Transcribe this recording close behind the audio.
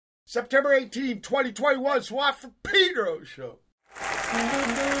September 18, 2021, SWAT for Pedro Show.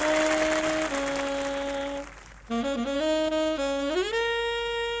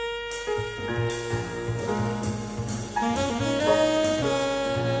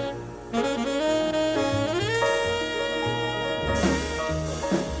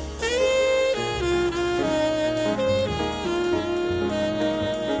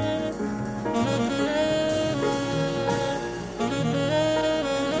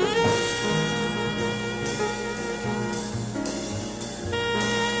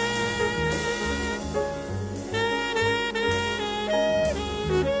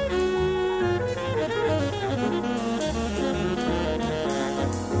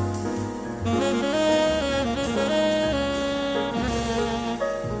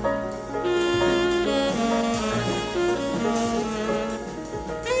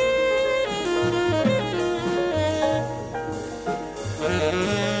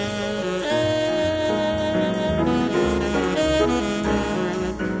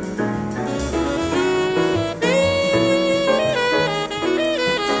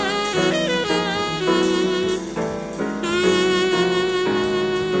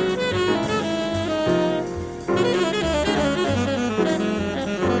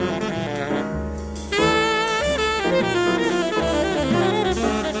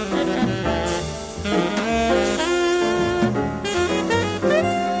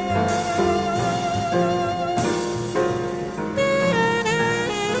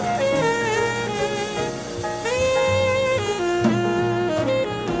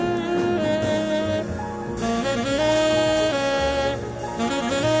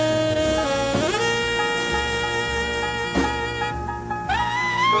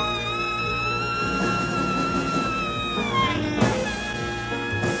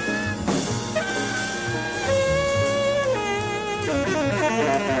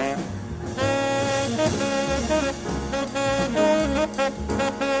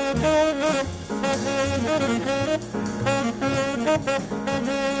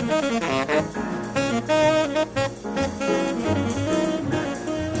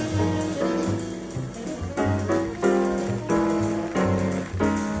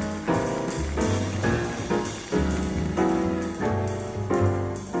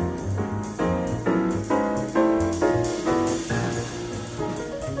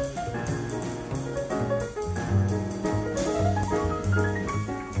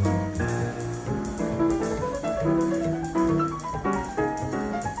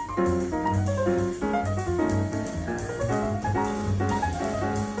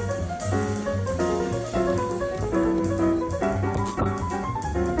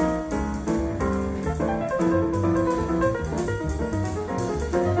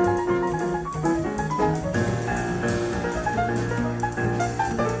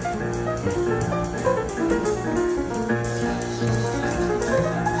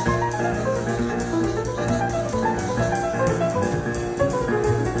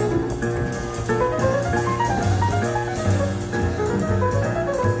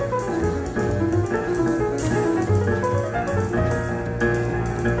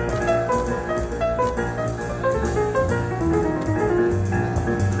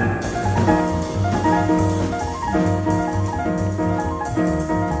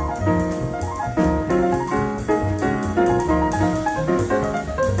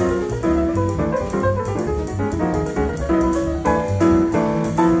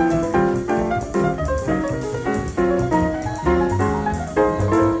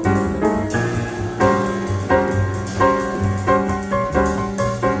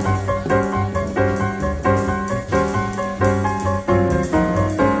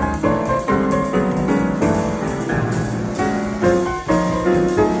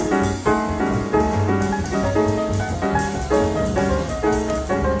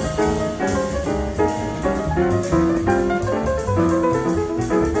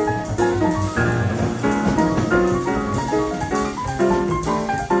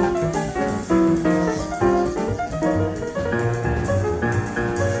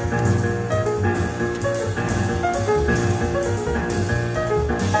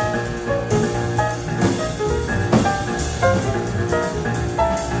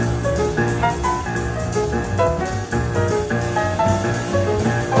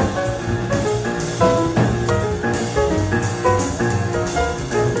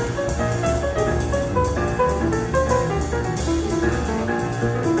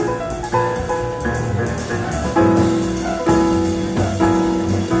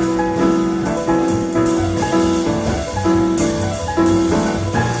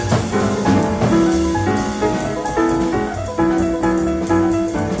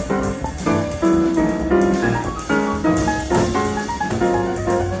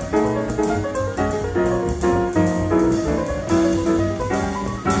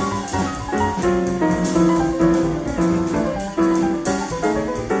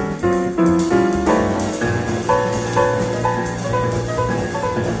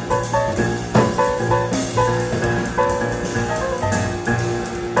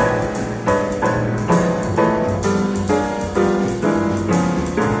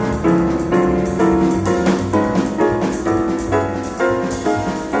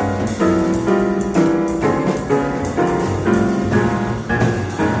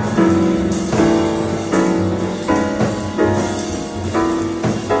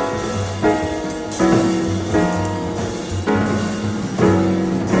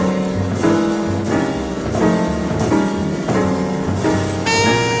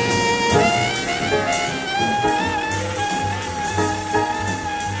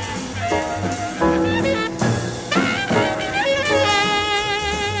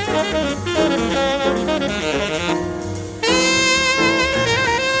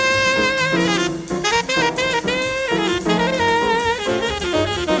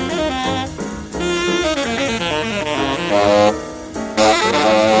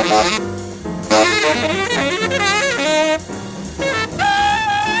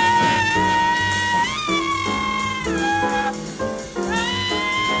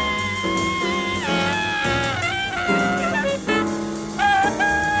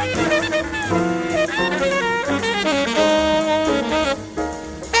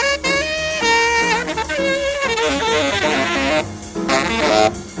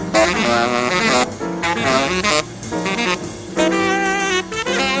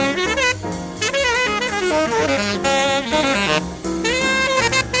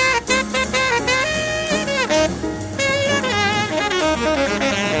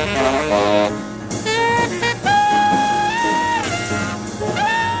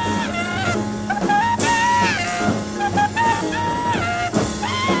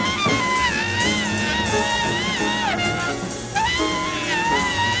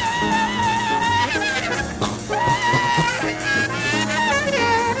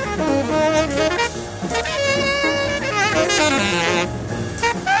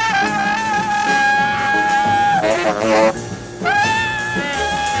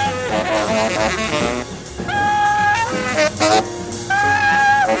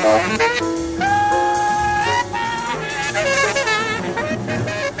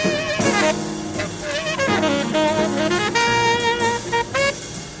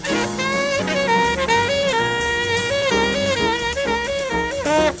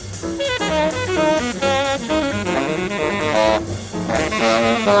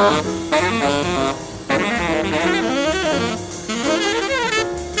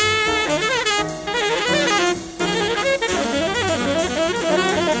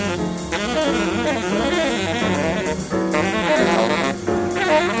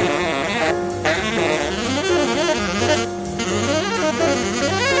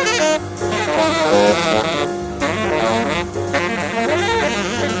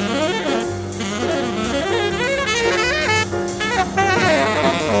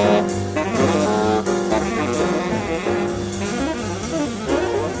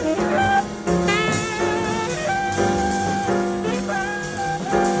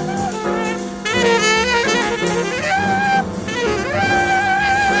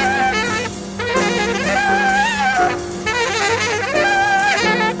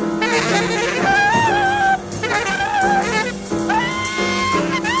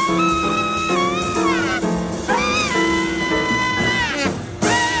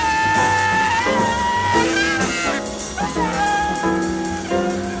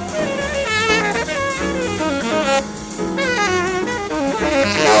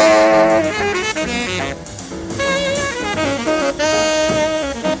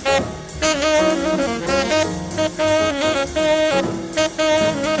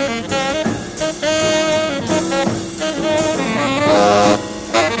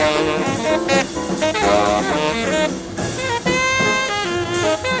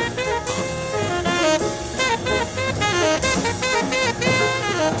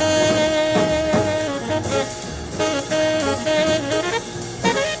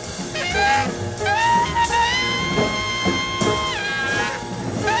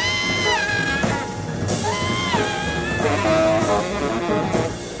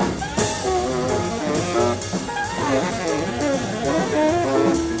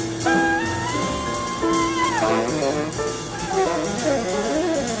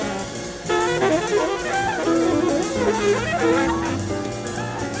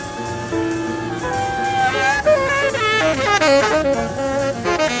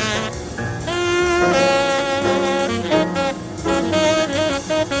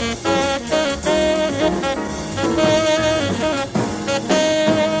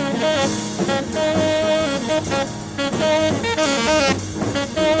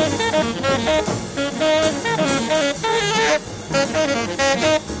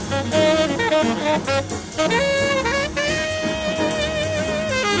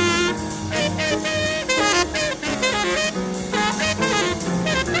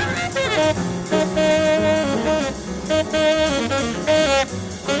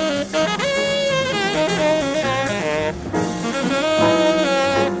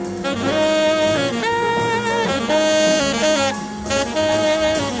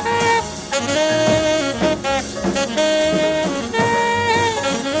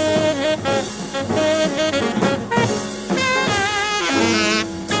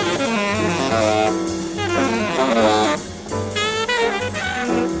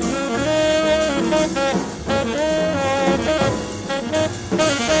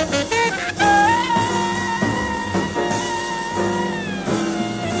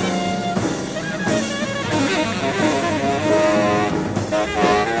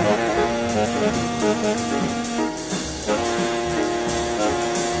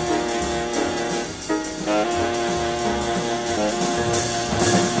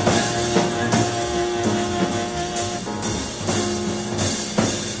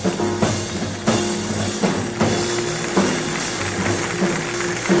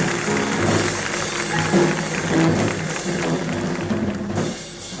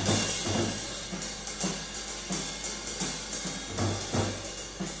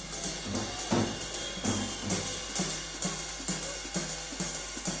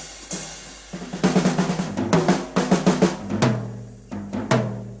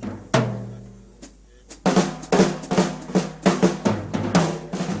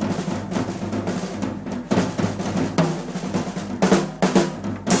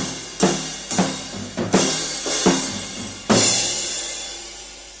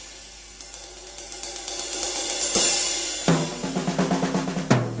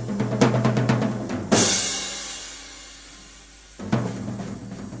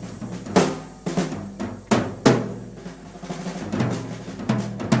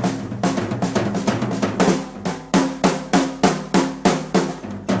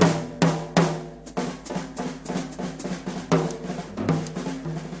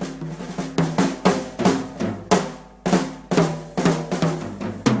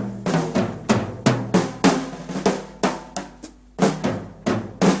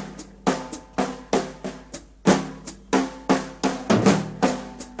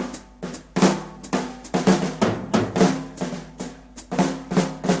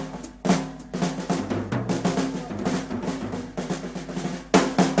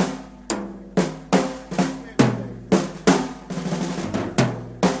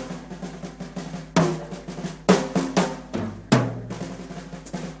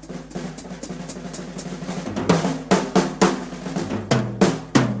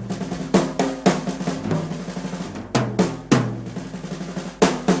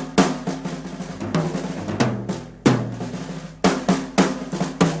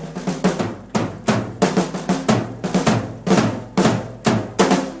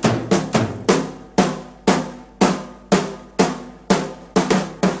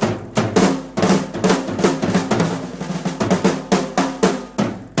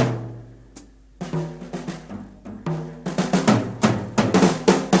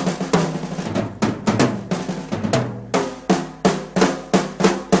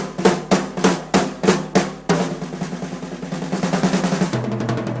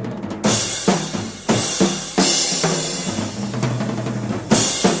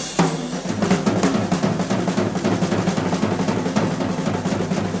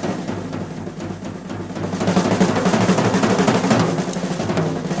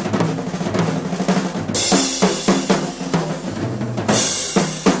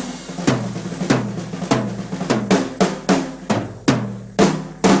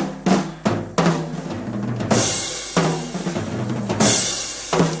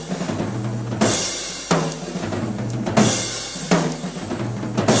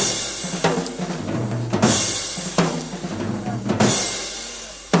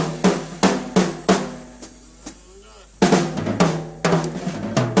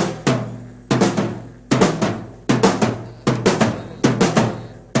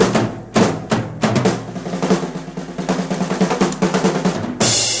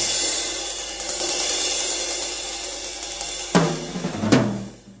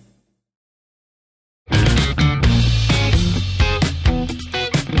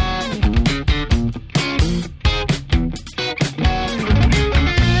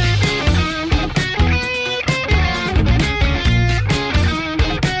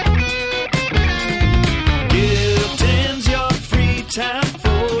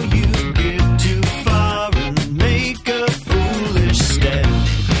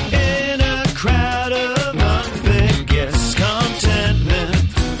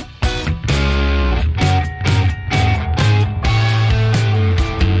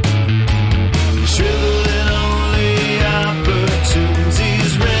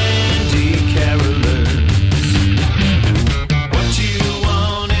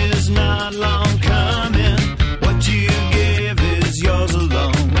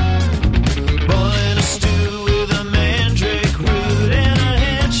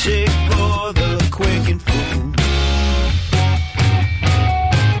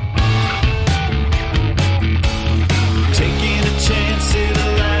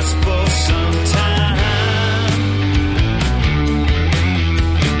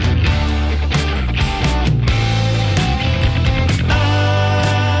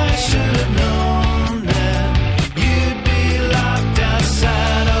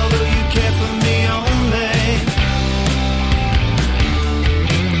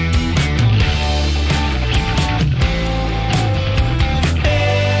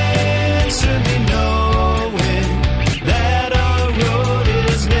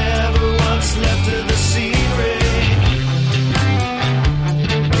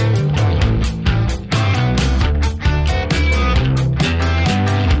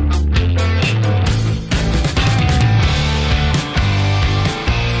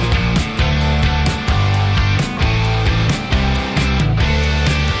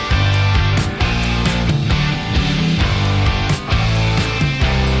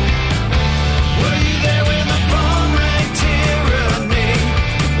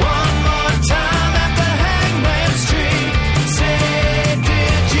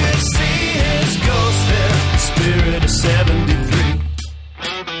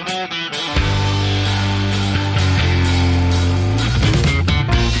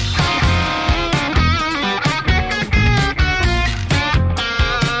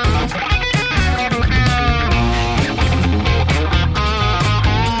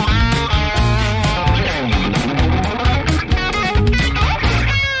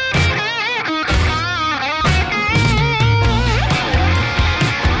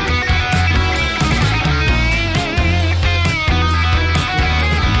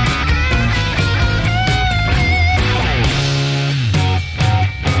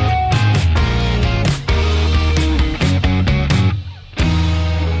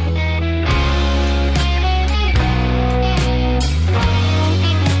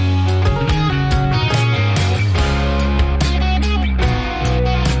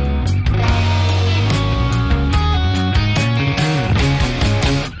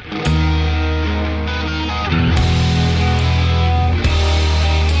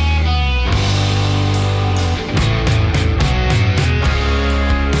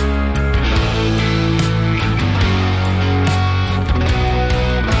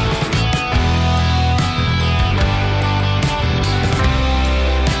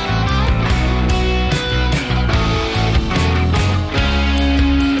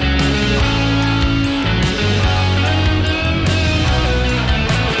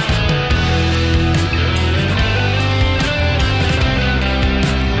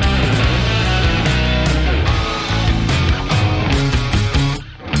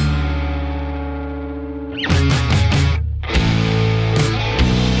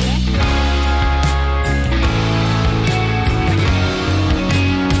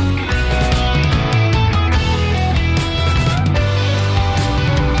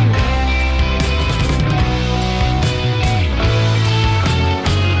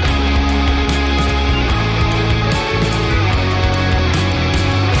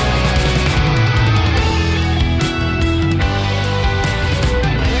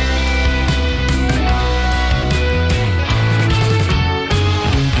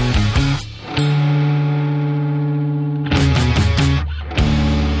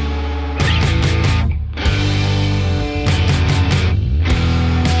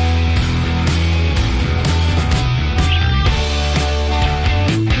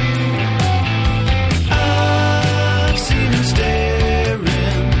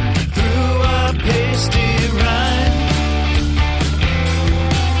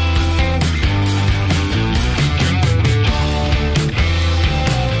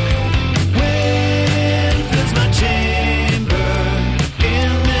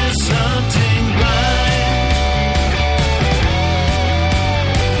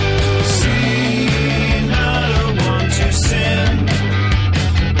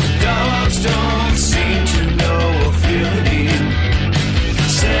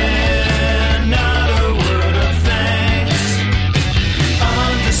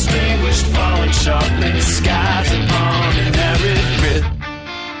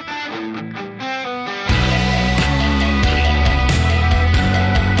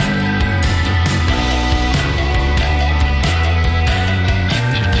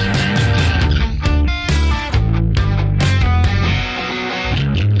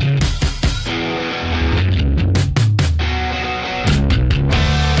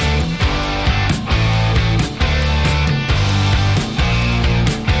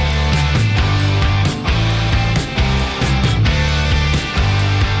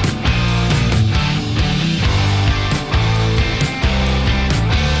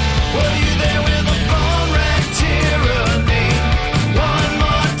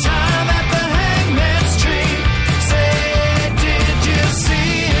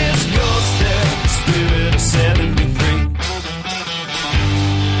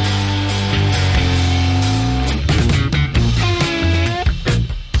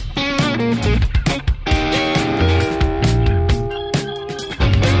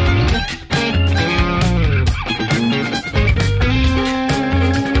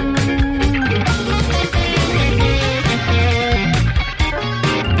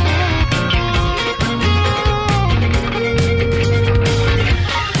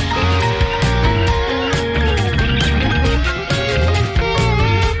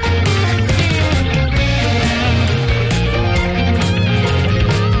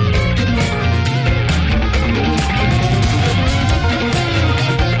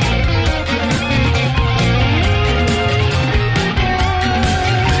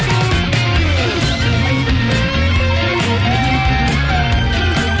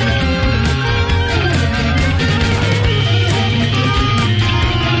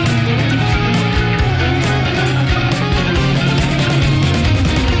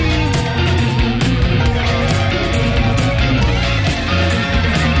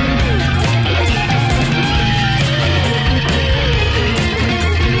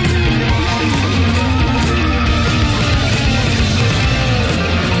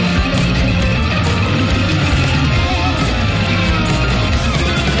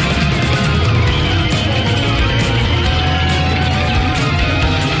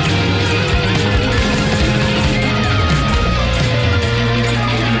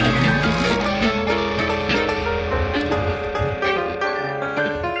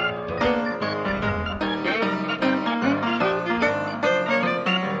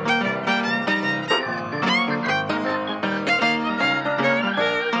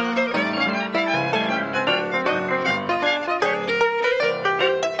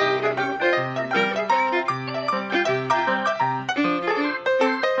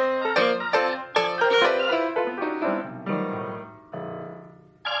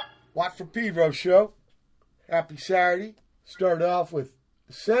 Watt for Pedro Show. Happy Saturday. Started off with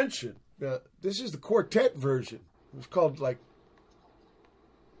Ascension. Now, this is the quartet version. It was called, like,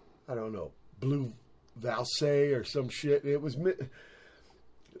 I don't know, Blue Valse or some shit. It was... The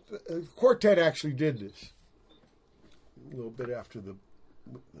quartet actually did this a little bit after the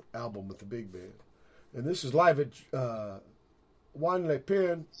album with the big band. And this is live at Juan Le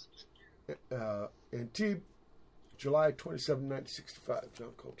Pen, Antibes, July 27, 1965,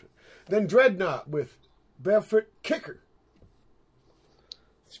 John Coltrane. Then Dreadnaught with Barefoot Kicker.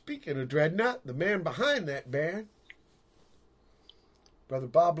 Speaking of Dreadnaught, the man behind that band, Brother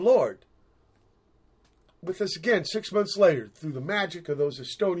Bob Lord, with us again 6 months later through the magic of those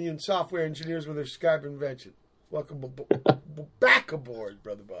Estonian software engineers with their Skype invention. Welcome back aboard,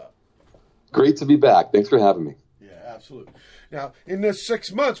 Brother Bob. Great to be back. Thanks for having me. Yeah, absolutely. Now, in this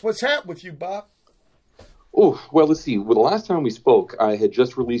 6 months, what's happened with you, Bob? Oh, well, let's see. Well, the last time we spoke, I had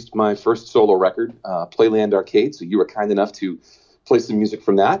just released my first solo record, Playland Arcade, so you were kind enough to play some music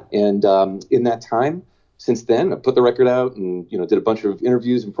from that. And in that time, since then, I put the record out and, did a bunch of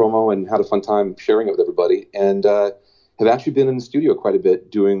interviews and promo and had a fun time sharing it with everybody. And have actually been in the studio quite a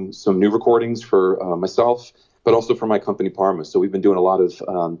bit doing some new recordings for myself, but also for my company, Parma. So we've been doing a lot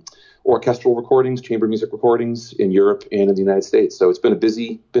of orchestral recordings, chamber music recordings in Europe and in the United States. So it's been a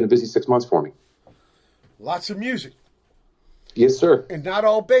busy 6 months for me. Lots of music. Yes, sir. And not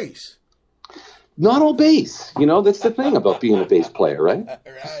all bass. Not all bass. That's the thing about being a bass player, right?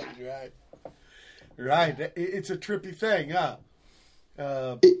 Right. It's a trippy thing, huh?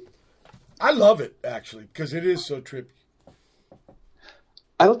 I love it, actually, because it is so trippy.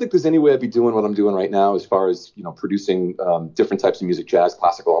 I don't think there's any way I'd be doing what I'm doing right now as far as, producing different types of music, jazz,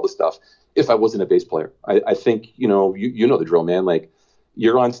 classical, all this stuff, if I wasn't a bass player. I think, you know the drill, man. Like,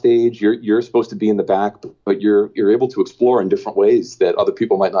 you're on stage, you're supposed to be in the back, but you're able to explore in different ways that other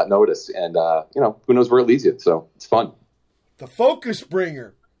people might not notice. And, who knows where it leads you. So it's fun. The focus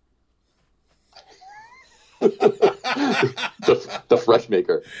bringer. the fresh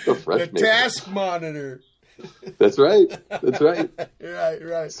maker. The task monitor. That's right.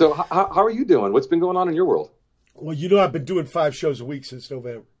 Right. So how are you doing? What's been going on in your world? Well, I've been doing 5 shows a week since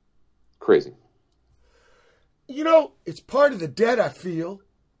November. Crazy. It's part of the debt I feel.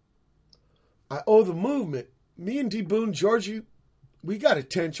 I owe the movement. Me and D. Boone, Georgie, we got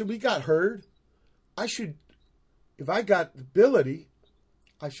attention. We got heard. If I got the ability,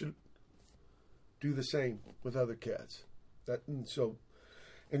 I should do the same with other cats. And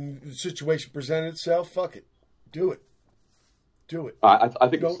the situation presented itself, fuck it. Do it. I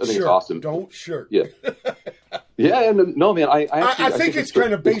think it's awesome. Don't shirk. Yeah. Yeah, and no, man, I think it's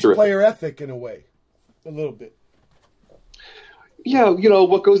kind of bass player ethic in a way. A little bit. Yeah,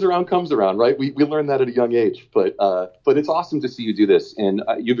 what goes around comes around, right? We learned that at a young age, but it's awesome to see you do this, and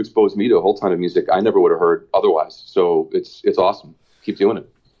you've exposed me to a whole ton of music I never would have heard otherwise. So it's awesome. Keep doing it.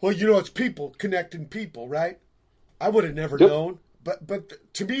 Well, it's people connecting people, right? I would have never known,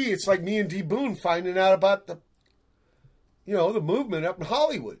 but to me, it's like me and D. Boone finding out about the movement up in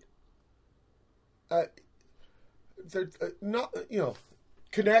Hollywood.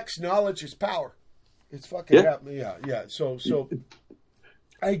 Connects, knowledge is power. It's fucking happening. Yeah. So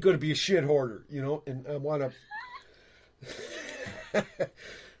I ain't going to be a shit hoarder, and I want to.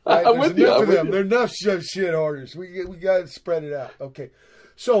 I'm with you. Enough of them. There are enough shit hoarders. We got to spread it out. Okay.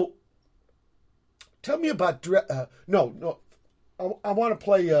 So tell me about no. I want to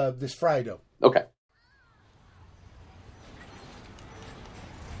play this Friday. Okay.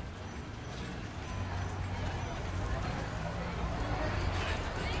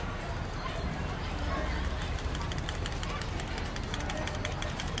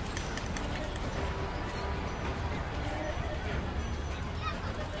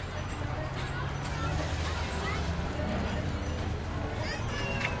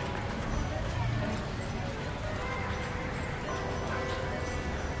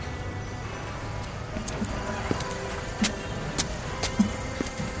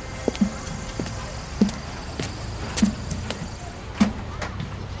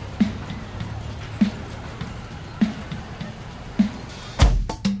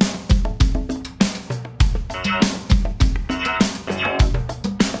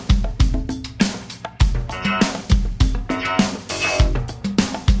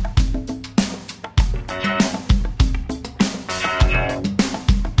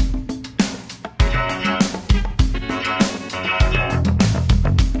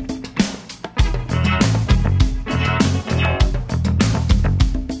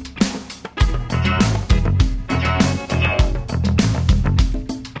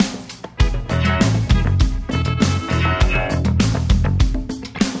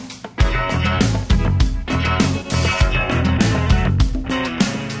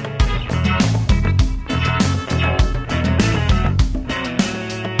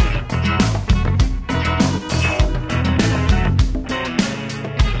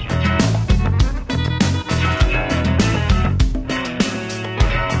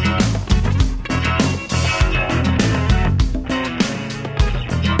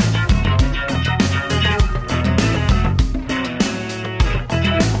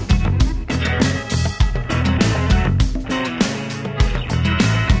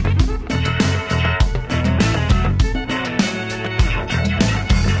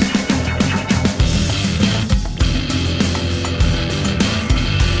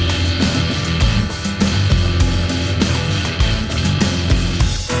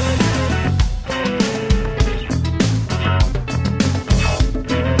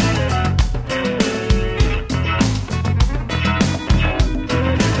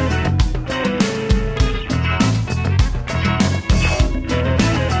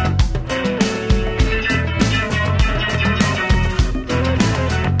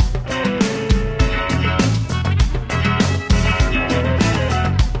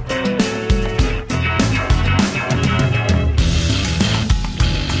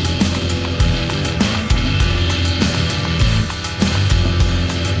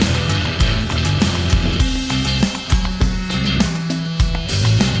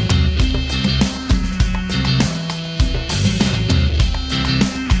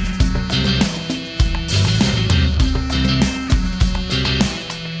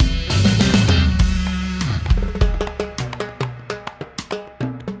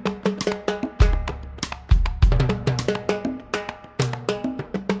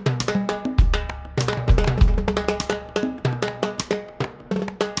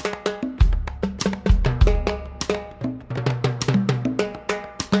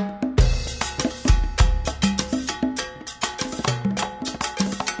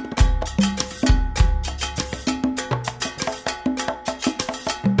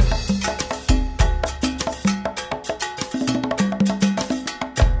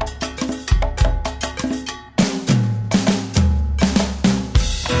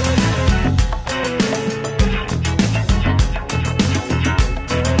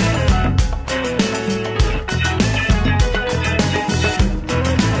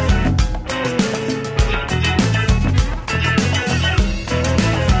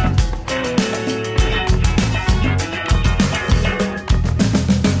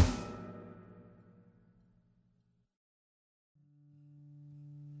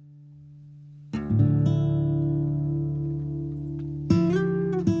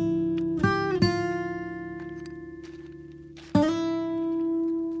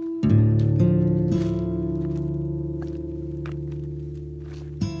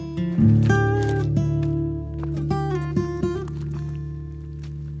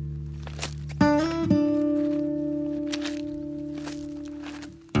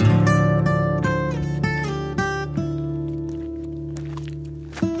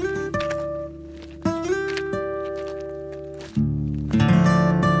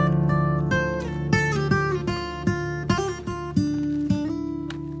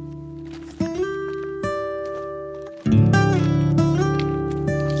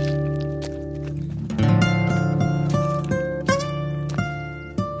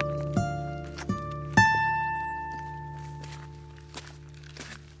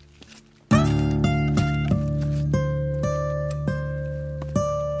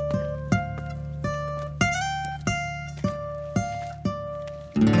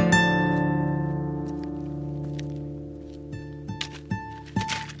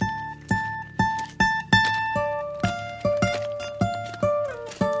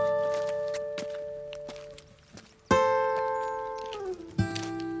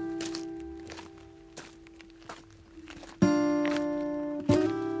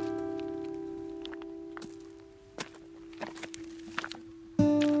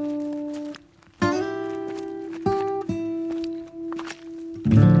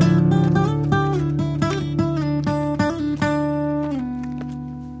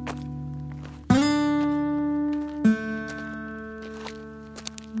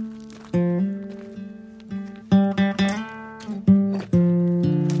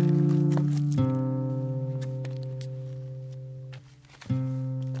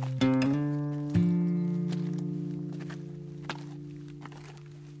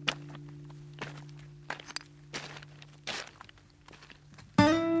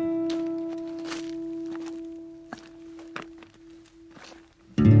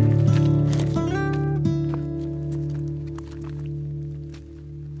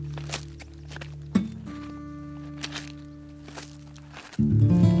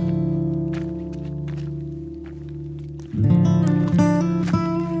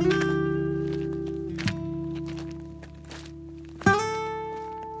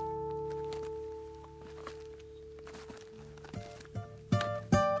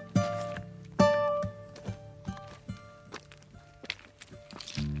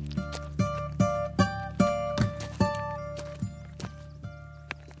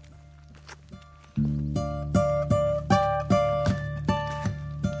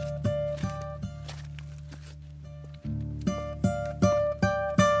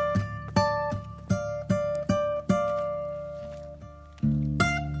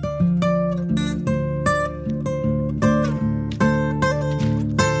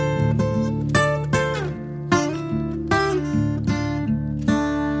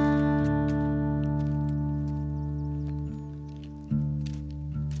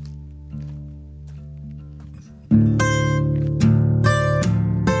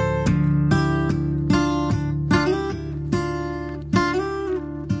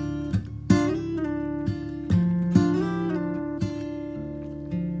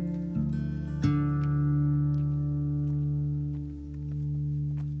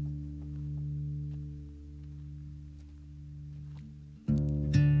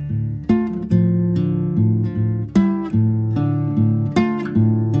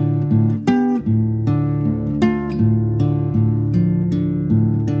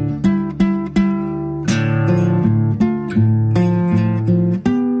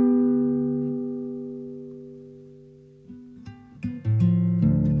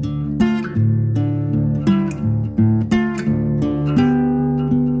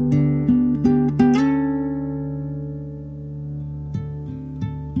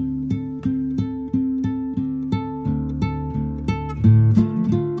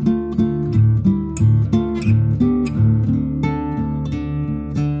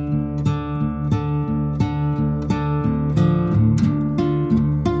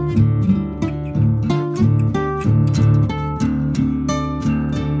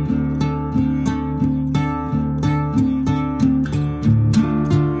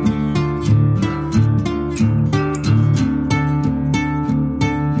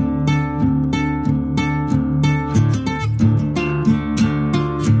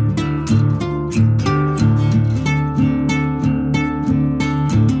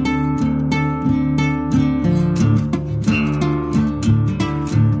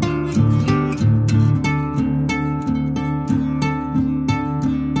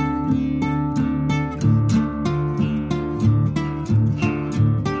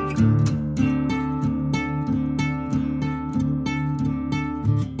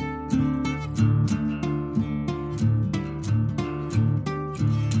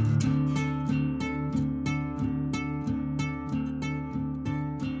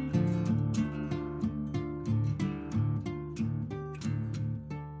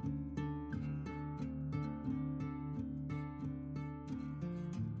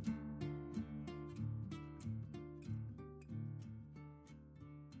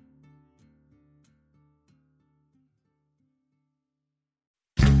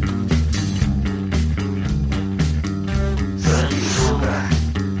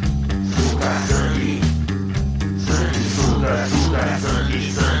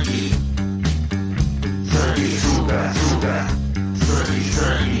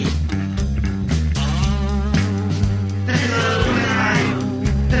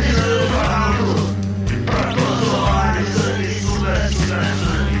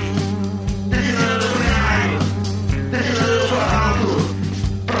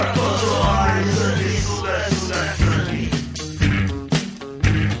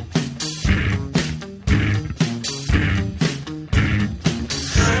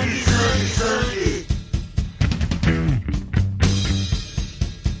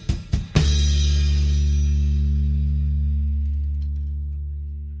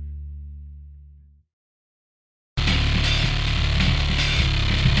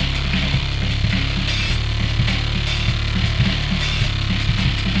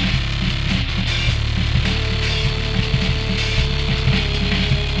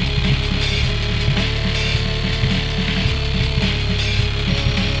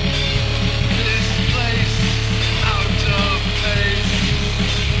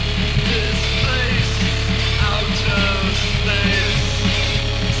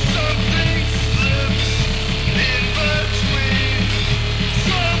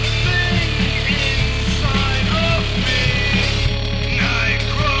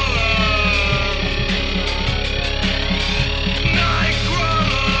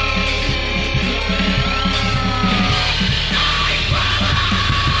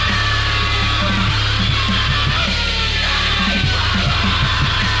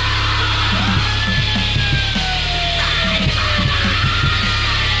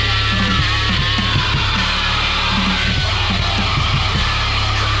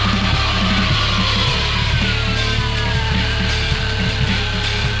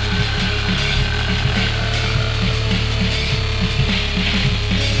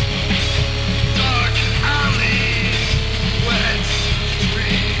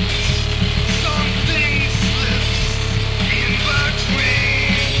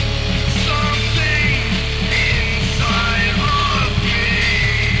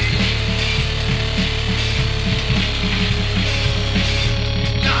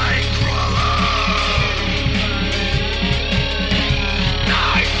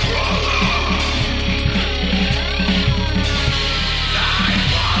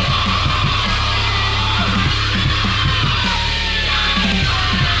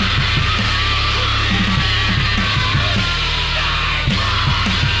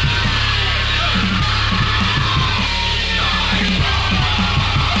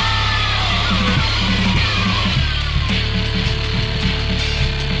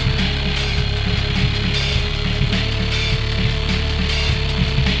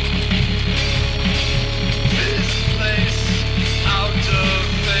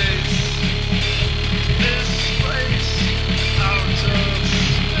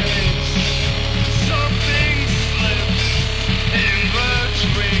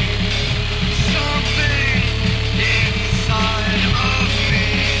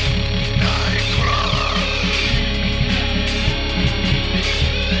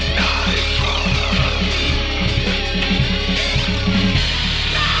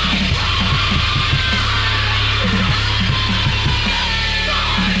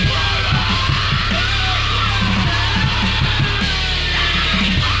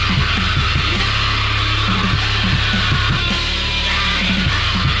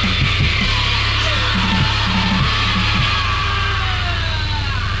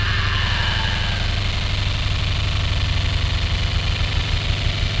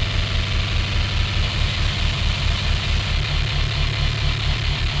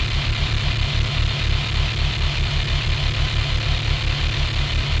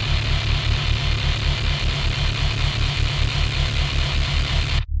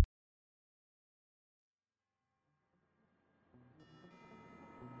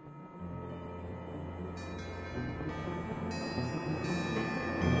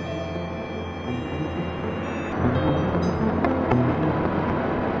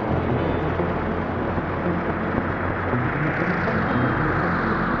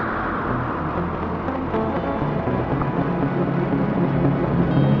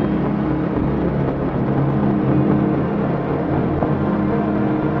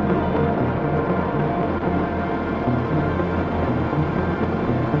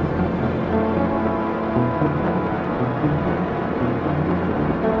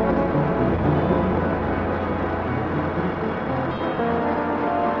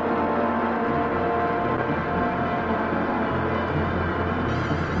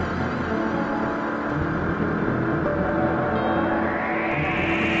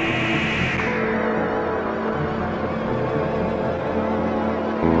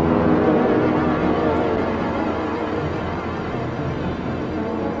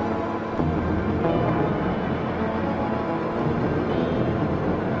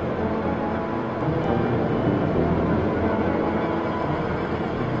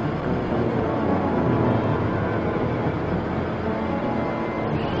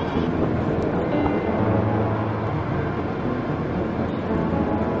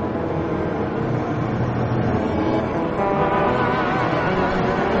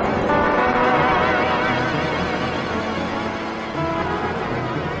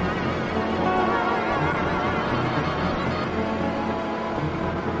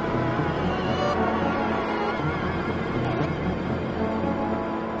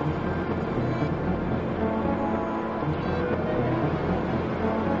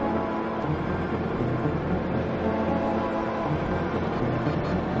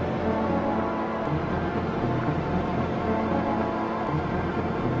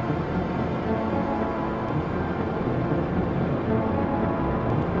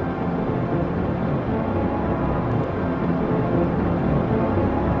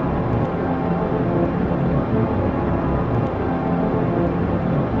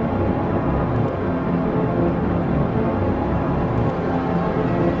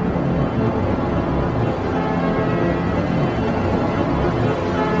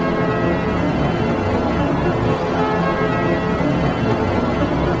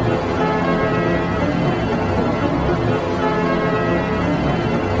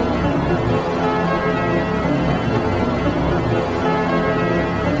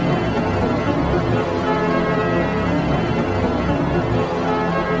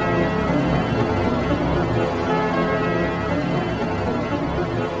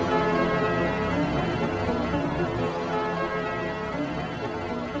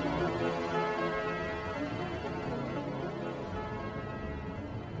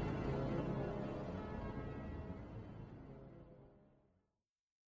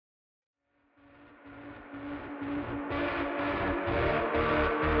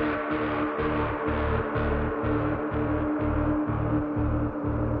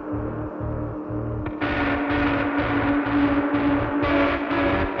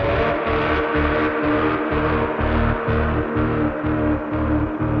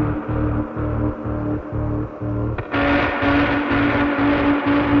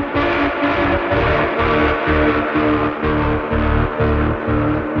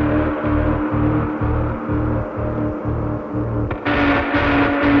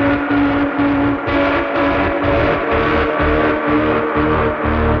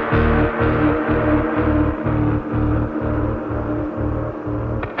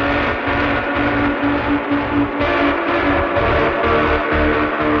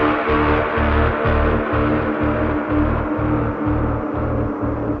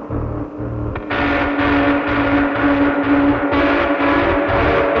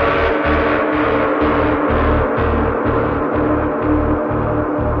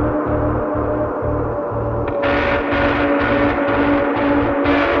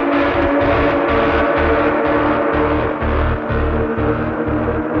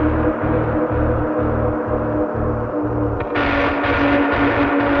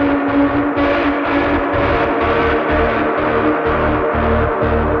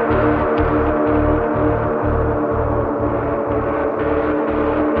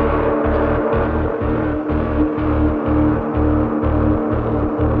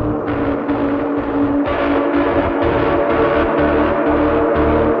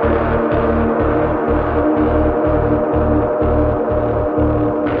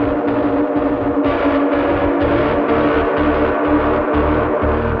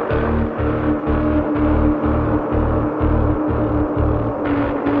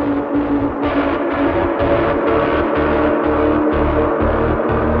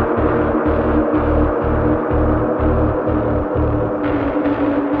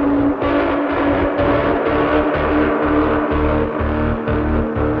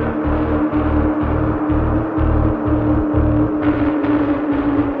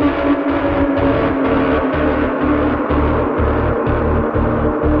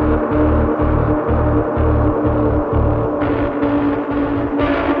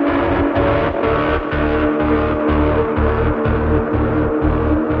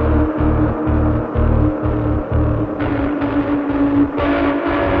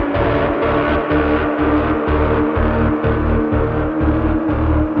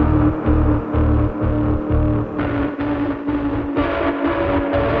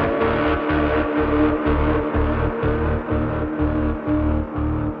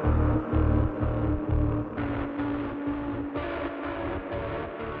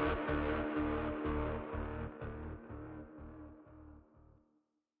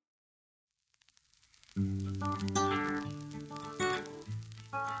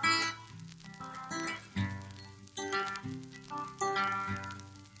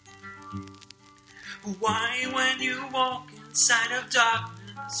 Why, when you walk inside of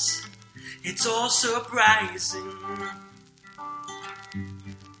darkness, it's all surprising.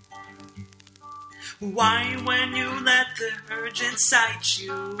 Why, when you let the urge incite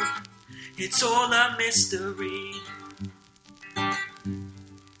you, it's all a mystery.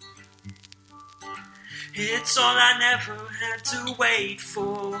 It's all I never had to wait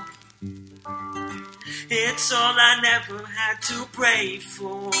for. It's all I never had to pray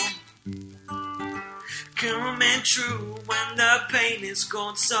for. Coming true when the pain is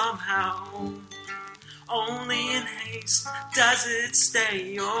gone somehow. Only in haste does it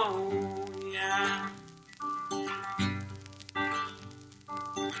stay, oh yeah.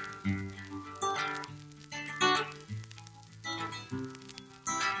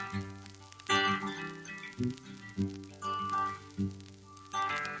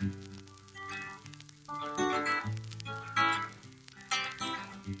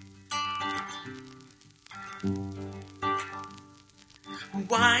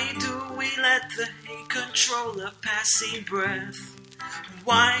 Why do we let the hate control a passing breath?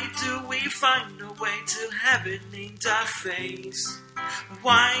 Why do we find a way to have it named our face?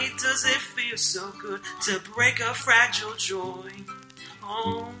 Why does it feel so good to break a fragile joy?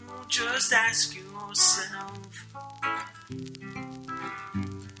 Oh, just ask yourself.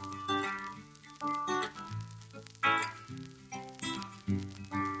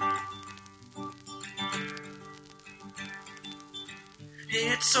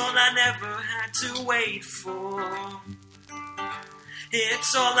 It's all I never had to wait for.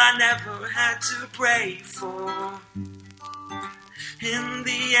 It's all I never had to pray for. In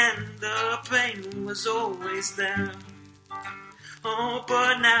the end, the pain was always there. Oh,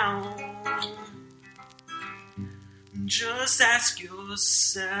 but now, just ask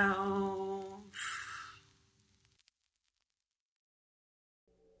yourself.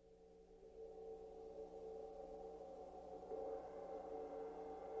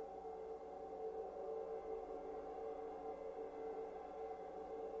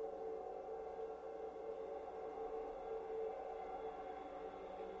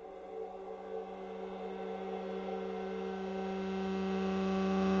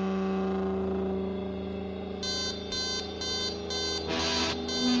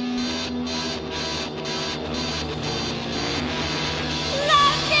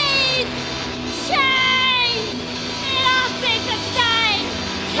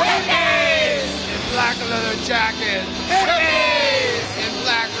 Jacket. Hippies in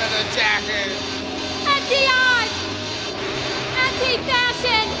black leather jacket. Anti-art,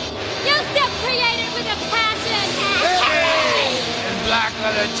 anti-fashion. You still created with a passion. Hippies in black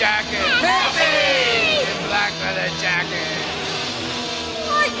leather jacket. Hippies in black leather jacket.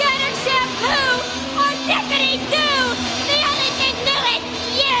 Organic shampoo or dippity-doo. The only thing new is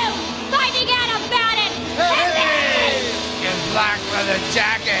you finding out about it. Hippies in black leather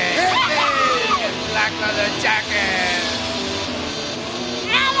jacket. Hippies. Black leather jacket.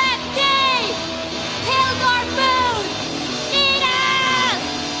 LSD! Pills or booze! Needles!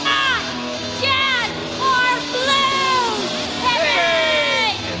 Not jazz or blues!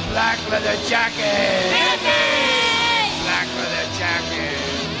 Hippie! In black leather jacket. Hippie! Black leather jacket.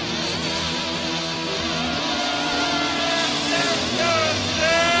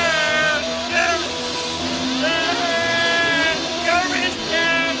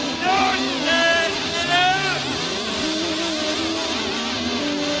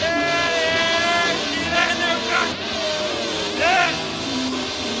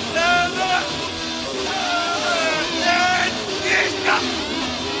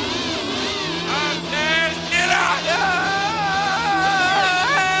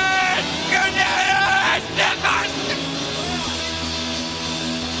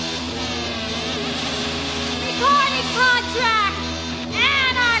 Recording contract!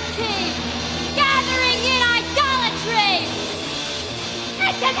 Anarchy! Gathering in idolatry!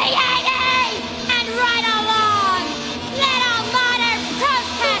 Listen to the 80s and right along! Little modern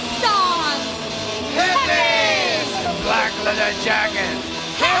protest songs! Hippies in black leather jacket.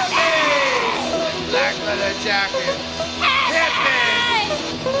 Hippies in black leather jacket. Hippies!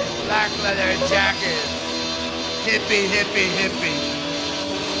 Black leather jacket. Hippie, hippie, hippie.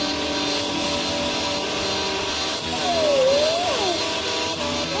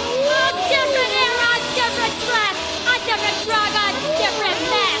 A different era, a different dress, a different drug, a different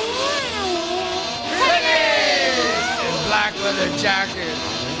mess. Hippies in black leather jacket.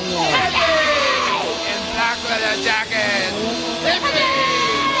 Hippies in black leather jacket.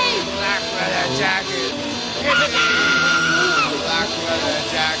 Hippies black leather jacket. Hippies black leather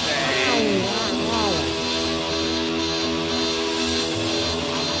jacket.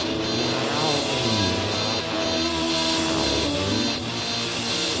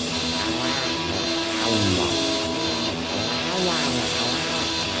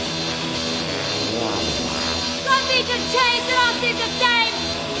 have changed and all seem the same.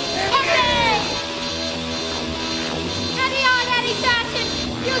 Hippies! Any art, any fashion,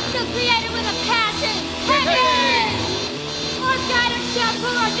 you still create it with a passion. Hippies! Or kind of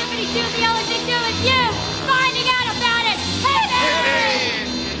shampoo or dippity-doo, the only thing new is you finding out about it.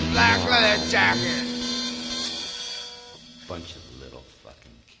 Hippies! Black leather jacket. Bunch of little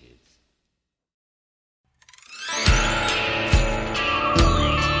fucking kids.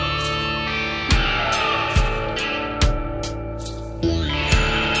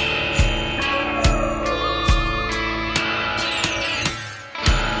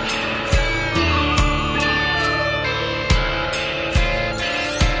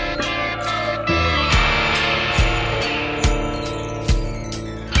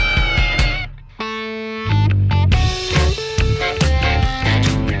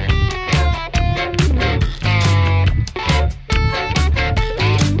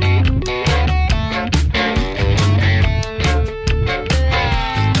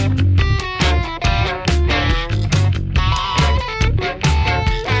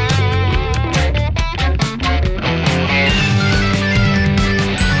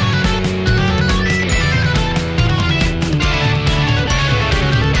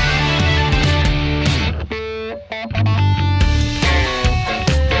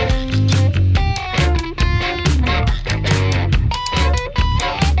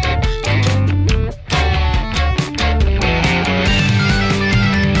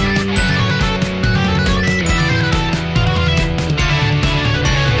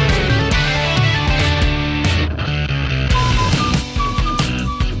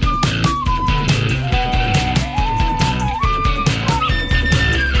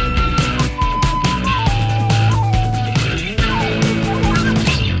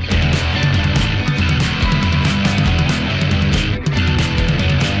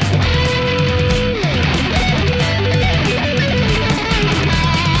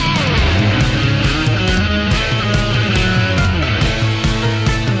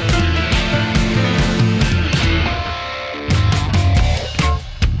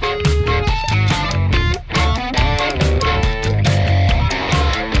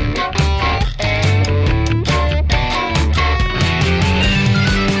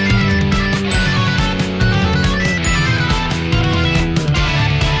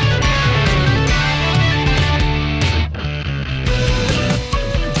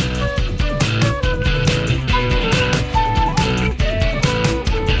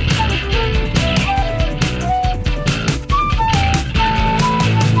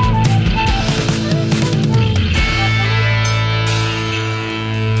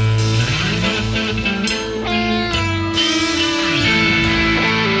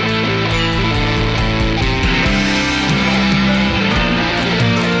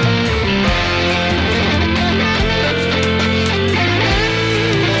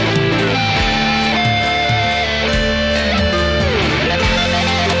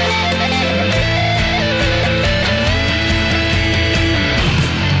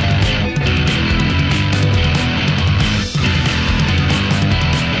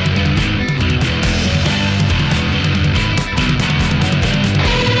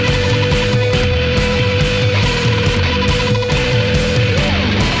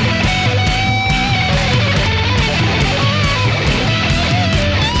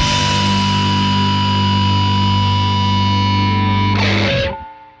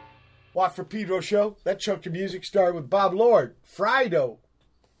 Watt for Pedro Show. That chunk of music started with Bob Lord, Frido.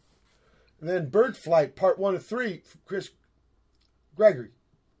 And then Bird Flight, Part 1 of 3, from Gregory.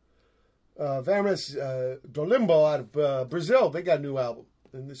 Vermes do Limbo out of Brazil. They got a new album.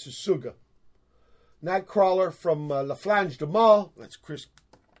 And this is Suga. Nightcrawler from La Flange de Mal. That's Chris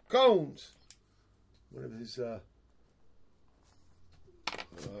Combs. One of his, I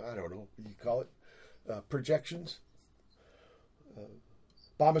don't know what you call it, projections.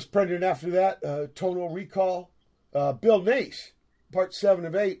 Bomis Prendin after that. Tonal Recall. Bill Nace, Part 7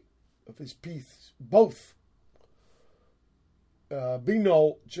 of 8 of his piece, Both.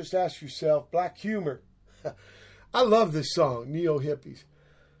 bnol, Just Ask Yourself. Black Humor. I love this song, Neo-Hippies.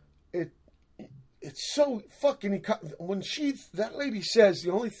 It's so fucking... When that lady says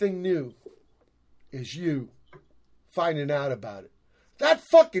the only thing new is you finding out about it, that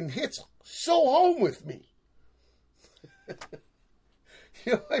fucking hits so home with me.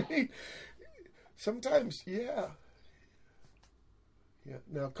 You know what I mean? Sometimes, yeah.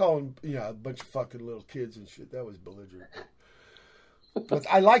 Now, calling, a bunch of fucking little kids and shit, that was belligerent. But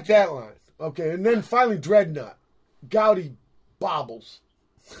I like that line. Okay, and then finally, Dreadnaught. Gaudy baubles.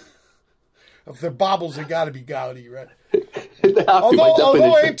 If they're baubles, they got to be gaudy, right?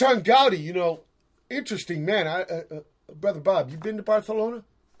 Although Anton Gaudy, interesting, man. Brother Bob, you been to Barcelona?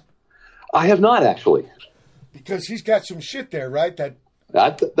 I have not actually. Because he's got some shit there, right? That's my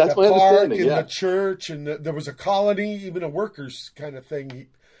park understanding. and Yeah. the church, and there was a colony, even a workers kind of thing.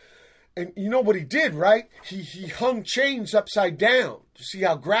 And you know what he did, right? He hung chains upside down to see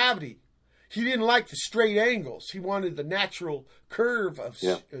how gravity. He didn't like the straight angles. He wanted the natural curve of.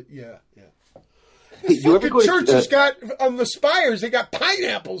 Yeah. Yeah. Hey, This you ever fucking go to- church has got on the spires. They got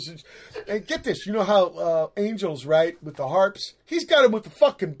pineapples. And get this, you know how angels, right, with the harps. He's got them with the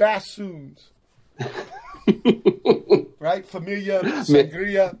fucking bassoons. Right, familia,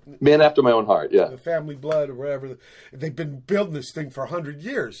 sangria, Man after my own heart. Yeah. the family blood, or whatever. They've been building this thing for 100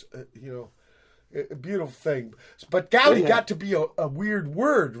 years. A beautiful thing. But gaudy got to be a weird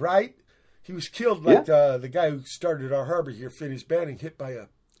word, right? He was killed like the guy who started our harbor here, Phineas Banning, hit by a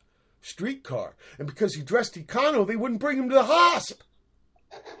streetcar. And because he dressed econo, they wouldn't bring him to the hosp.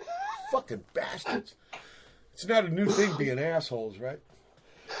 Fucking bastards. It's not a new thing being assholes, right?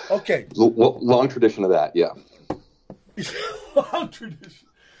 Okay. Long tradition of that. Yeah. Long tradition.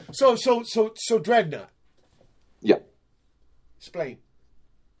 So dreadnaught. Yeah. Explain.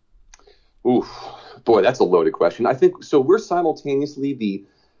 Oof, boy, that's a loaded question. I think so. We're simultaneously the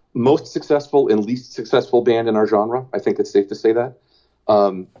most successful and least successful band in our genre. I think it's safe to say that.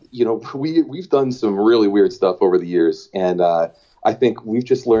 We've done some really weird stuff over the years, and I think we've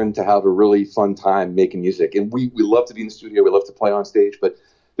just learned to have a really fun time making music. And we love to be in the studio. We love to play on stage, but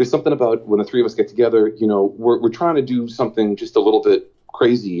there's something about when the three of us get together. We're trying to do something just a little bit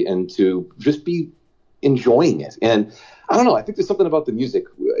crazy and to just be enjoying it. And I don't know. I think there's something about the music.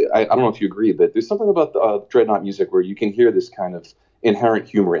 I don't know if you agree, but there's something about the dreadnaught music where you can hear this kind of inherent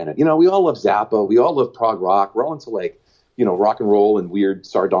humor in it. We all love Zappa. We all love prog rock. We're all into rock and roll and weird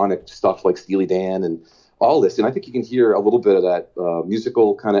sardonic stuff like Steely Dan and all this. And I think you can hear a little bit of that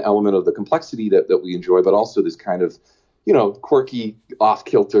musical kind of element of the complexity that we enjoy, but also this kind of, quirky,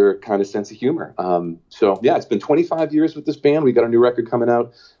 off-kilter kind of sense of humor. It's been 25 years with this band. We got a new record coming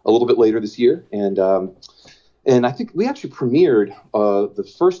out a little bit later this year. And I think we actually premiered the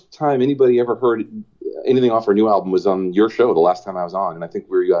first time anybody ever heard anything off our new album was on your show the last time I was on. And I think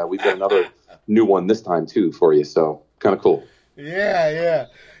we've got another new one this time, too, for you. So kind of cool. Yeah.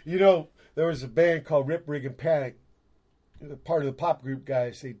 There was a band called Rip, Rig, and Panic. Part of the pop group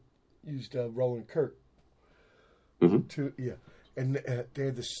guys, they used Roland Kirk. Mm-hmm. And they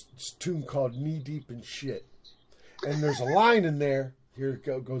had this tune called Knee Deep in Shit. And there's a line in there. Here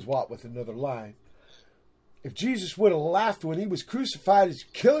goes Watt with another line. If Jesus would have laughed when he was crucified, his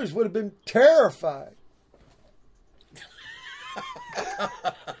killers would have been terrified.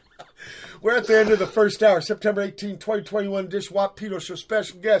 We're at the end of the first hour, September 18, 2021 edition Watt Pedro Show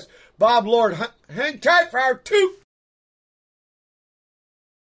special guest, Bob Lord. Hang tight for hour 2.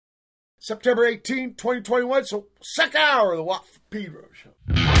 September 18, 2021, so second hour of the Watt Pedro Show.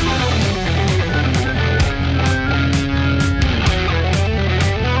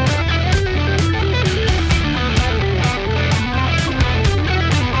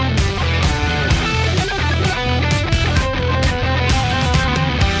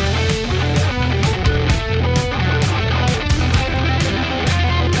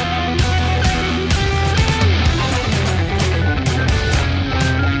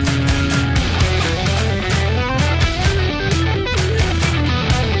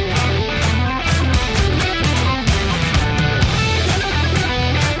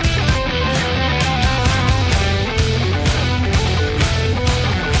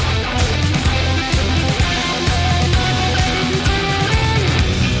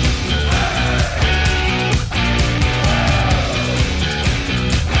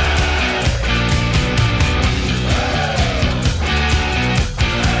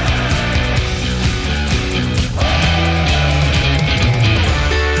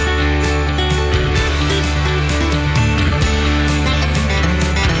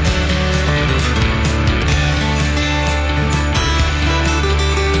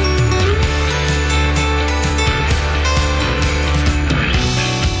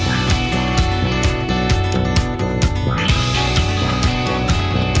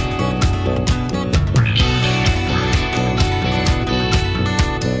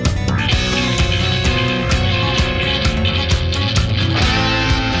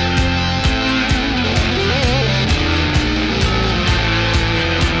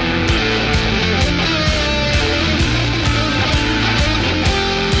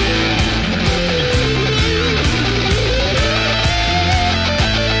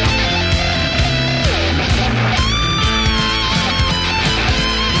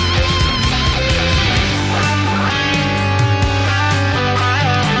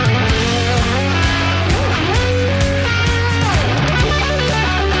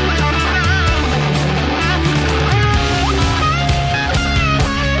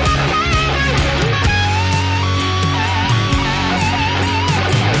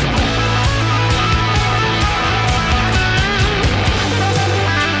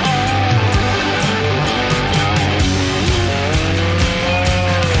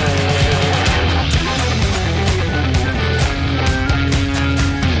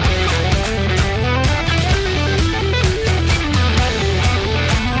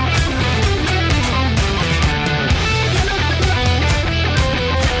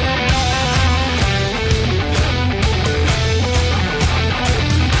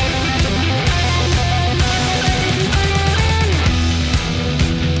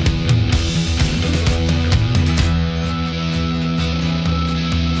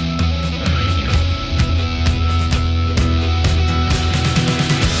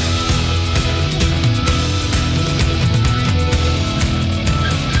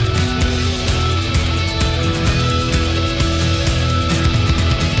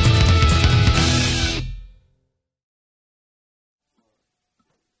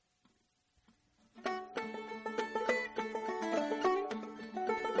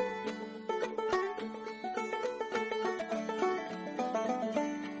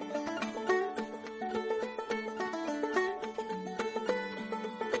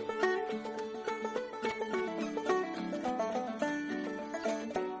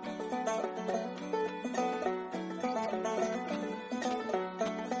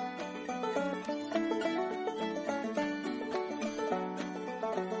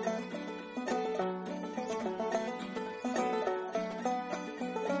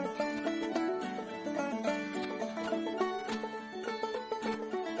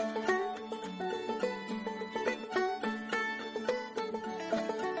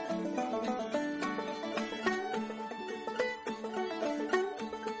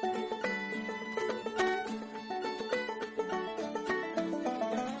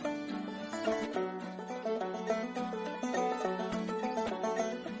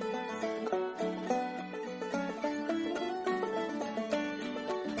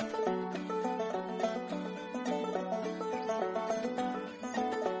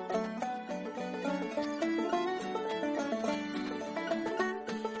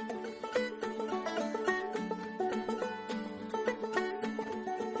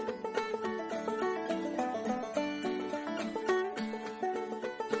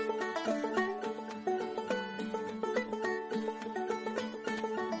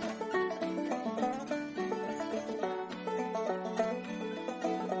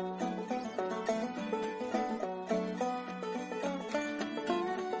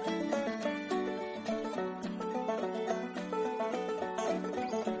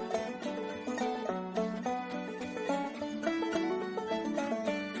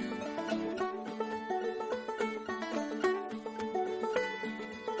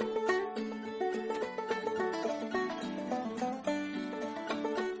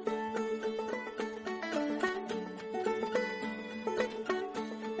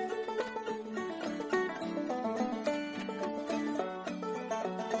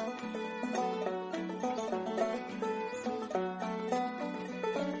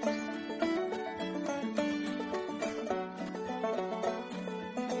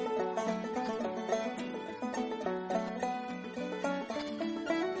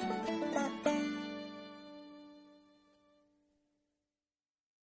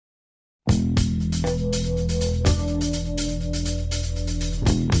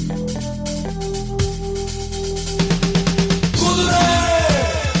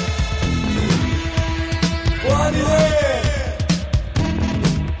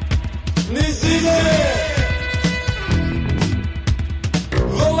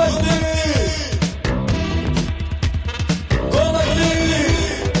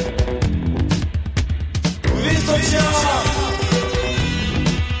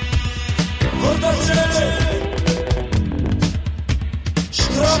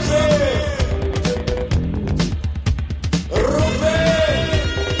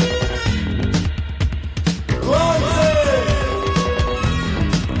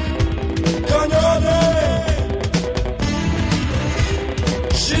 Canone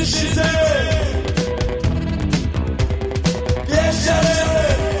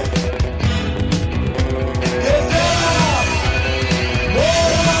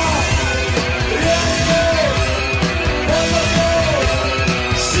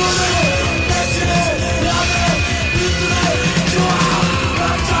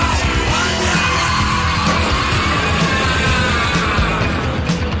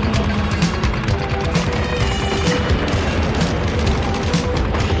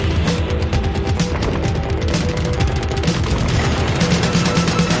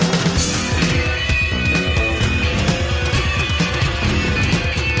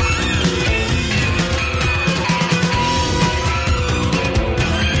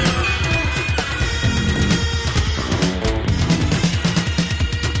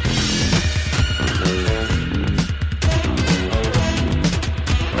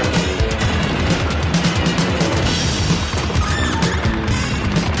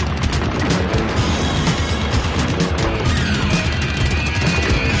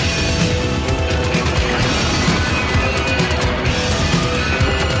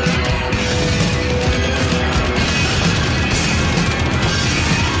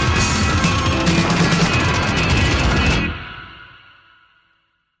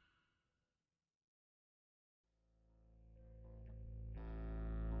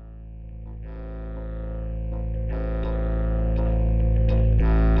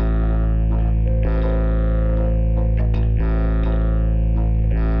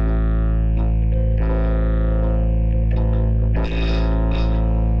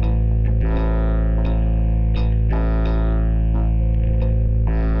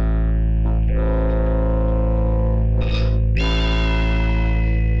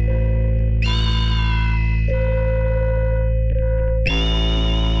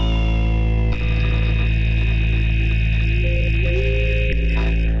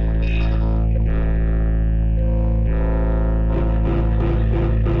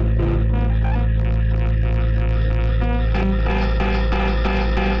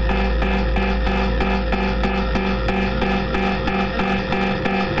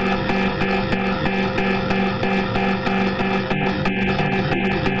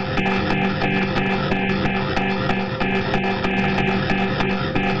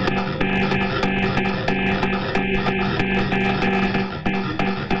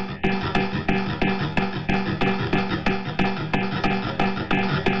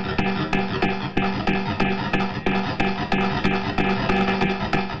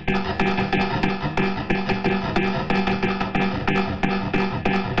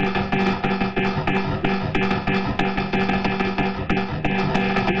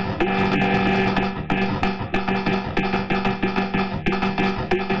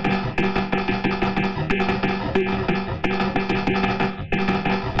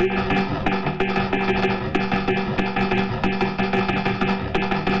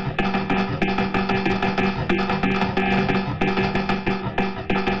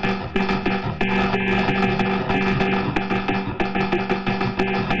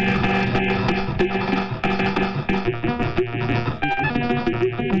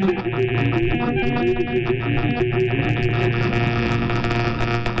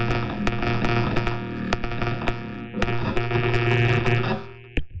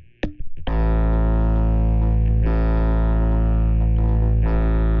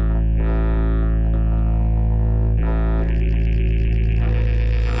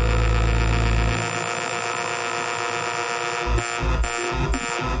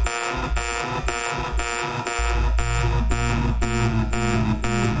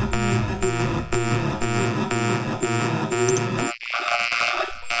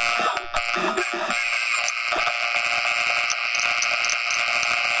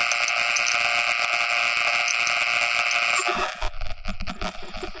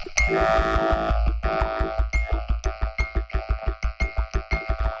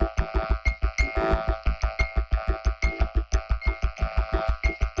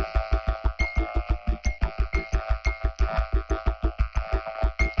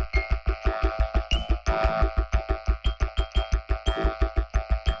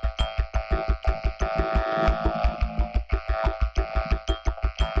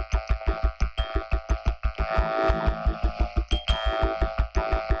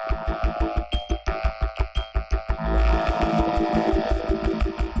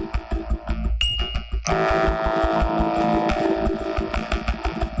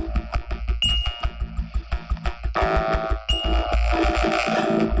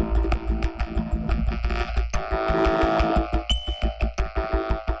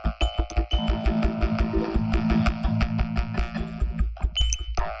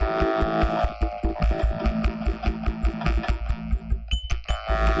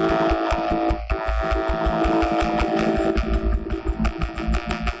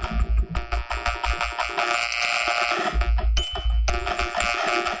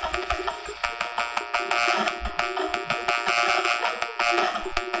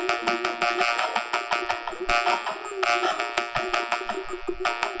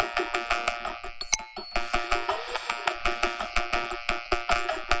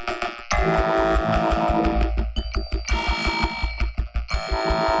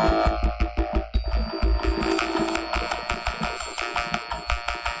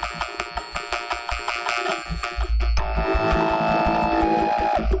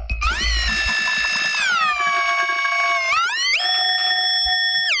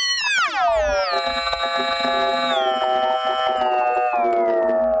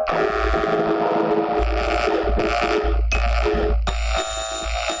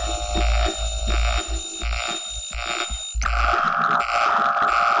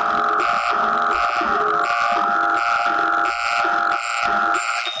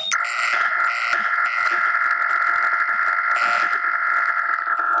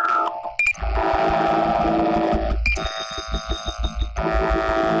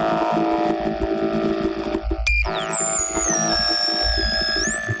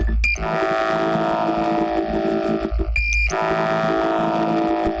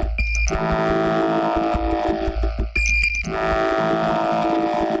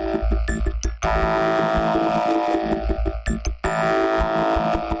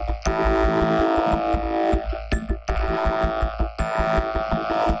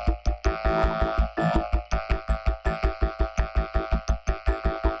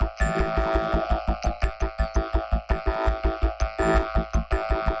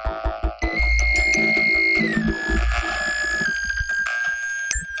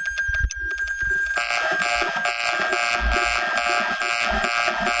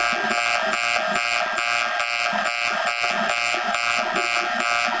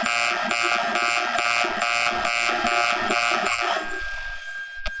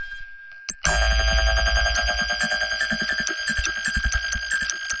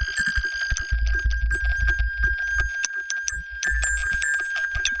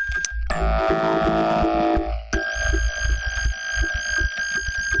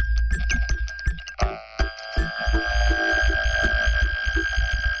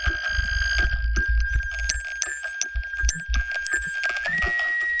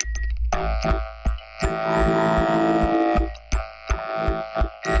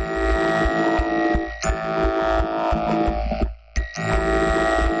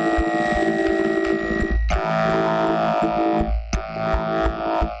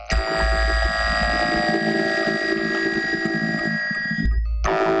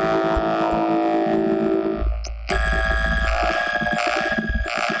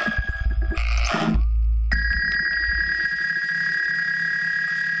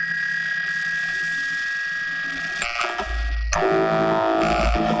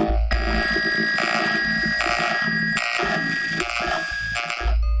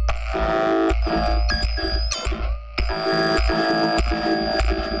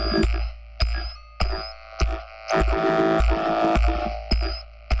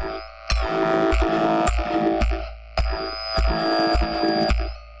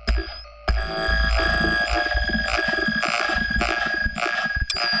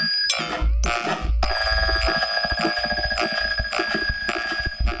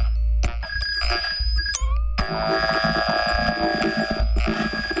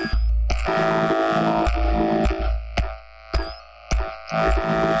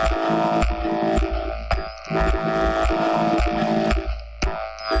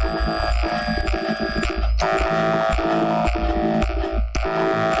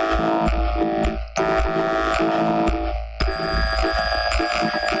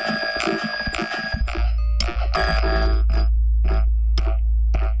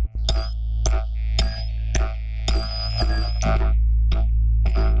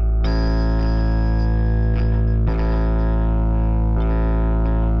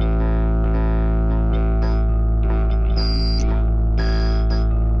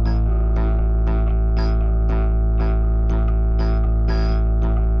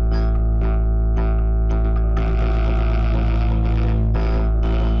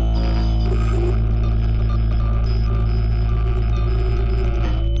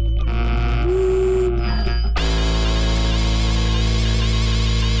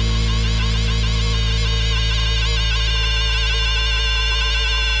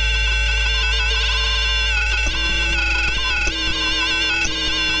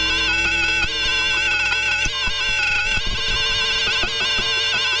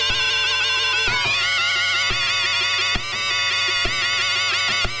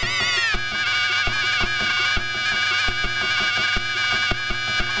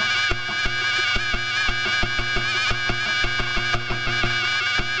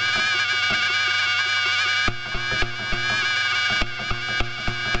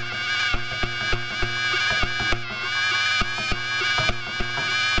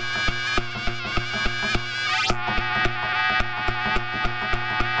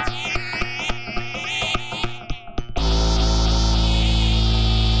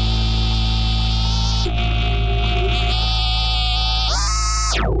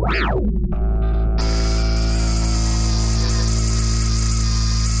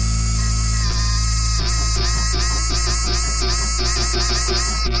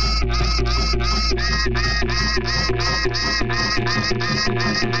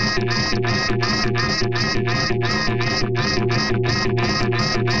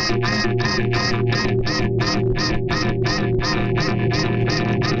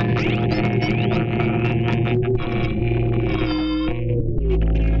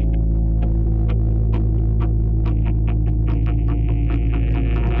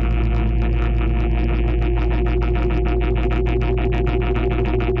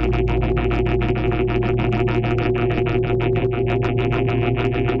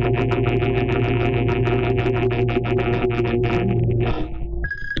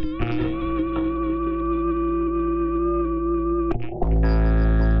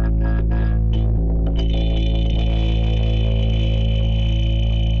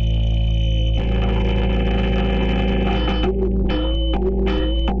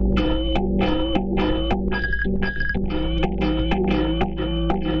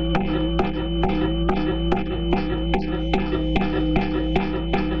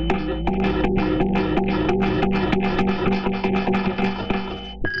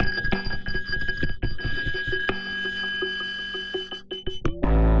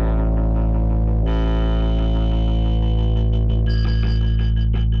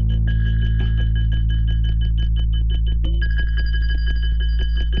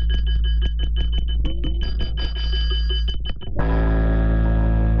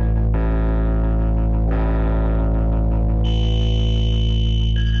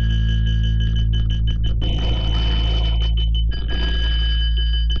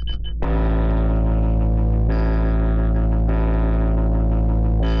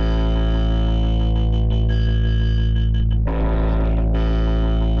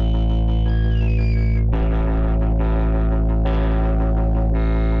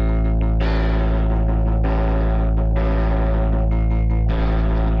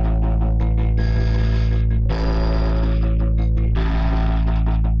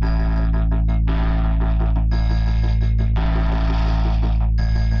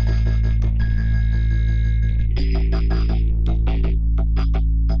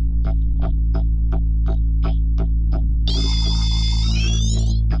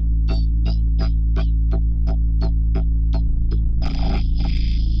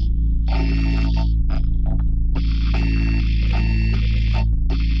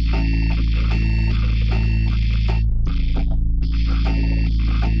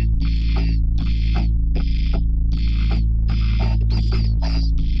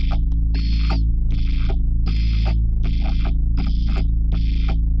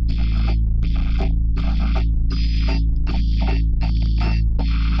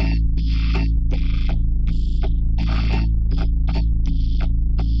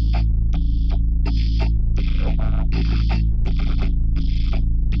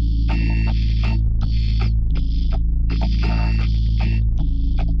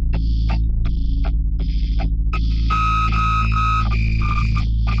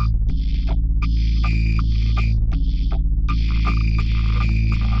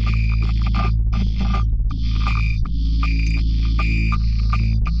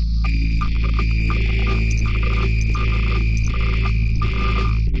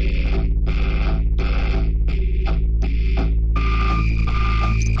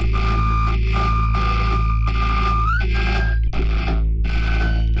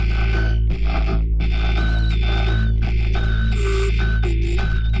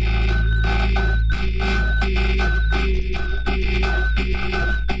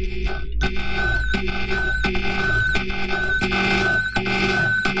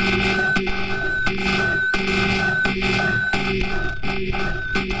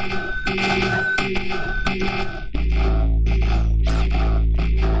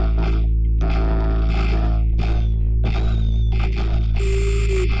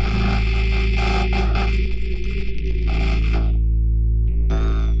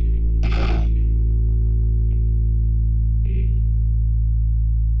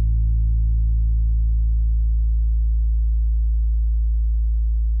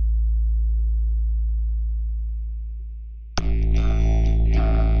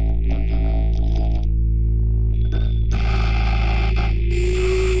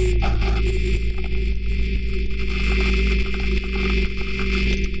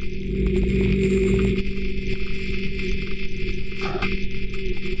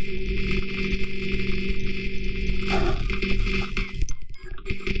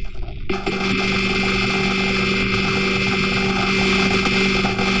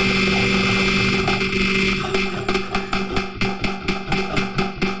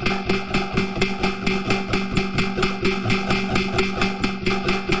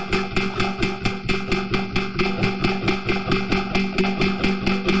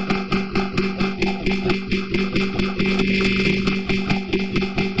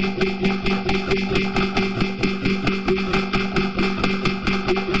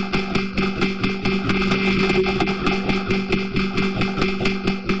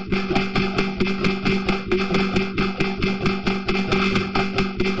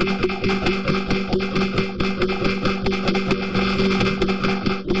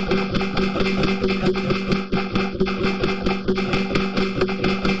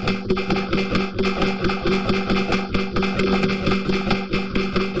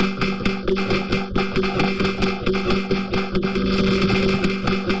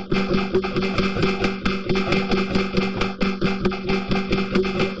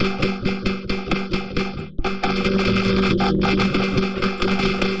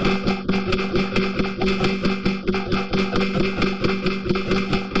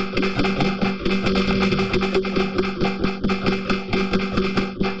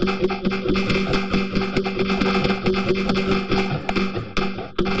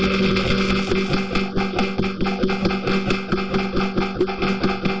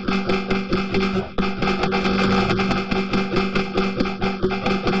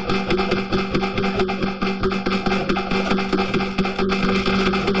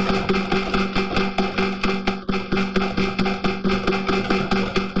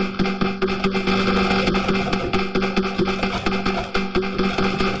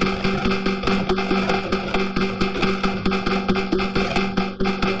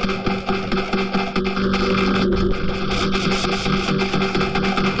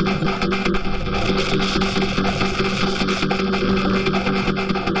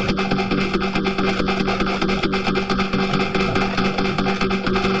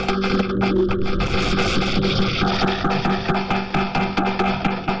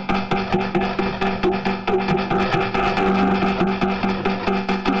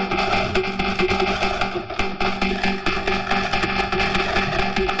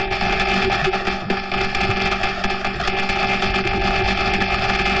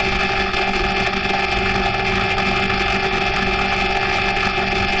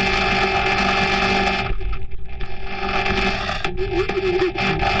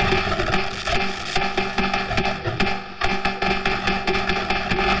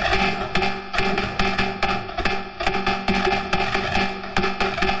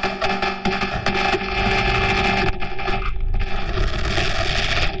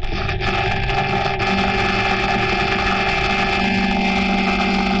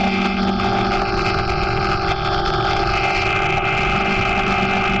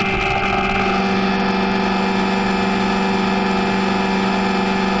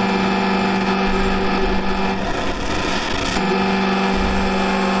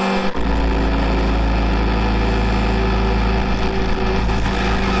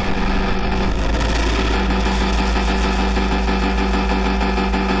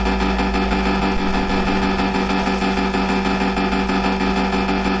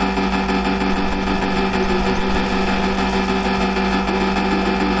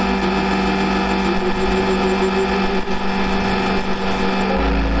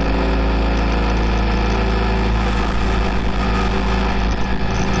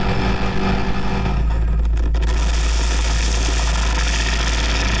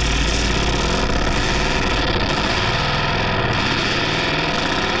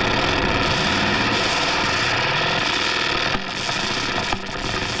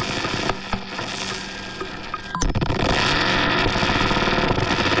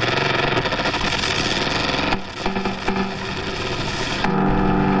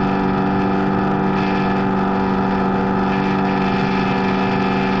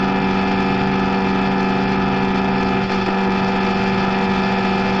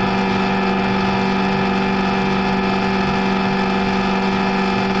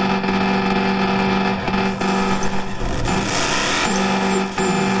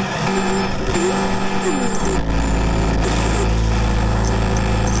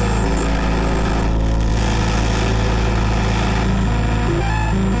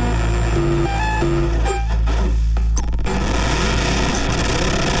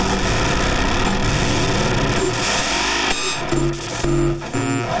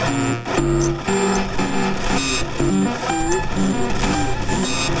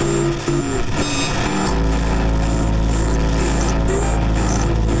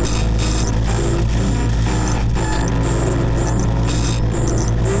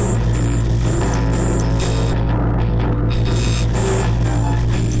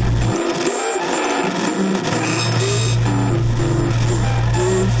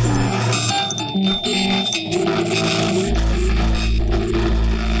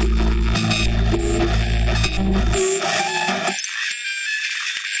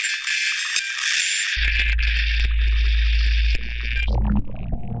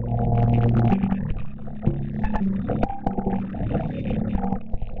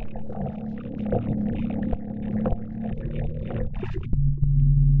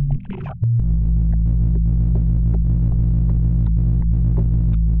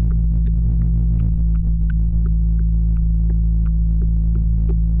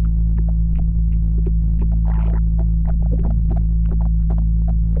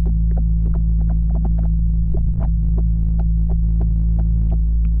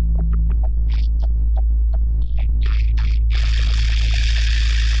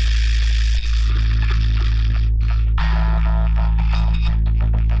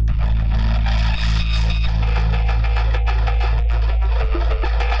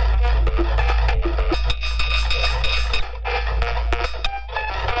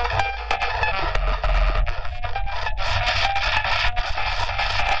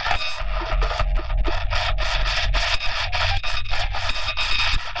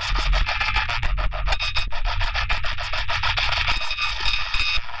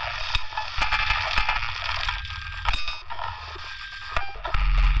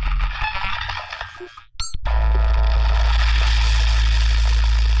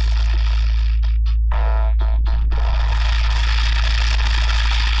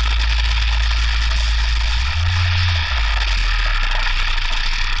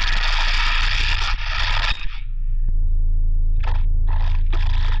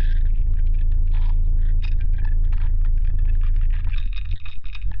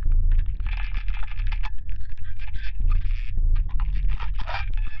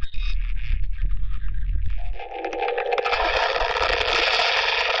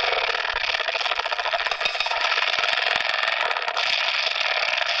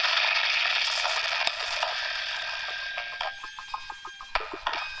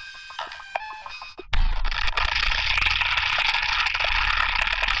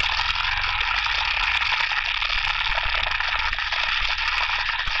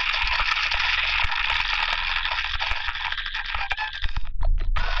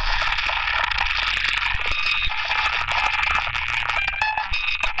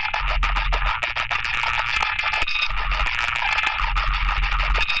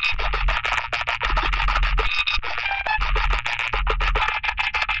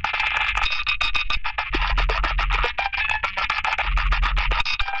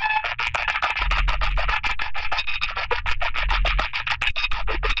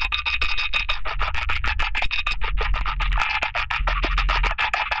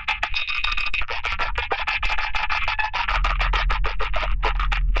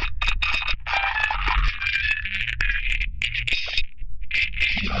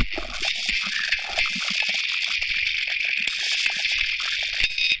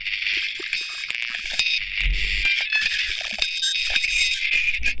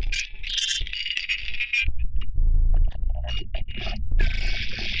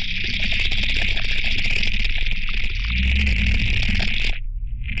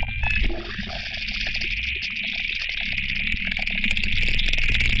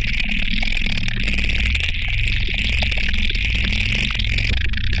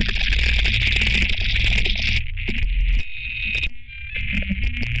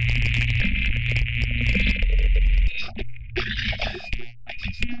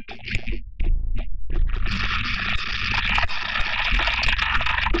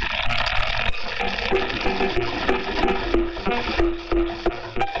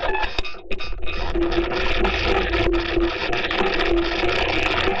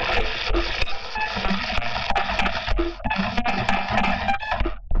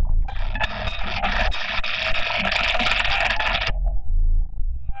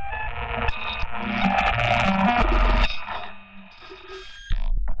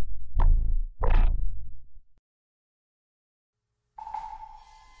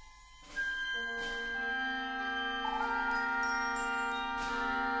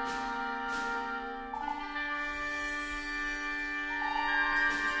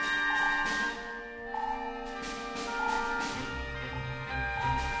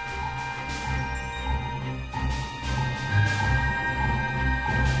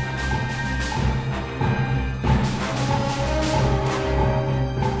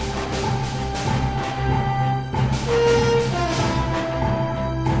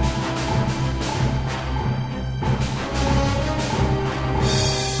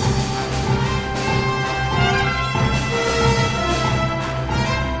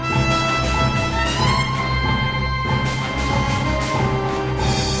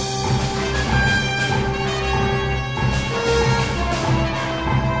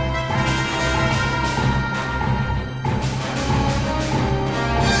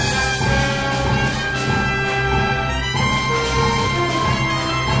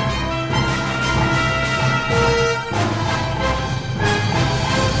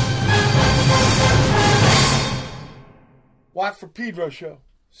Pedro Show.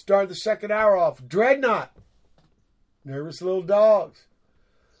 Start the second hour off. Dreadnaught. Nervous Little Dogs.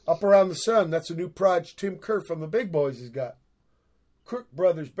 Up Around the Sun. That's a new project Tim Kerr from the Big Boys has got. Crook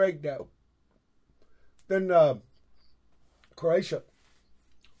Brothers Breakdown. Then Croatia.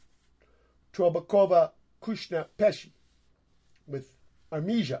 Trobecove, krusne, peci. With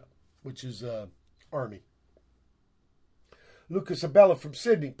armija, which is army. Lucas Abela from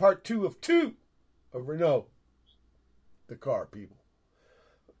Sydney. Part 2 of 2 of Renault. The car, people.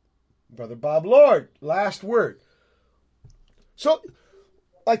 Brother Bob Lord, last word. So,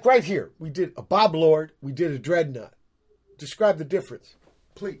 like right here, we did a Bob Lord, we did a Dreadnaught. Describe the difference,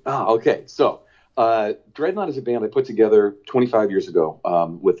 please. Okay. So, Dreadnaught is a band I put together 25 years ago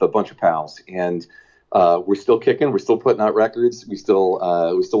with a bunch of pals, and we're still kicking. We're still putting out records. We still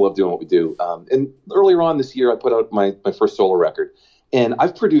love doing what we do. And earlier on this year, I put out my first solo record. And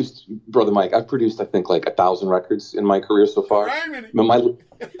I've produced, Brother Mike, I think like 1,000 records in my career so far.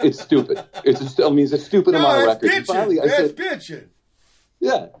 It's stupid. It's a stupid amount of records. Bitching. Finally, that's bitching.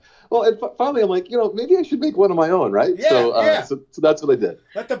 Yeah. Well, and finally I'm like, maybe I should make one of my own, right? Yeah, so that's what I did.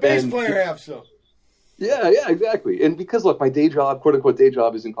 Let the bass player have some. Yeah, exactly. And because, look, my day job, quote-unquote day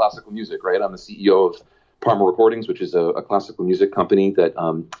job, is in classical music, right? I'm the CEO of Parma Recordings, which is a classical music company that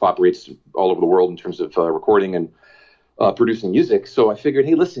operates all over the world in terms of recording and producing music. So I figured,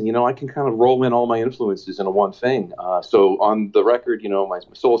 hey, listen, I can kind of roll in all my influences into one thing. So on the record, my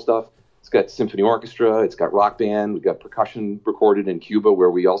solo stuff, it's got symphony orchestra, it's got rock band, we've got percussion recorded in Cuba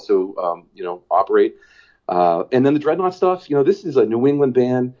where we also, operate. And then the Dreadnaught stuff, this is a New England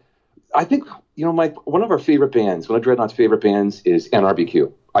band. I think, one of our favorite bands, one of Dreadnaught's favorite bands is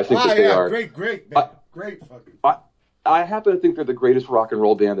NRBQ. I think that they are great band. Great fucking. I happen to think they're the greatest rock and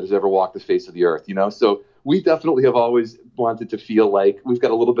roll band that has ever walked the face of the earth, So we definitely have always wanted to feel like we've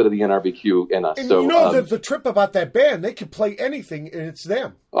got a little bit of the NRBQ in us. And so, the trip about that band, they can play anything and it's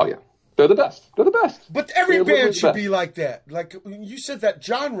them. Oh, yeah. They're the best. But every band should be like that. Like you said that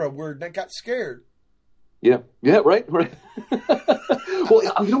genre word and I got scared. Yeah, right. Well,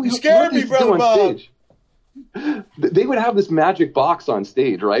 you scared me, Brother Bob. They would have this magic box on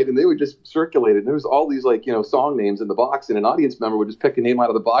stage, right? And they would just circulate it. And there was all these song names in the box, and an audience member would just pick a name out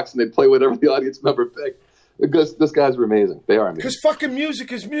of the box and they'd play whatever the audience member picked. Those guys were amazing. They are amazing. Because fucking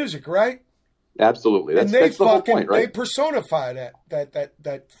music is music, right? Absolutely. That's the whole point, right? They personify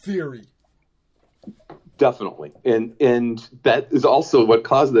that theory. Definitely. And that is also what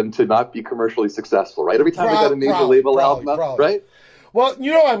caused them to not be commercially successful, right? Every time they got a major label album out, right? Well,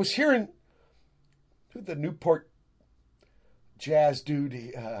 I was hearing the Newport jazz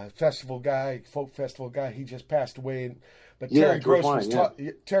dude, festival guy, folk festival guy, he just passed away. But Terry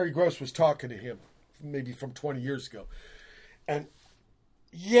Gross was talking to him maybe from 20 years ago. And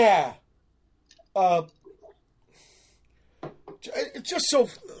yeah, it's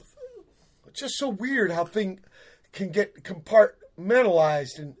just so weird how things can get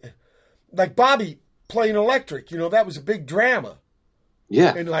compartmentalized. And like Bobby playing electric, that was a big drama.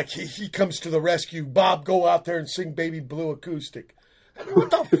 Yeah. And he comes to the rescue. Bob, go out there and sing Baby Blue acoustic. I mean,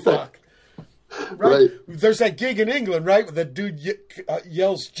 what the fuck? Right? There's that gig in England, right? Where the dude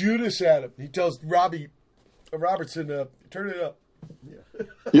yells Judas at him. He tells Robertson, turn it up. Yeah.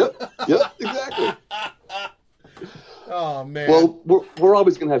 Yep, exactly. Oh, man. Well, we're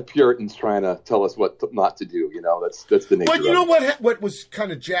always going to have Puritans trying to tell us what not to do. That's the nature of it. But you know what was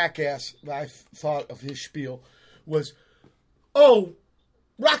kind of jackass, I thought of his spiel, was,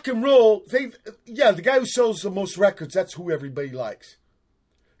 rock and roll, the guy who sells the most records, that's who everybody likes.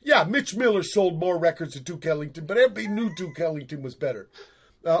 Yeah, Mitch Miller sold more records than Duke Ellington, but everybody knew Duke Ellington was better.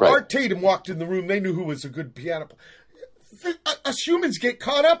 Art Tatum walked in the room, they knew who was a good piano player. Us humans get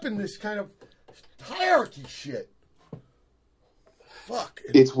caught up in this kind of hierarchy shit. Fuck.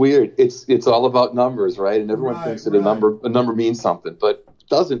 It's weird. It's all about numbers, right? And everyone thinks that a number means something, but it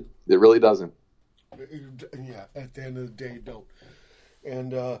doesn't. It really doesn't. Yeah, at the end of the day, it don't.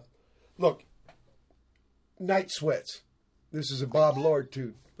 And look, Night Sweats. This is a Bob Lord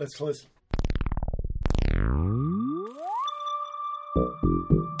tune. Let's listen.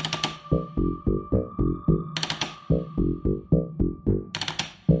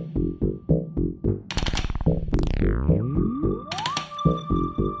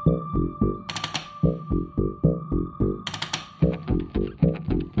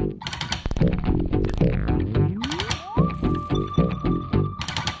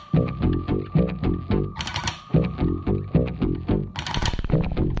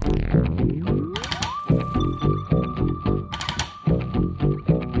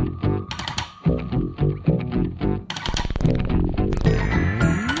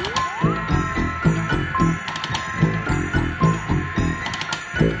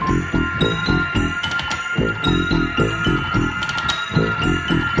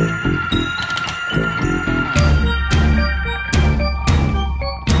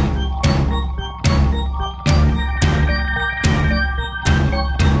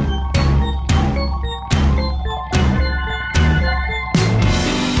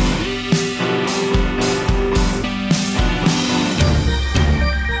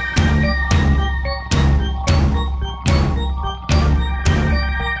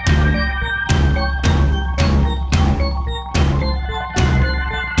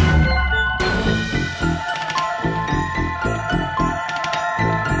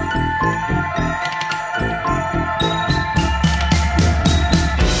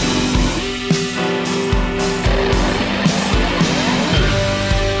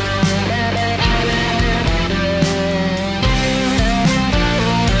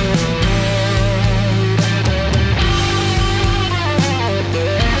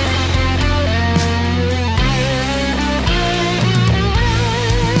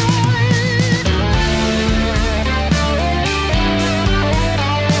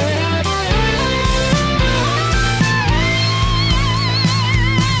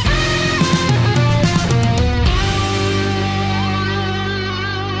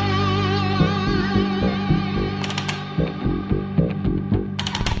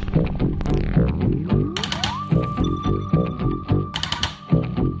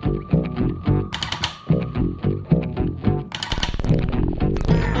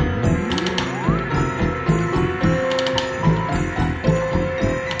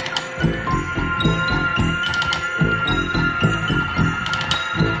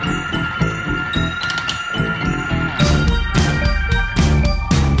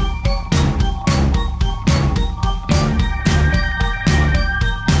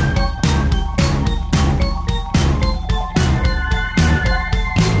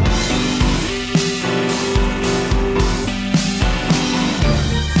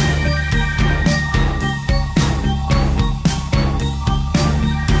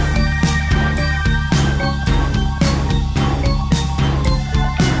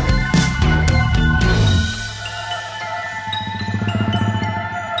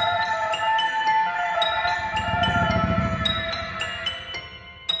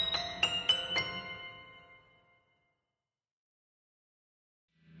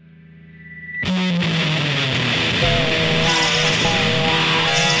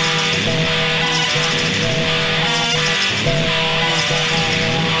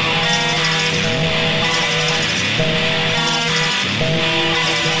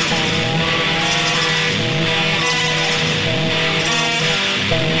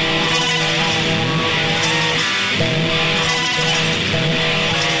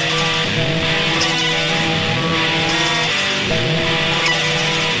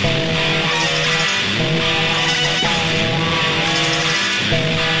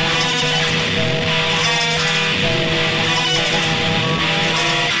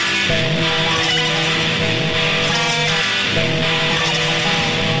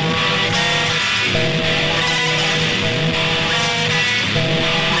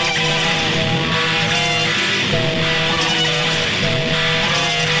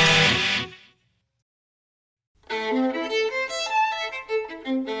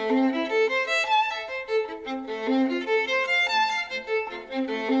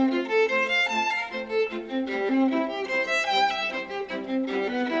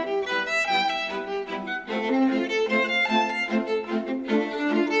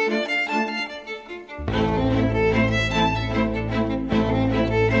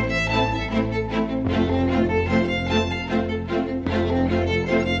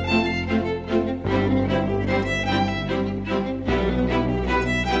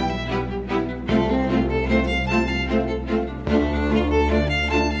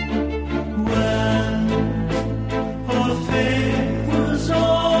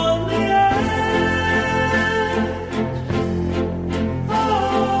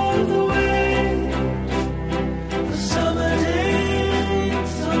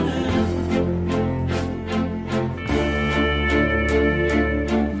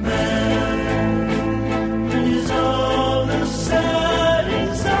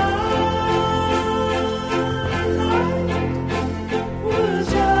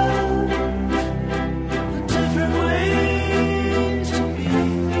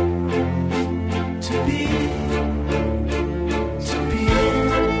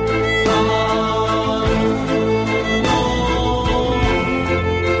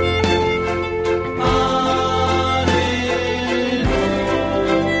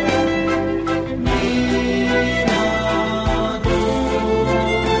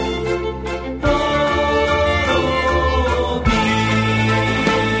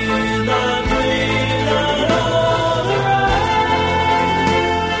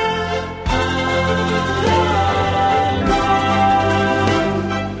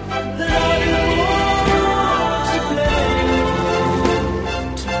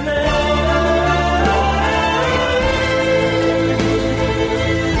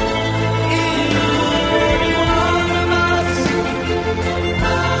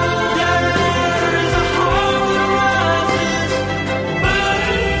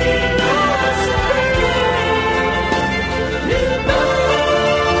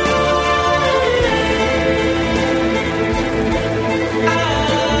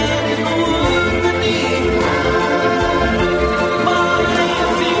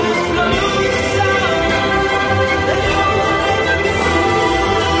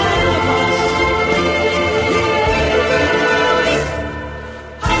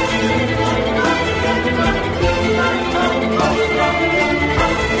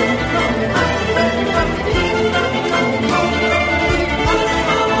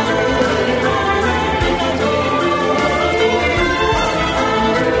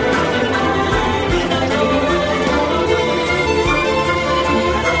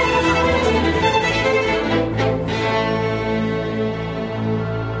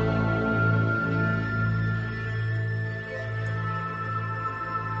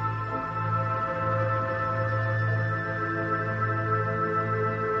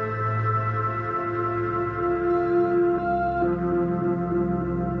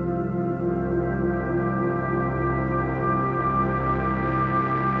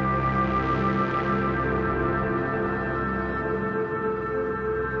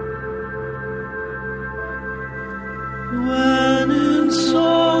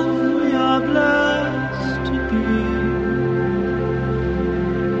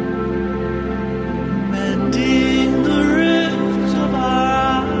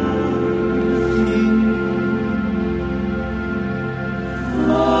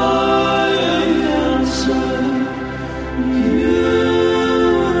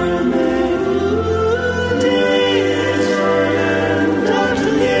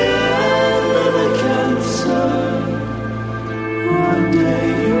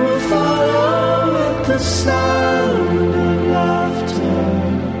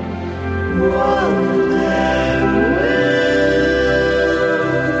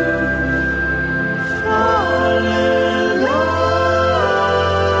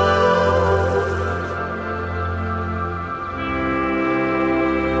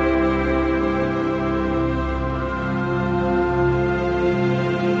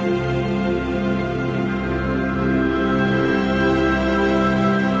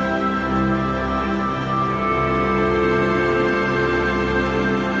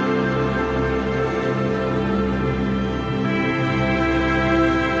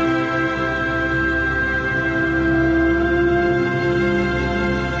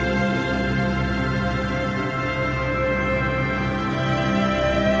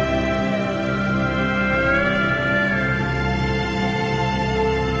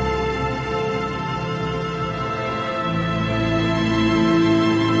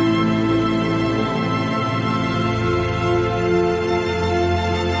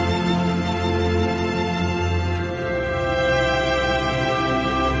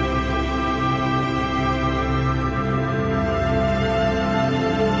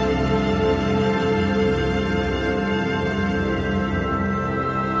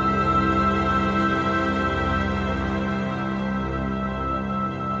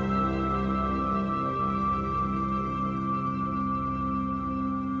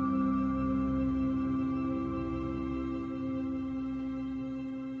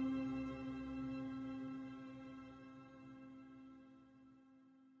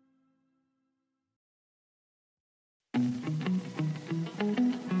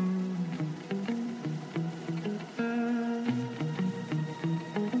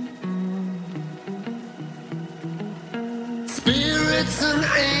 Spirits and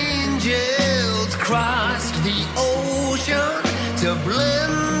angels crossed the ocean to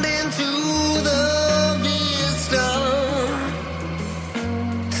blend into the vista.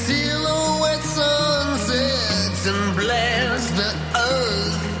 Silhouette sunsets and bless the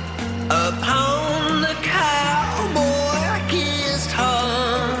earth upon the cowboy-kissed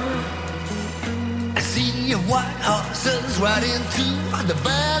heart. I see white horses ride into the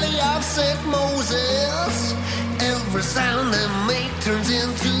valley of St. Moses. Every sound they make turns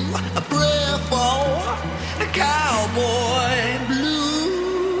into a prayer for a cowboy blues.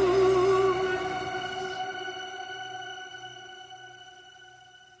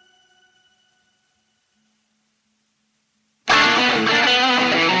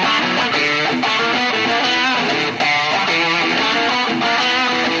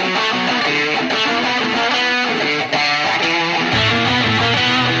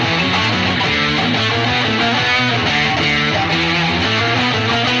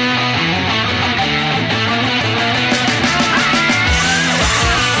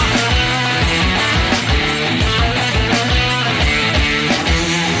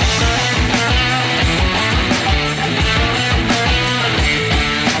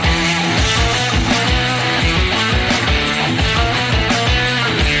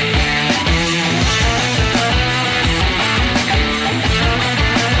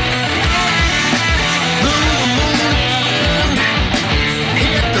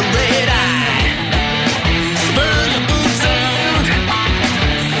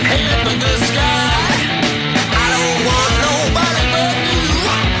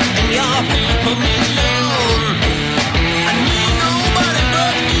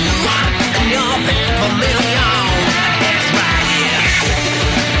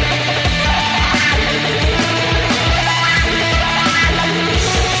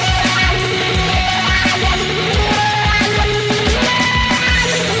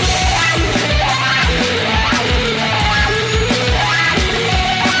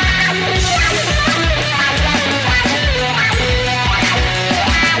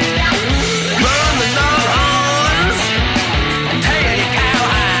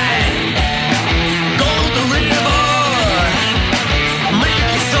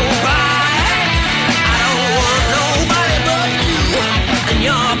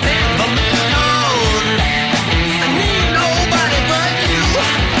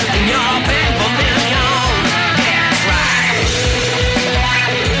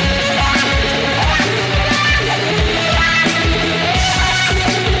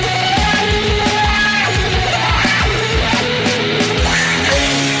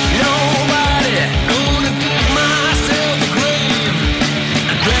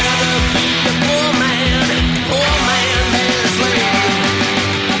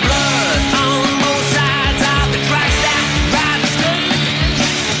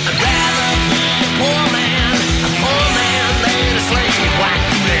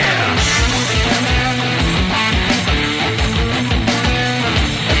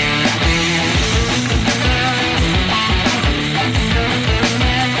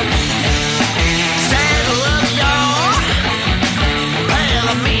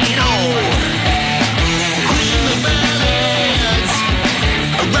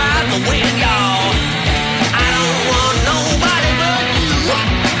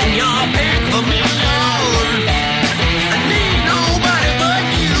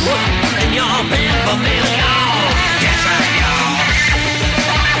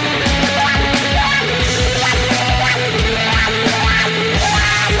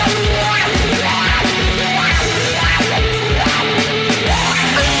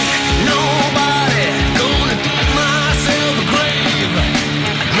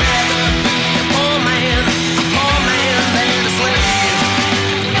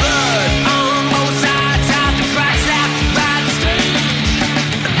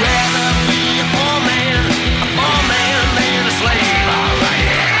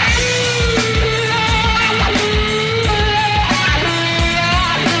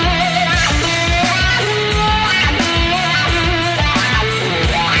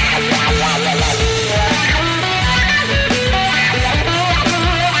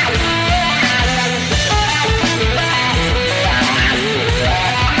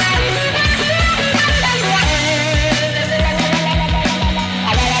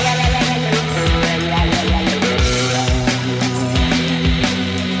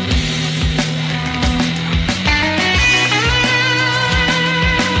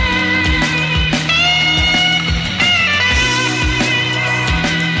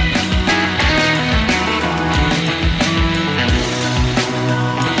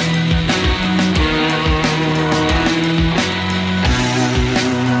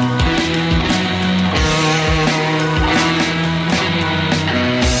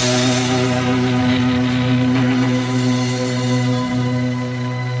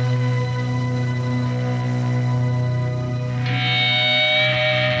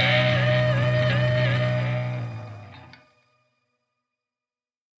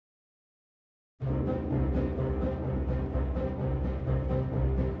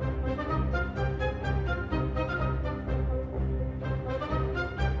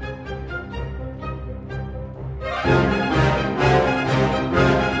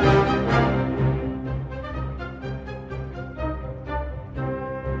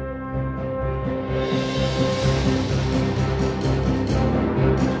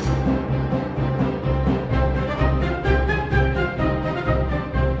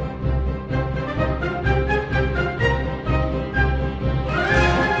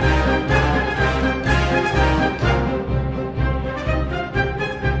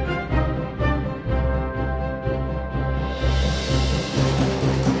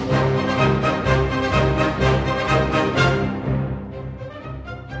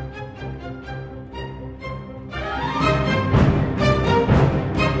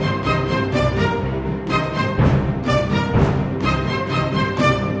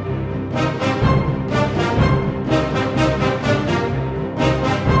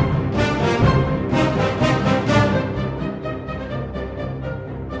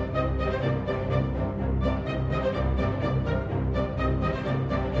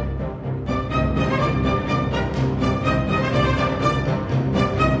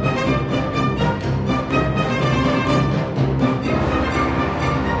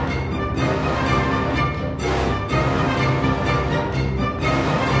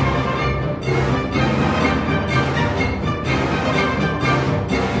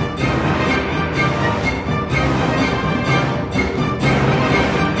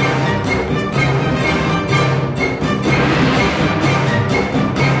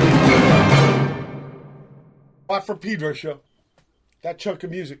 For Pedro Show. That chunk of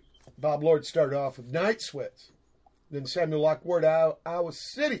music, Bob Lord started off with Night Sweats. Then Samuel Lockwood, Iowa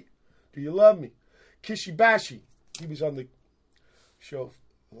City. Do You Love Me? Kishi Bashi. He was on the show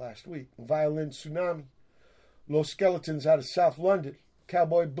last week. Violin Tsunami. Los Skeletons out of South London.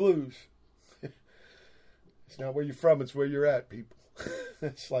 Cowboy Blues. It's not where you're from, it's where you're at, people.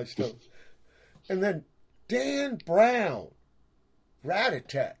 That's Sly Stone. And then Dan Brown. Rat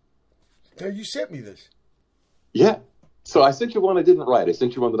Attack. Now, you sent me this. Yeah. So I sent you one I didn't write. I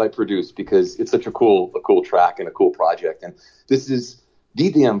sent you one that I produced because it's such a cool track and a cool project. And this is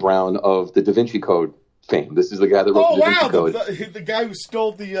the Dan Brown of the Da Vinci Code fame. This is the guy that wrote the Da Vinci Code. The guy who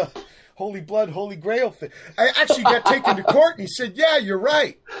stole the Holy Blood, Holy Grail thing. I actually got taken to court and he said, yeah, you're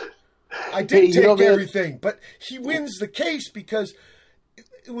right. I did take everything. But he wins the case because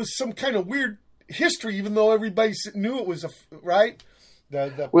it was some kind of weird history, even though everybody knew it was right.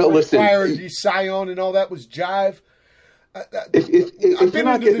 The prior Sion and all that was jive. If you're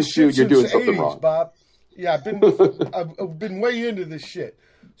not getting sued, you're doing something 80s, wrong, Bob. Yeah, I've been way into this shit.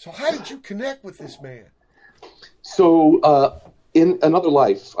 So how did you connect with this man? So in another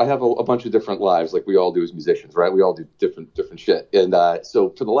life, I have a bunch of different lives, like we all do as musicians, right? We all do different shit. And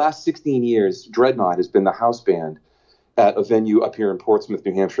so for the last 16 years, Dreadnaught has been the house band at a venue up here in Portsmouth,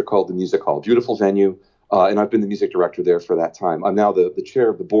 New Hampshire, called the Music Hall. Beautiful venue. And I've been the music director there for that time. I'm now the chair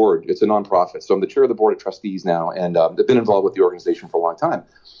of the board. It's a nonprofit. So I'm the chair of the board of trustees now, and I've been involved with the organization for a long time.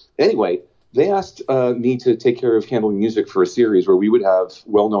 Anyway, they asked me to take care of handling music for a series where we would have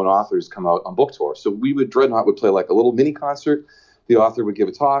well-known authors come out on book tour. So Dreadnaught would play like a little mini concert. The author would give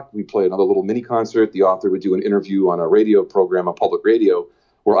a talk. We'd play another little mini concert. The author would do an interview on a radio program, on public radio,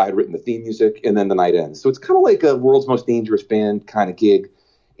 where I had written the theme music, and then the night ends. So it's kind of like a World's Most Dangerous Band kind of gig.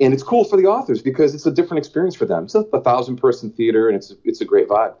 And it's cool for the authors because it's a different experience for them. It's a 1,000-person theater, and it's a great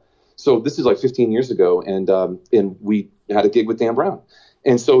vibe. So this is like 15 years ago, and we had a gig with Dan Brown.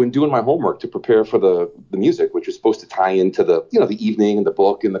 And so in doing my homework to prepare for the music, which is supposed to tie into the evening and the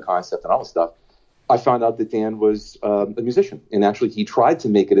book and the concept and all this stuff, I found out that Dan was a musician. And actually, he tried to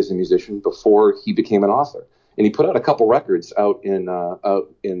make it as a musician before he became an author. And he put out a couple records out in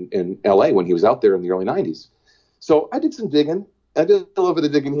L.A. when he was out there in the early 90s. So I did some digging. I did a little bit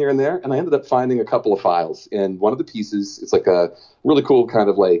of digging here and there, and I ended up finding a couple of files. And one of the pieces, it's like a really cool kind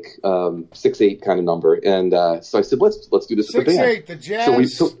of like 6/8 kind of number. And so I said, let's do this with the band. 6/8, the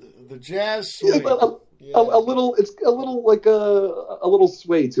jazz, the jazz swing. A little, it's a little like a little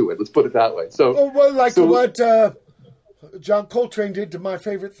sway to it. Let's put it that way. So, what John Coltrane did to My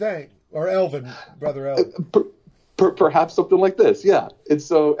Favorite Thing, or Brother Elvin. Perhaps something like this, yeah. And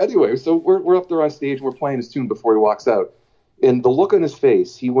so anyway, so we're up there on stage and we're playing his tune before he walks out. And the look on his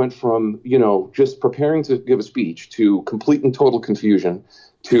face, he went from, just preparing to give a speech to complete and total confusion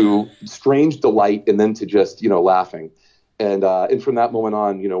to strange delight and then to just, laughing. And from that moment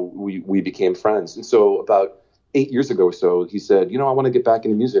on, we became friends. And so about 8 years ago or so, he said, I want to get back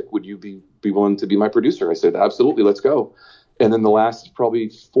into music. Would you be willing to be my producer? I said, absolutely, let's go. And then the last probably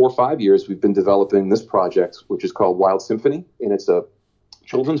 4 or 5 years, we've been developing this project, which is called Wild Symphony. And it's a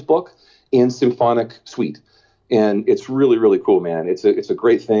children's book and symphonic suite. And it's really, really cool, man. It's a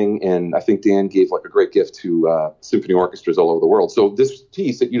great thing. And I think Dan gave like a great gift to symphony orchestras all over the world. So this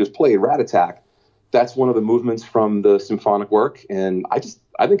piece that you just played, Rat Attack, that's one of the movements from the symphonic work. And I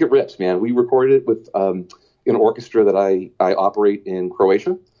think it rips, man. We recorded it with an orchestra that I operate in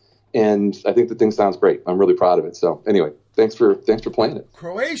Croatia. And I think the thing sounds great. I'm really proud of it. So anyway, thanks for playing it.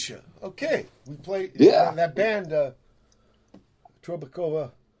 Croatia. Okay. We played that band,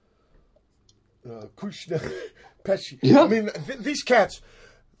 trobecove, krusne, peci. Yeah. I mean, these cats,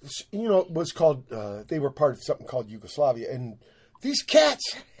 it was called, they were part of something called Yugoslavia. And these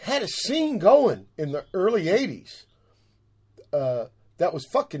cats had a scene going in the early 80s. That was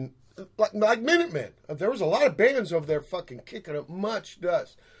fucking like Minutemen. There was a lot of bands over there fucking kicking up much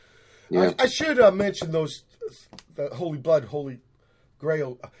dust. Yeah. I should mention the Holy Blood, Holy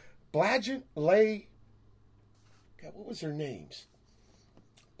Grail. Blagent, Lay, God, what was their names?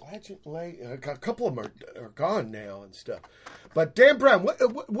 Blagent, Lay, a couple of them are gone now and stuff. But Dan Brown,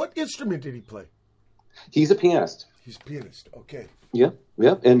 what instrument did he play? He's a pianist. He's a pianist, okay. Yeah,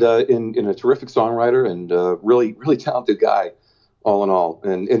 and a terrific songwriter and really, really talented guy, all in all,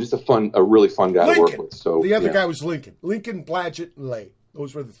 and just a really fun guy to work with. So the other guy was Lincoln, Blagent, and Lay.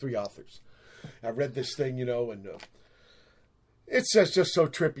 Those were the three authors. I read this thing, and it's just so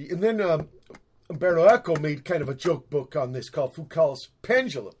trippy. And then Umberto Eco made kind of a joke book on this called Foucault's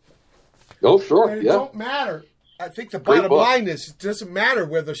Pendulum. Oh, sure, and it don't matter. I think the bottom line is it doesn't matter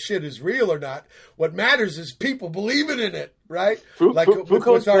whether shit is real or not. What matters is people believing in it, right? With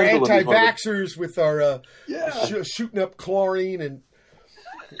our anti-vaxxers, with our shooting up chlorine and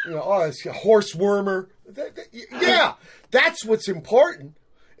it's a horse wormer. Yeah, that's what's important.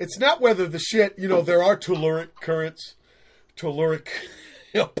 It's not whether the shit, there are telluric currents, telluric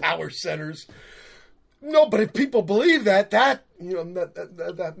power centers. No, but if people believe that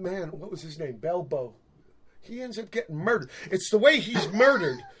man, what was his name? Belbo. He ends up getting murdered. It's the way he's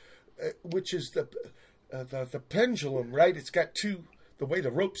murdered, which is the pendulum, right? It's got the way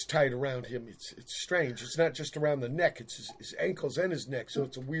the rope's tied around him. It's strange. It's not just around the neck. It's his ankles and his neck. So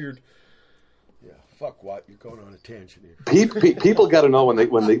it's a weird. Yeah, fuck what? You're going on a tangent here. People got to know when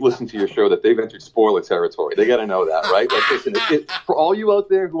they listen to your show that they've entered spoiler territory. They got to know that, right? Like, listen, for all you out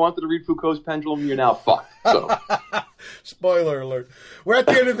there who wanted to read Foucault's Pendulum, you're now fucked. So. Spoiler alert. We're at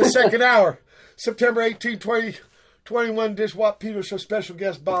the end of the second hour. September 18, 2021, Dishwap Pedro Show special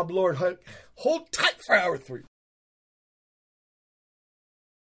guest Bob Lord. Hold tight for hour 3.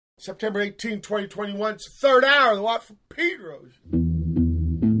 September 18, 2021, it's the third hour of the Watt for Pedro.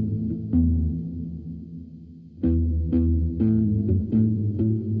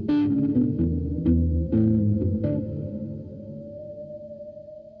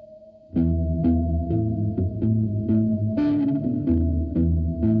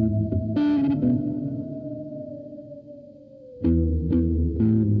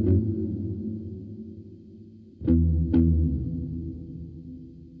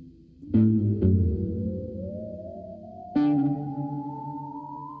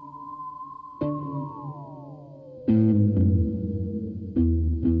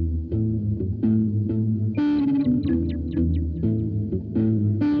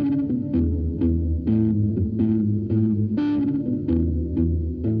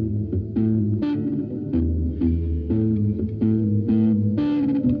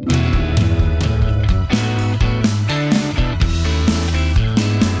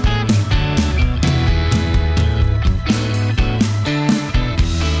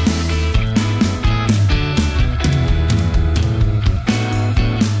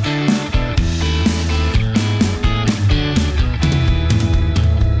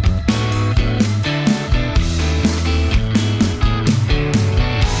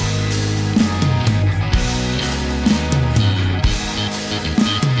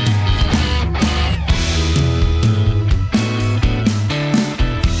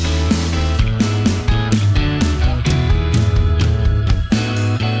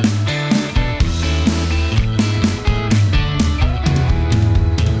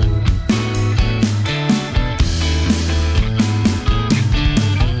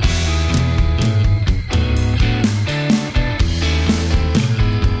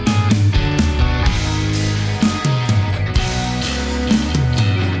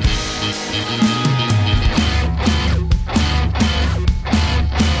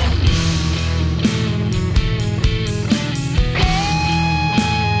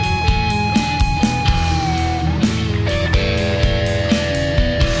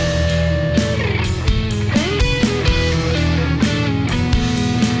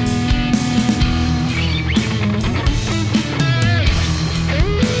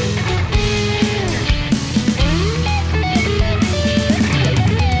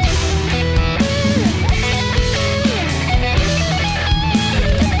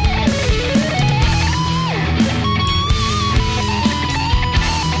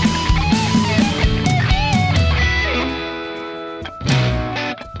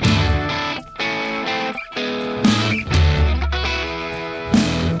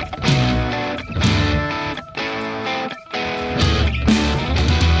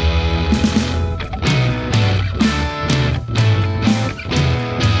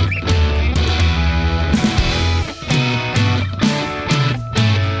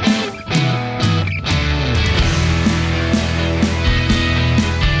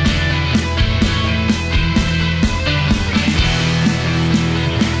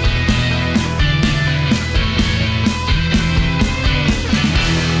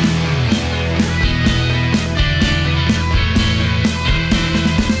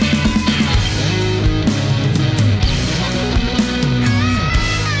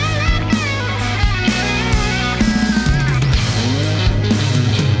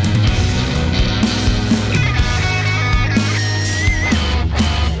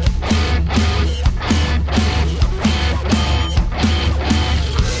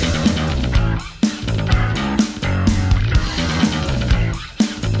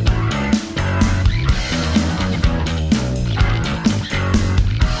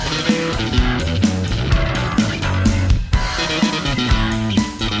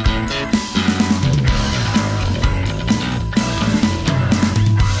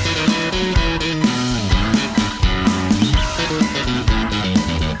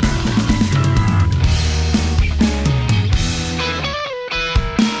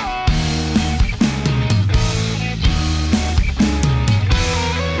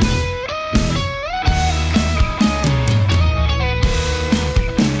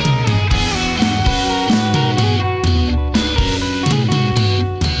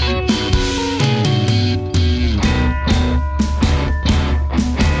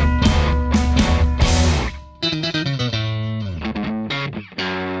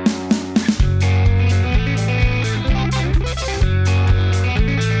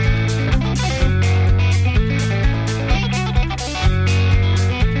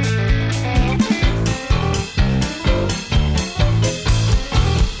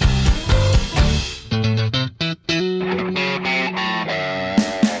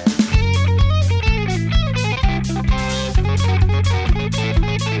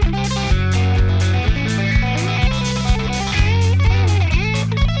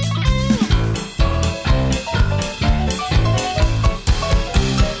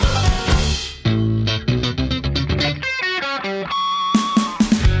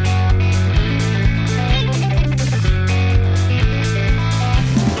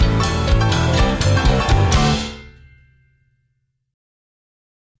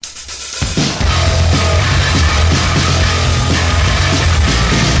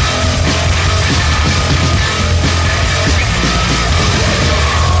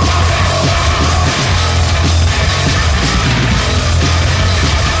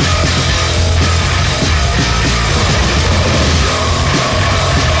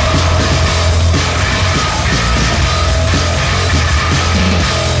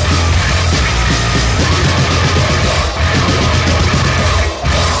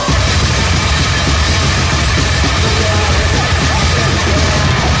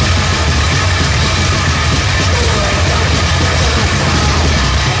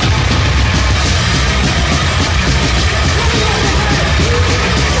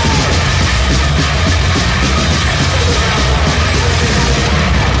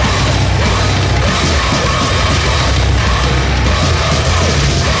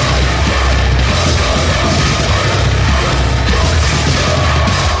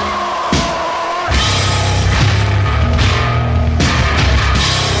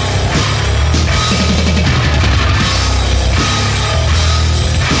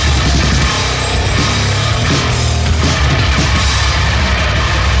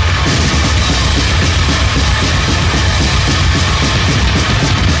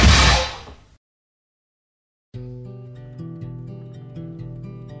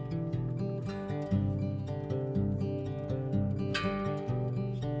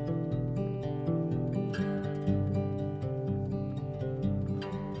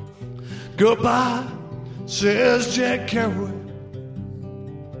 Goodbye, says Jack Kerouac.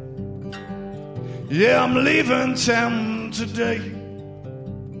 Yeah, I'm leaving town today.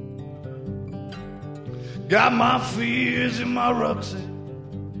 Got my fears in my rucksack,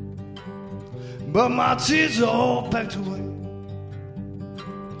 but my tears are all packed away.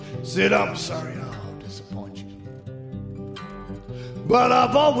 Said, I'm sorry I'll disappoint you, but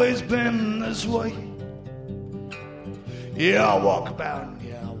I've always been this way. Yeah, I walk about and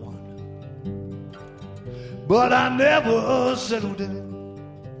yeah, I wander, but I never settle down.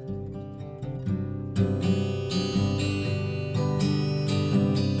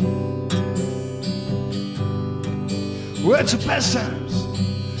 Well, it's the best times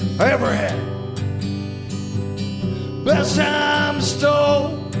I ever had. Best times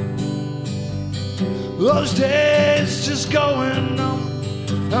stole. Those days just going on.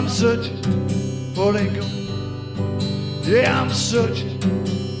 I'm searching for that gold. Yeah, I'm searching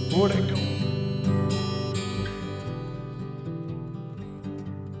for that gold.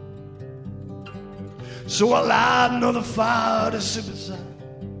 So I light another fire to sit beside.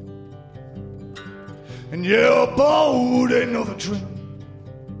 And your boat ain't no the dream.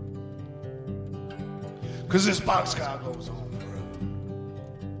 'Cause this boxcar goes on the road,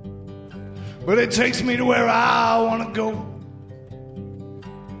 but it takes me to where I want to go.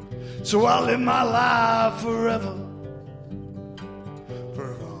 So I'll live my life forever,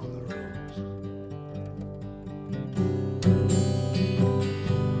 forever on the roads.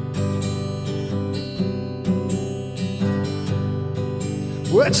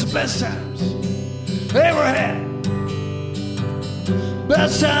 Well, it's the best times ever had.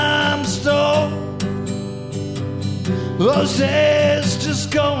 Best times stole. Those days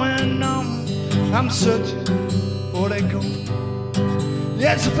just going on. I'm searching for that gold.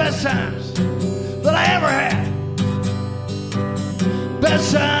 Yeah, it's the best times that I ever had.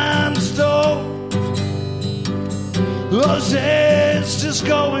 Best times stole. Those days just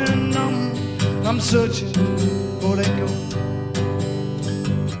going on. I'm searching for that gold.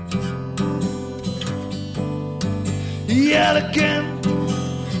 Yet again,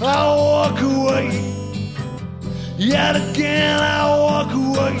 I walk away. Yet again, I walk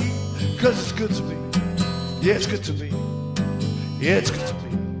away. 'Cause it's good to be. Yeah, it's good to be. Yeah, it's good to be.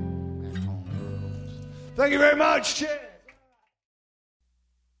 Thank you very much. Cheers.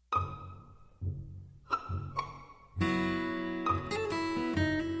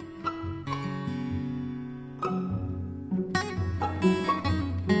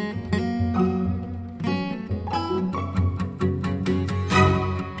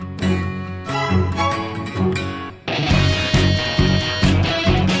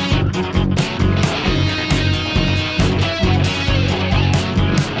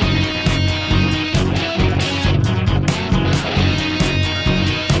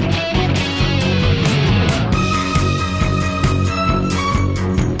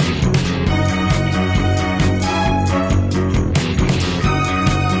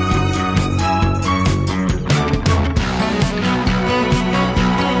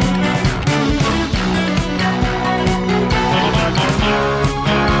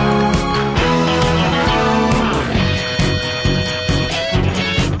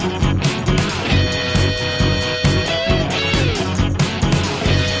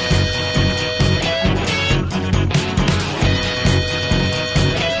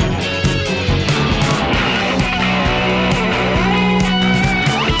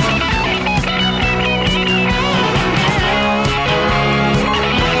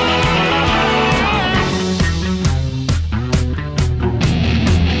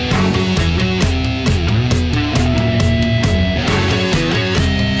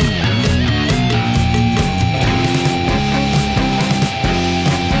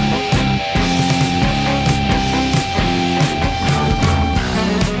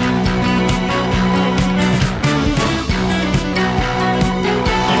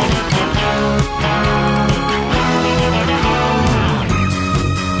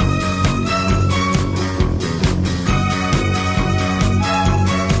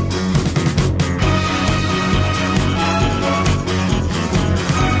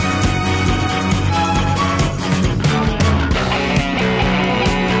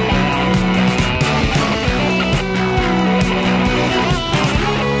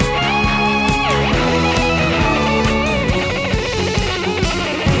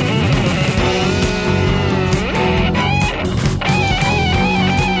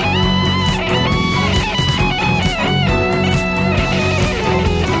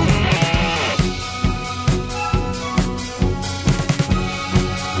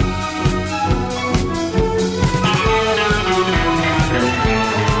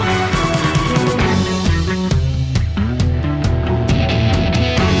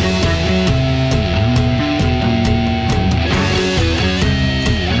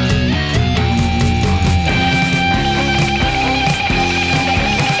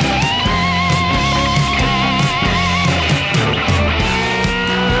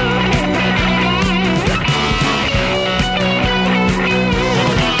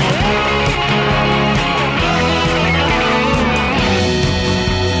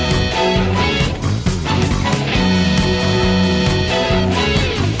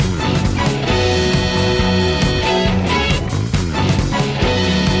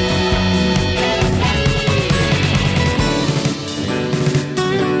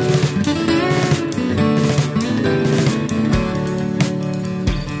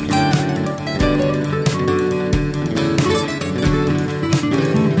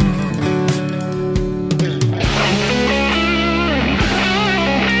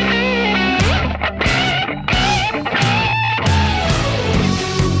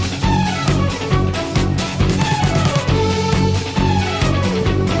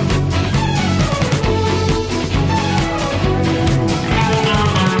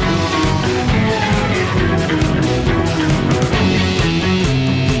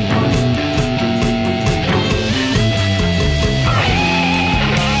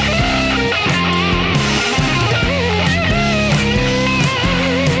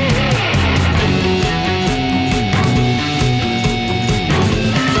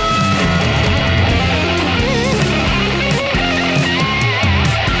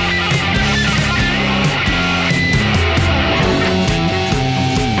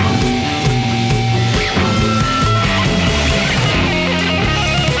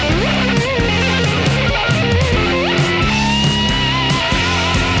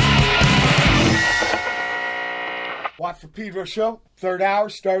 Pedro Show. Third hour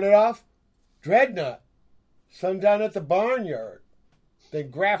started off. Dreadnaught. Sundown at the Barnyard. Then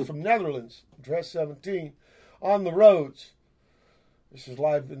Graf from Netherlands. Dress 17. On the Roads. This is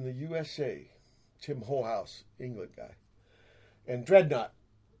live in the USA. Tim Holhouse, England guy. And Dreadnaught.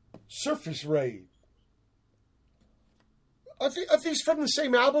 Surface Raid. Are these from the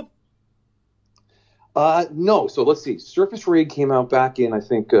same album? No. So let's see. Surface Raid came out back in, I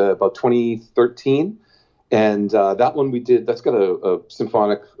think, about 2013. And that one we did, that's got a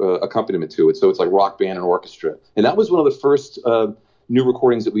symphonic accompaniment to it. So it's like rock band and orchestra. And that was one of the first new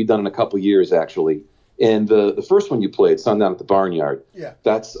recordings that we've done in a couple of years, actually. And the first one you played, Sundown at the Barnyard,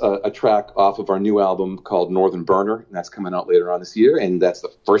 that's a track off of our new album called Northern Burner. And that's coming out later on this year. And that's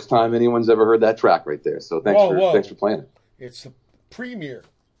the first time anyone's ever heard that track right there. So thanks for playing it. It's the premiere.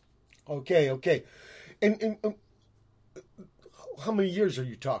 Okay. And how many years are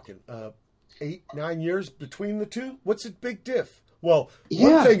you talking? 8, 9 years between the two? What's the big diff? Well,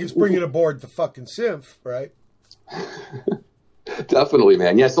 one thing is bringing aboard the fucking synth, right? Definitely,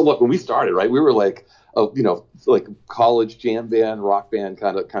 man. Yeah. So look, when we started, right, we were like, like college jam band, rock band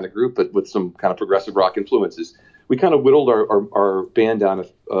kind of group, but with some kind of progressive rock influences. We kind of whittled our band down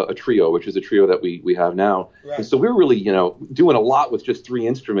a trio, which is a trio that we have now. Right. And so we were really, doing a lot with just 3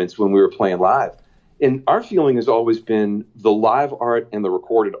 instruments when we were playing live. And our feeling has always been the live art and the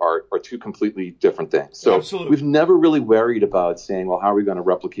recorded art are 2 completely different things. So Absolutely. We've never really worried about saying, well, how are we going to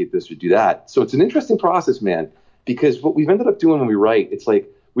replicate this or do that? So it's an interesting process, man, because what we've ended up doing when we write, it's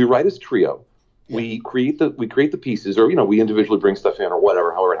like we write as a trio. Yeah. We create the pieces, or, we individually bring stuff in or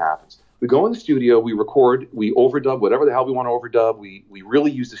whatever, however it happens. We go in the studio, we record, we overdub whatever the hell we want to overdub. We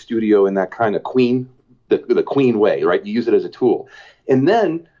really use the studio in that kind of the Queen way, right? You use it as a tool. And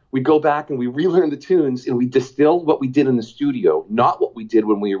then we go back and we relearn the tunes and we distill what we did in the studio, not what we did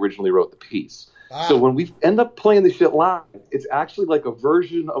when we originally wrote the piece. So when we end up playing the shit live, it's actually like a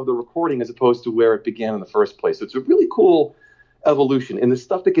version of the recording as opposed to where it began in the first place. So it's a really cool evolution. And the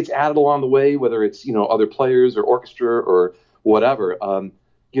stuff that gets added along the way, whether it's, other players or orchestra or whatever,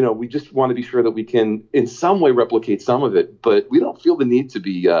 we just want to be sure that we can in some way replicate some of it, but we don't feel the need to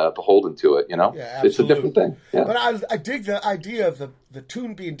be beholden to it, Yeah, it's a different thing. Yeah. But I dig the idea of the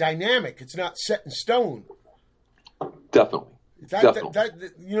tune being dynamic. It's not set in stone. Definitely.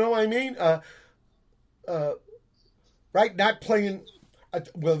 That, you know what I mean? Right? Not playing,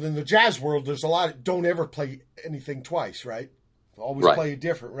 well, in the jazz world, there's a lot of don't ever play anything twice, right? Always play it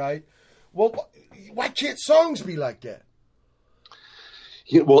different, right? Well, why can't songs be like that?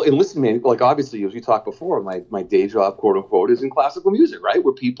 Yeah, well, and listen, man, like obviously, as we talked before, my day job, quote unquote, is in classical music, right?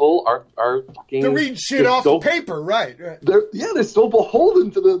 Where people are fucking... They're reading shit off the paper, right? They're so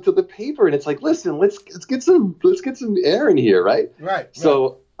beholden to the paper. And it's like, listen, let's get some air in here, right? Right.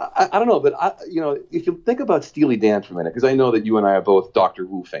 So I don't know, but if you think about Steely Dan for a minute, because I know that you and I are both Dr.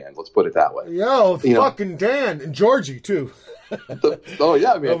 Who fans, let's put it that way. Fucking Dan and Georgie, too. Oh,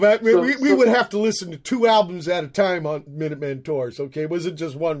 yeah, man. We would have to listen to 2 albums at a time on Minutemen tours, okay? It wasn't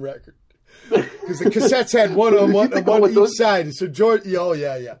just one record. Because the cassettes had one on each side. So George,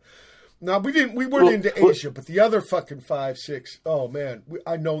 yeah. No, we weren't into Asia, but the other fucking 5, 6, oh, man.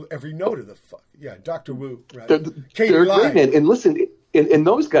 I know every note of the fuck. Yeah, Dr. Wu, right? They're great, man. And listen, and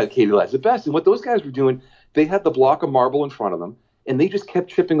those guys, Katie Live's the best. And what those guys were doing, they had the block of marble in front of them, and they just kept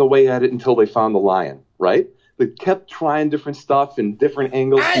chipping away at it until they found the lion, right? They kept trying different stuff and different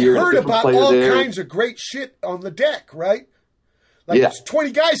angles here. I heard about all kinds of great shit on the deck, right? Like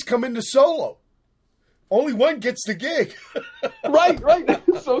 20 guys come into solo. Only one gets the gig. Right.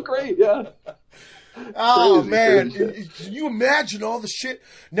 It's so great, yeah. Oh, crazy, man. Crazy. Can you imagine all the shit?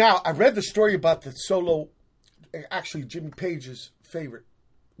 Now, I read the story about the solo, actually Jimmy Page's favorite,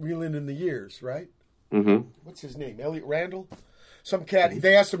 Reelin' in the Years, right? Mm-hmm. What's his name? Elliot Randall? Some cat.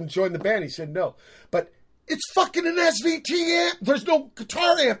 They asked him to join the band. He said no. But it's fucking an SVT amp. There's no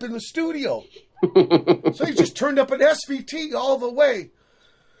guitar amp in the studio. So he just turned up an SVT all the way.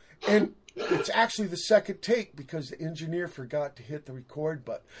 And it's actually the second take because the engineer forgot to hit the record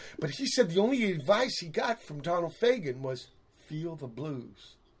button. But he said the only advice he got from Donald Fagen was feel the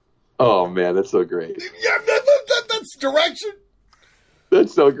blues. Oh, man, that's so great. Yeah, that's direction.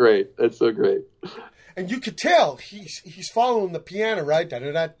 That's so great. And you could tell he's following the piano, right? Da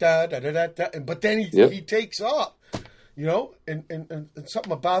da da da da da da. But then he takes off, and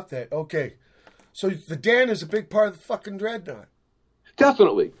something about that. Okay, so the Dan is a big part of the fucking Dreadnaught.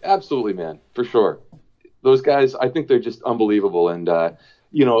 Definitely, absolutely, man, for sure. Those guys, I think they're just unbelievable. And I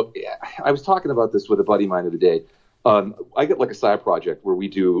was talking about this with a buddy of mine the other day. I get like a side project where we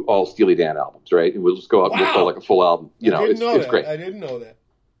do all Steely Dan albums, right? And we'll just go out and we'll play like a full album. It's great. I didn't know that.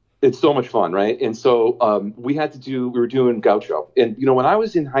 It's so much fun, right? And so we were doing gaucho. And, when I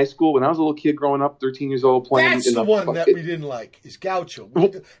was in high school, when I was a little kid growing up, 13 years old, playing. That's the one that we didn't like, is gaucho.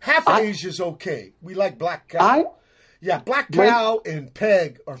 Half of Asia's okay. We like black cow. Black cow and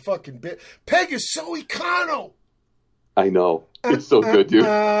peg are fucking big. Peg is so econo. I know. It's so good, dude.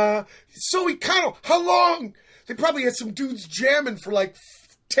 So econo. How long? They probably had some dudes jamming for like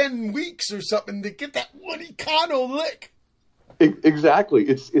 10 weeks or something to get that one econo lick. Exactly.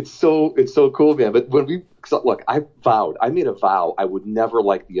 It's so cool, man. But look, I made a vow I would never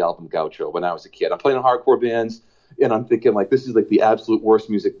like the album Gaucho when I was a kid. I'm playing in hardcore bands, and I'm thinking like this is like the absolute worst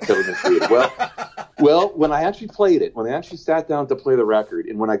music that's ever been created. Well, when I actually played it, when I actually sat down to play the record,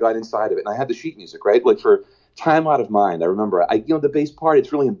 and when I got inside of it, and I had the sheet music, right? Like for Time Out of Mind, I remember the bass part,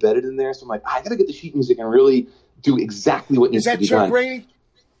 it's really embedded in there. So I'm like, I gotta get the sheet music and really do exactly what needs to be done. Is that Chuck Rainey?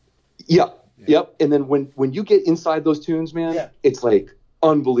 Yeah. Yep. And then when you get inside those tunes, man, it's like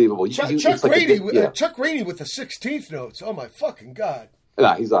unbelievable. Chuck Rainey with the 16th notes. Oh my fucking God.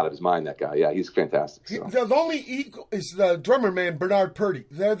 Nah, he's out of his mind, that guy. Yeah, he's fantastic. So. The only equal is the drummer man, Bernard Purdy.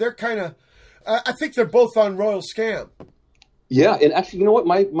 They're kind of, I think they're both on Royal Scam. Yeah, and actually, you know what?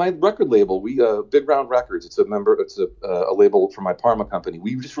 My record label, Big Round Records. It's a label for my Parma company.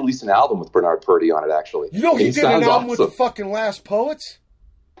 We just released an album with Bernard Purdy on it. Actually, he did an album with the fucking Last Poets.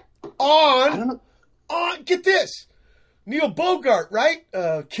 I don't know. Get this, Neil Bogart, right?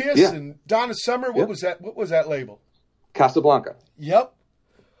 Kiss and Donna Summer. What was that? What was that label? Casablanca. Yep.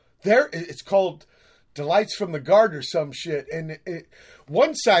 It's called Delights from the Garden or some shit. And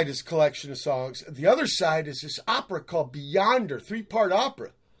one side is a collection of songs. The other side is this opera called Beyonder, 3-part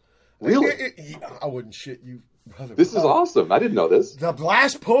opera. Really? I wouldn't shit you, brother. This is awesome. I didn't know this. The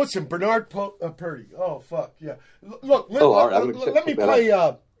Last Poets and Bernard Purdy. Oh, fuck, yeah. Look, all right. let me play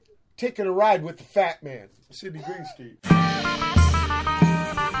Taking a Ride with the Fat Man, Sidney Greenstein.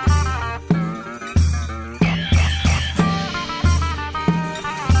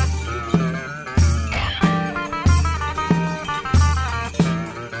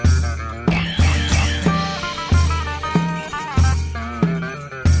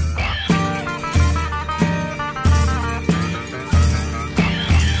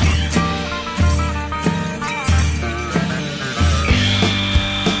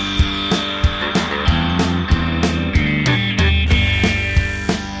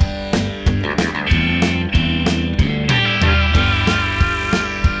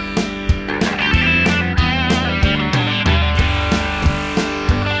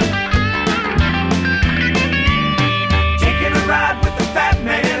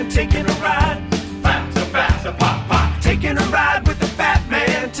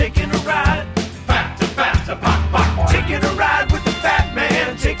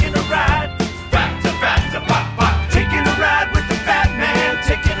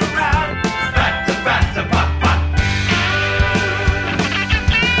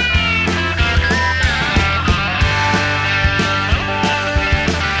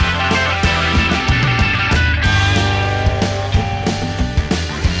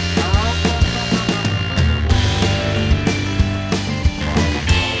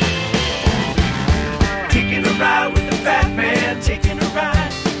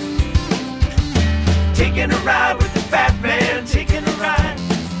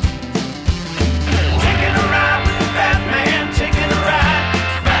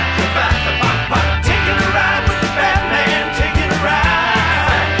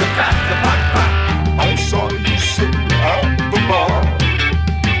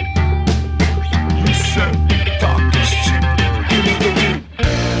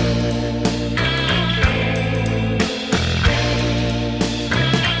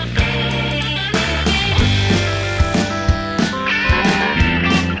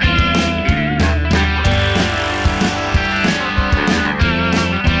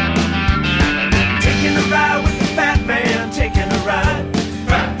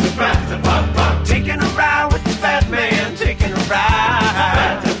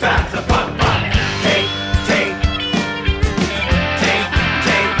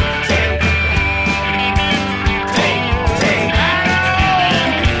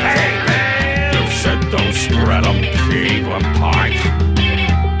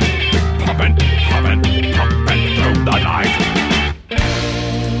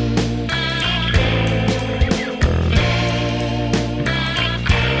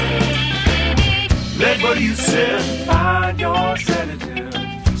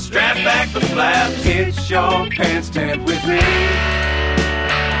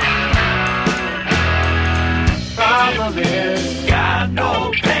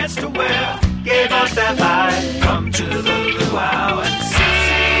 Gave us that life, come to the luau and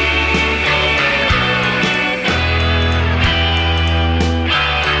see.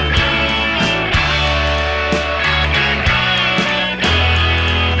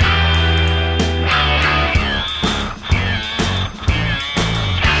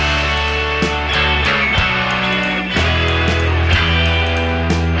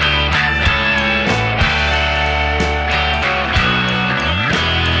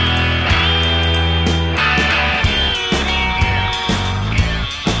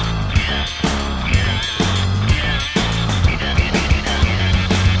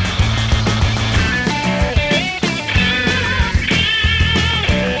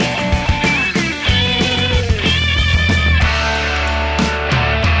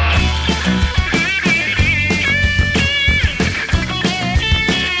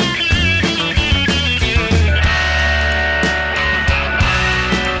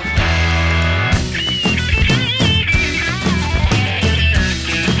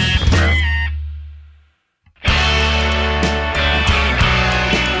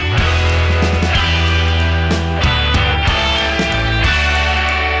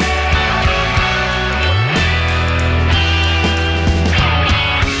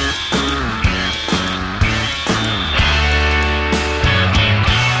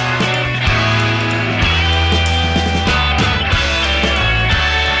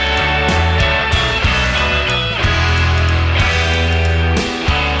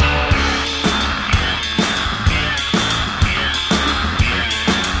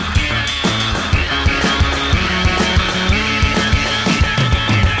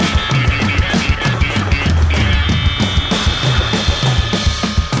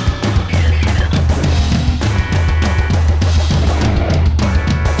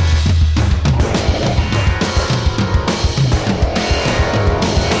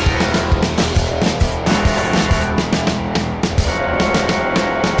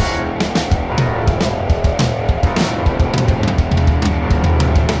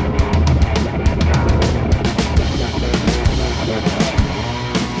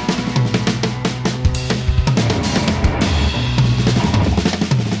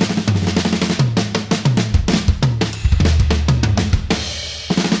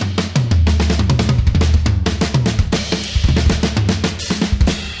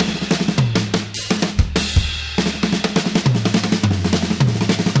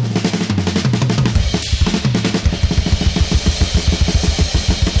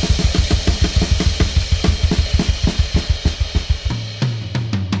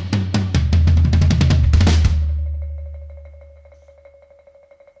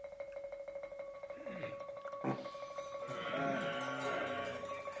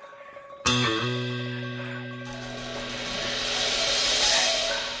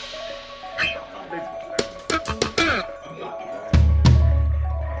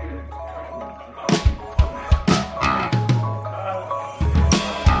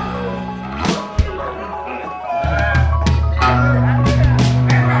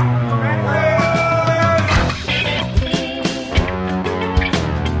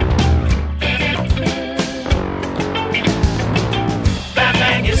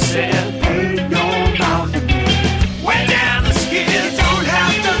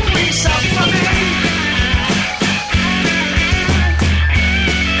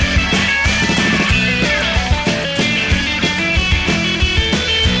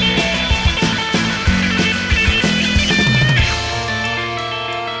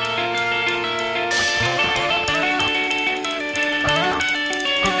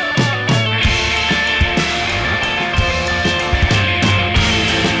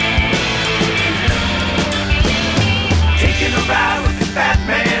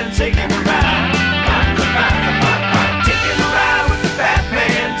 taking a ride. Taking a ride with the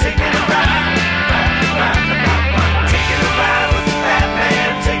Batman, taking a ride. Taking a ride with the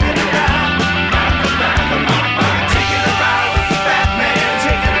Batman, taking a ride. Taking a ride with the Batman,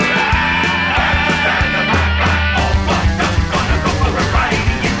 taking a ride. All fucked up, gonna go for a ride.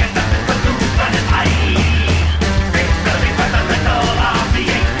 You got nothing to lose, running high. Big Billy with a little off, he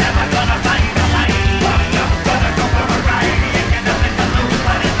ain't never gonna find a light. Fucked up, gonna go for a ride. You got nothing to lose,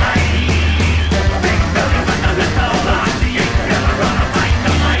 running high.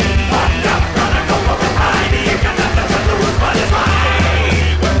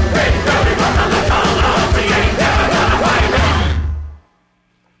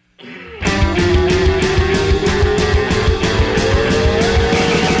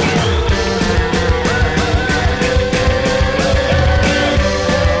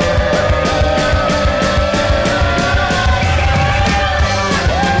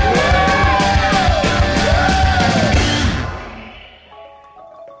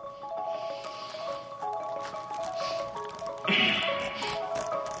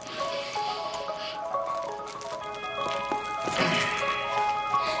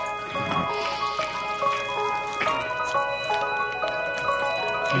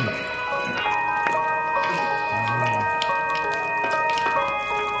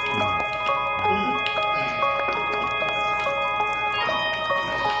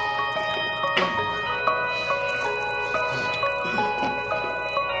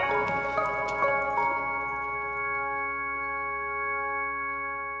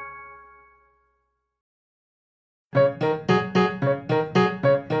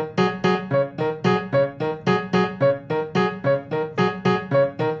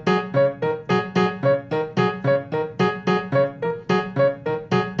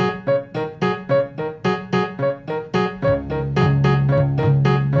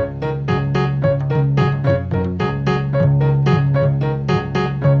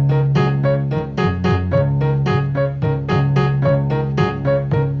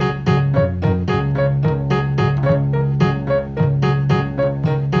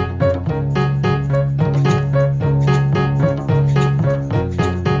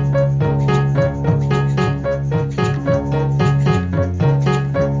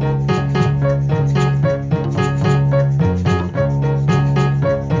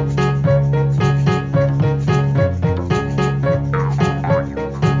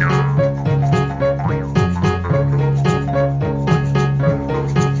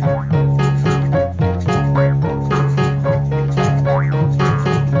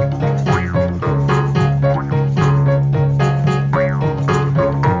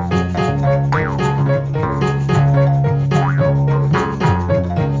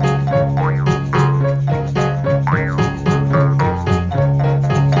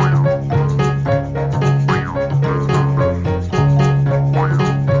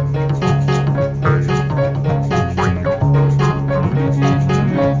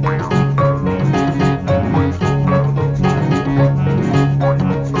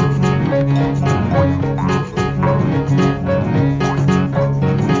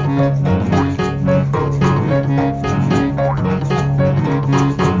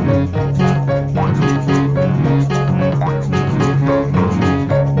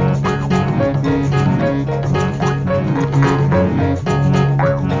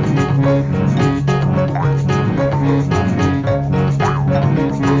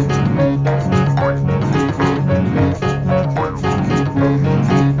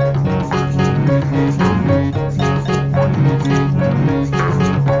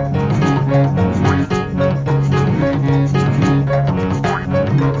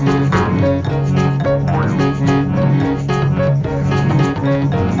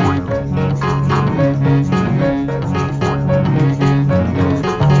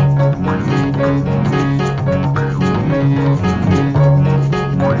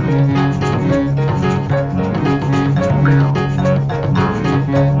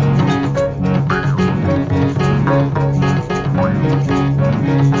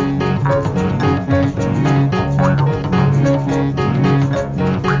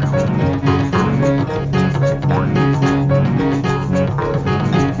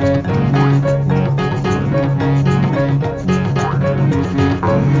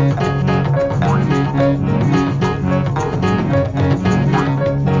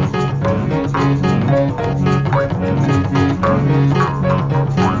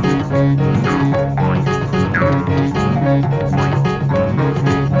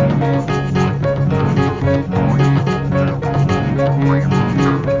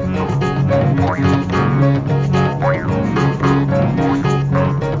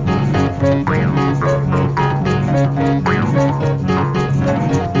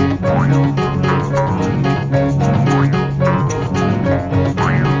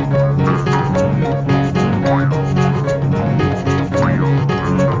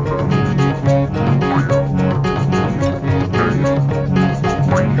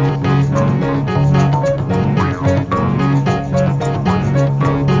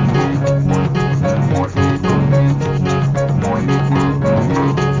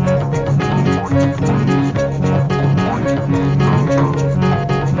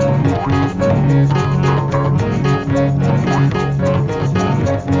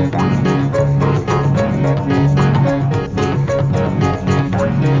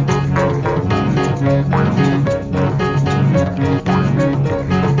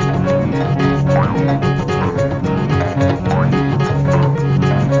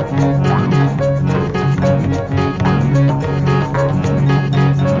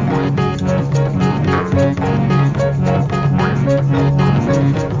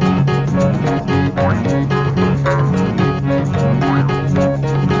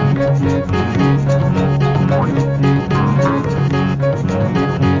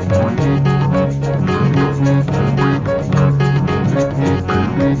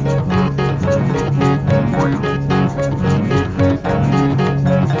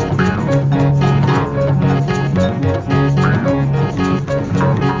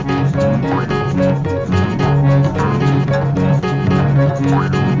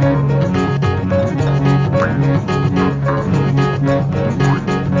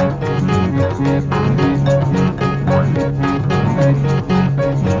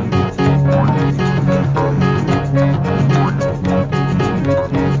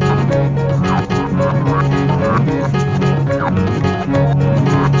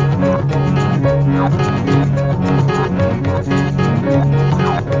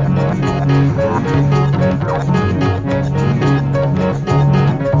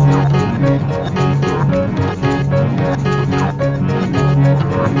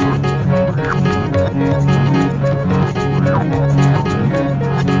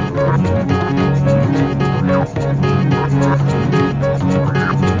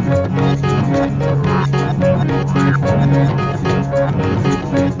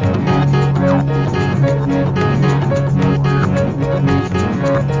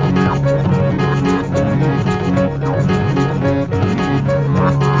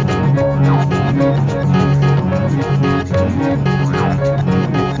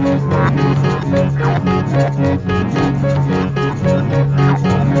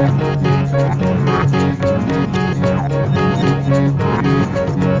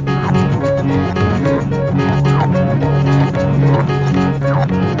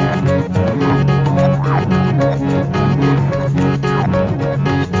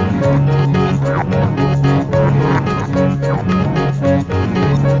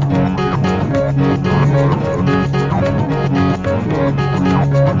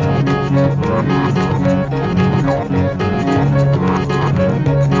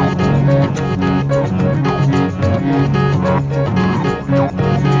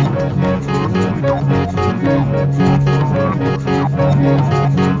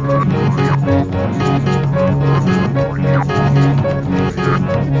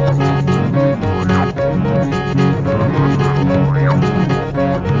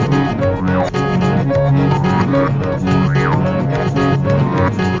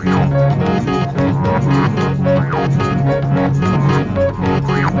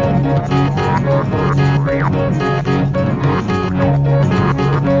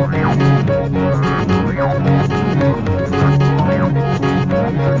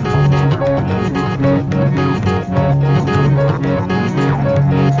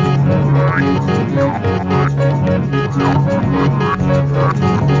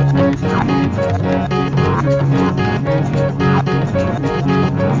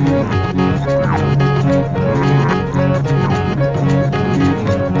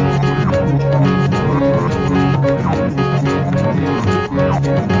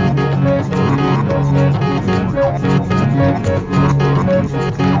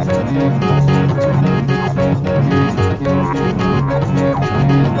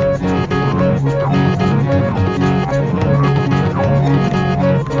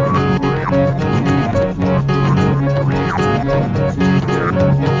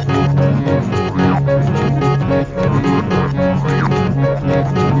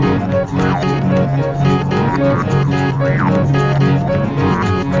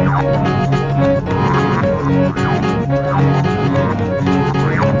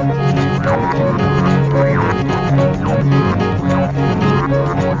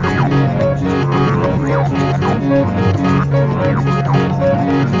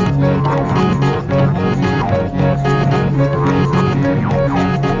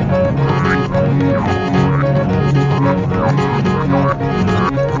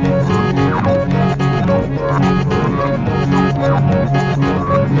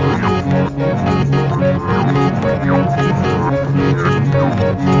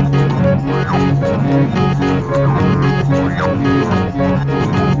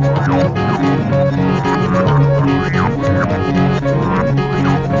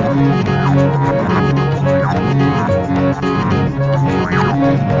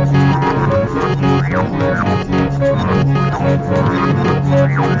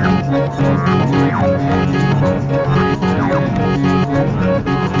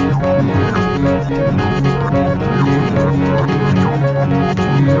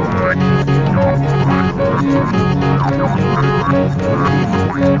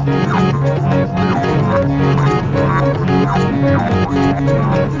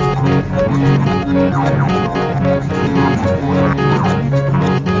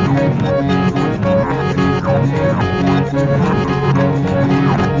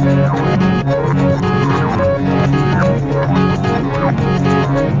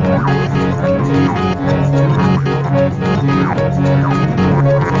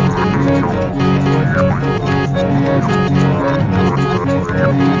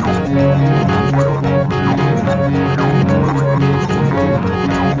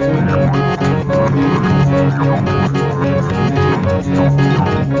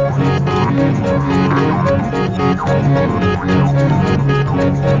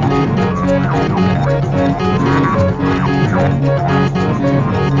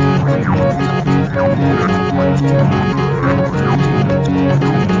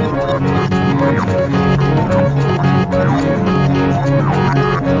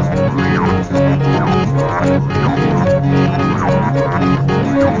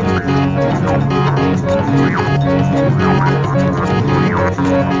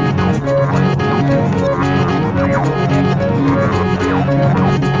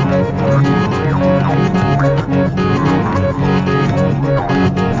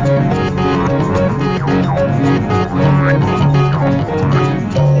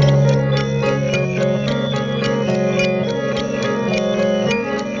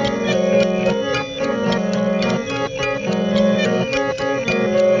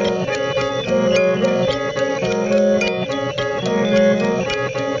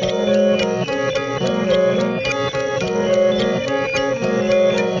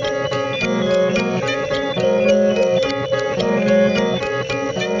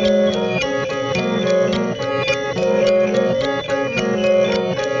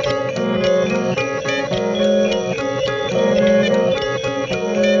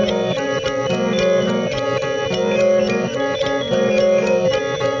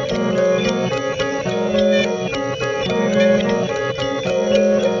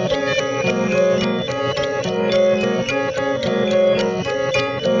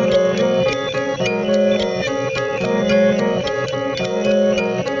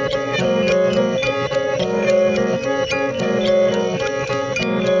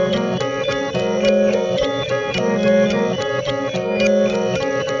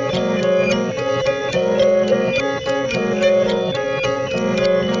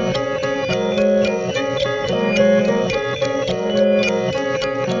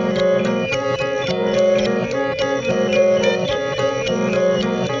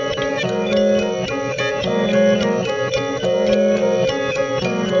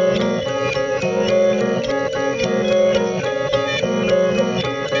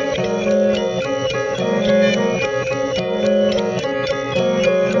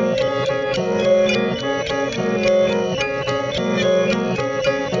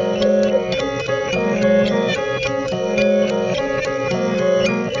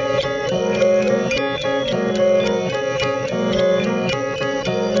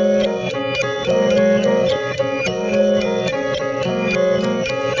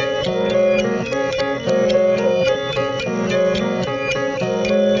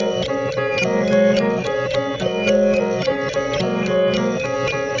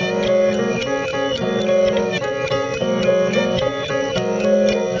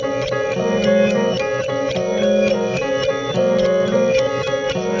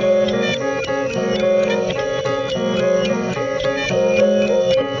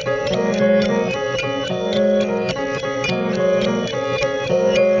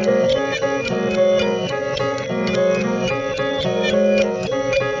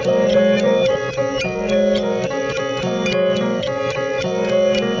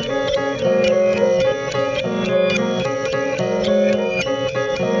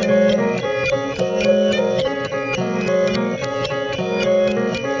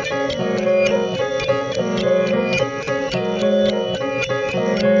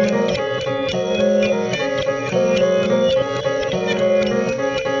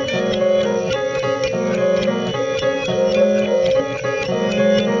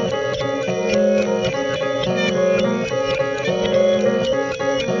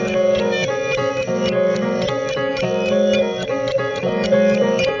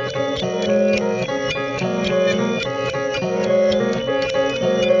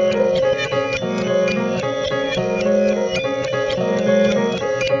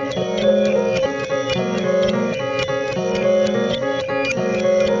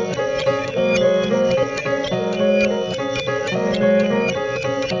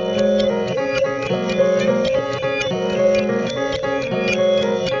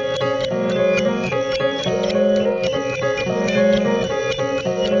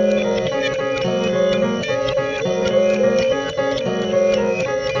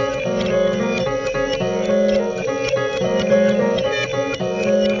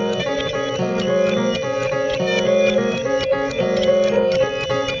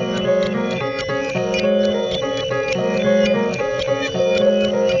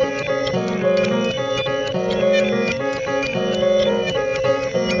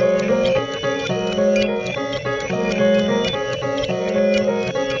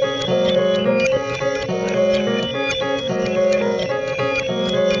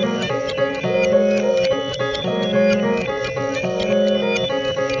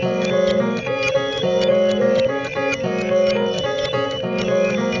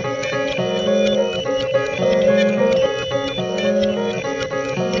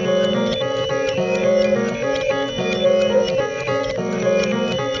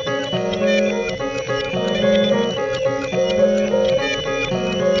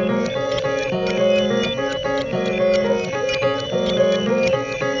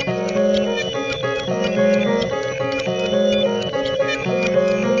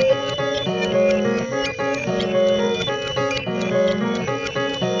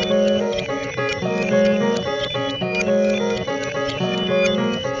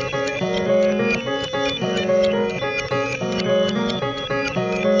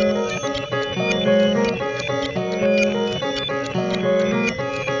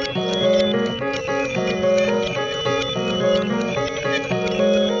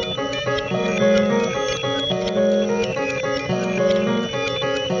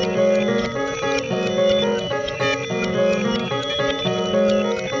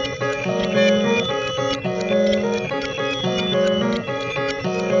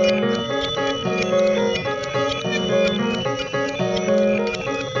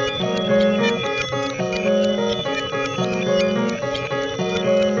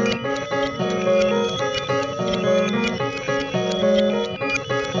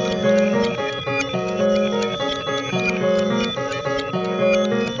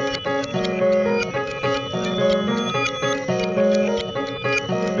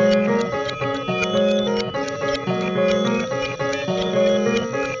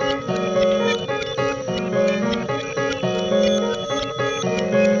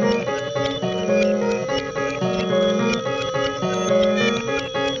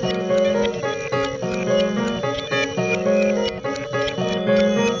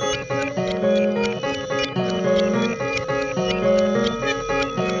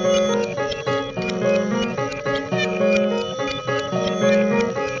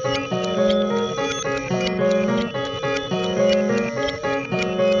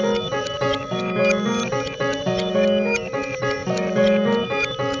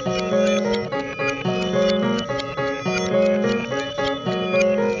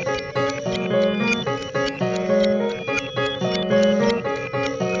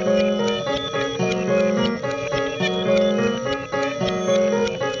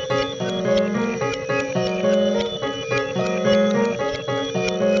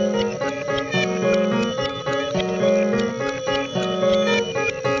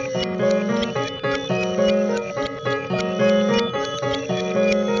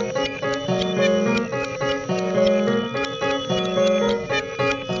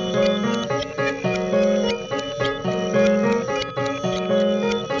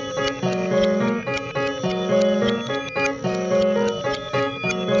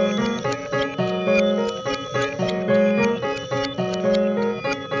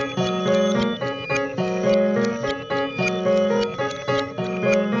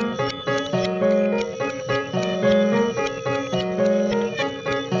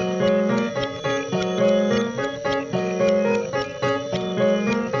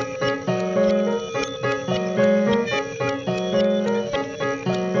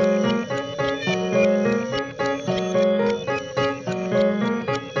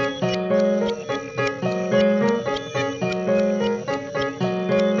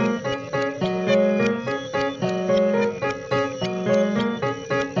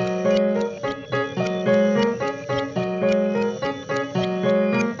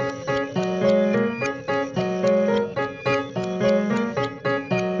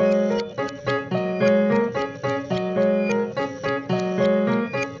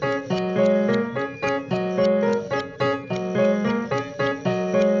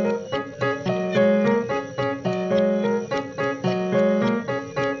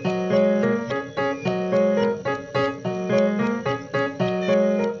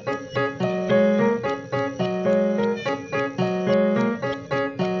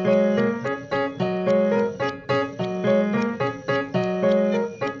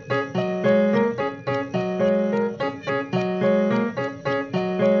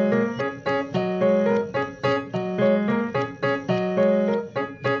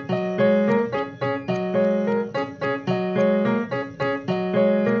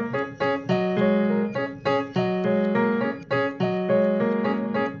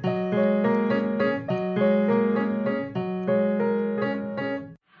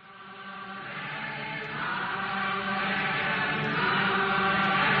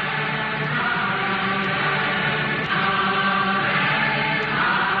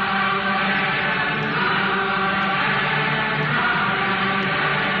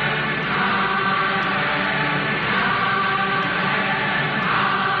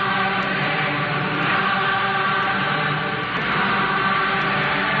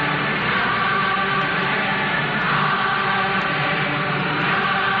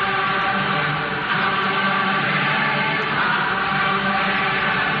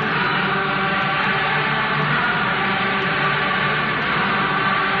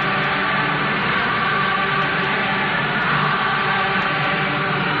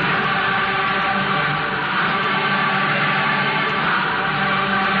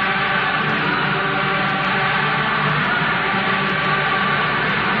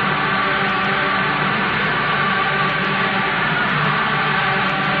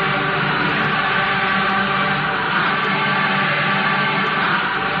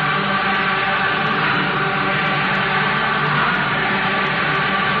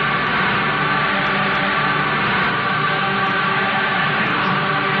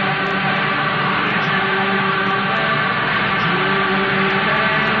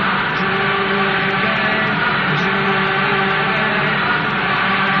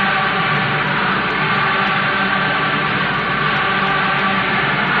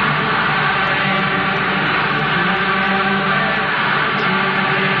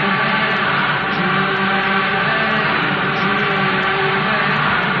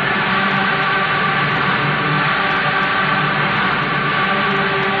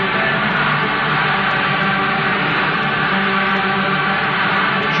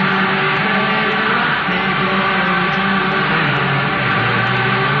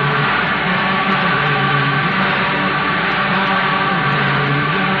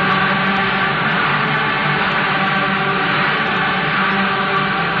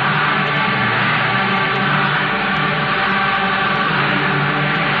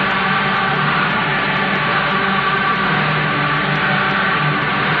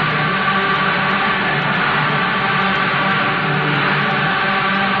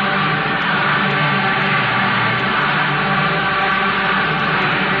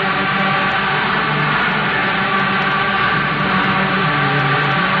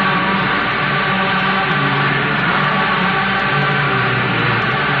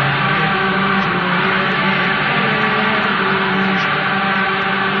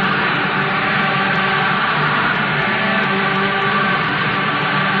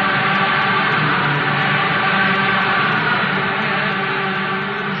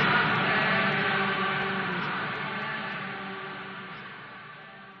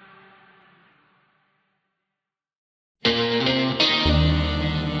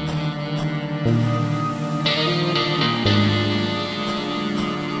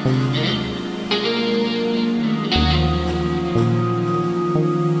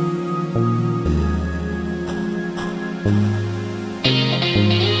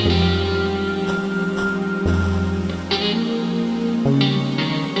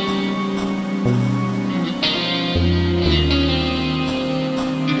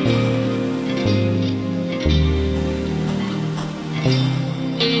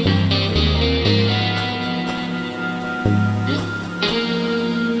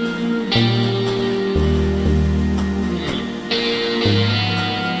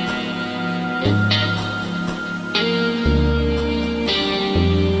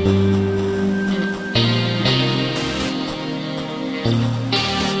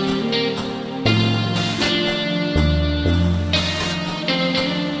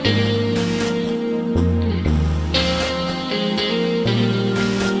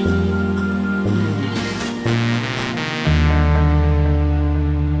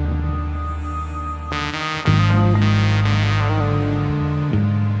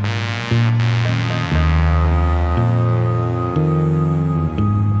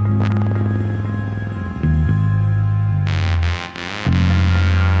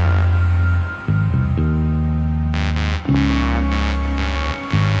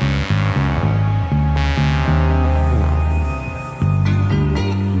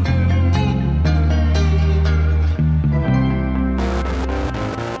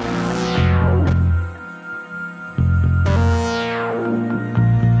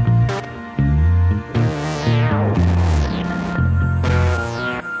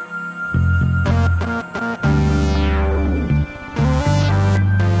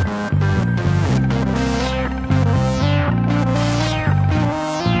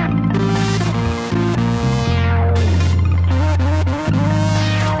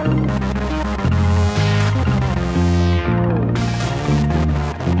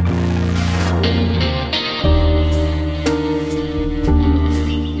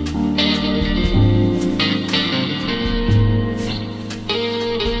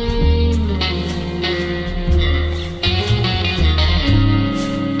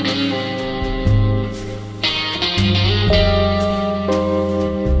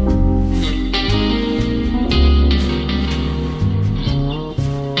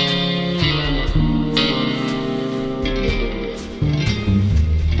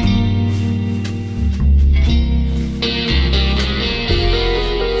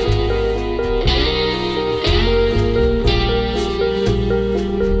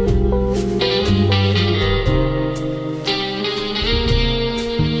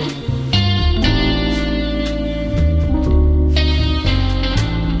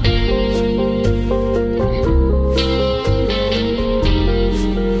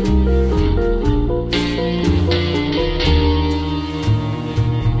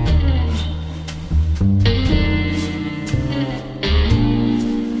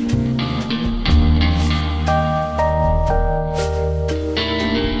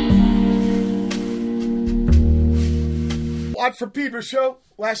 For Pedro Show,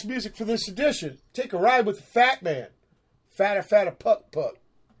 last music for this edition. Take a ride with the Fat Man. Fatta puck.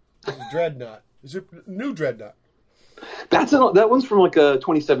 Dreadnaught. Is it new Dreadnaught? That one's from like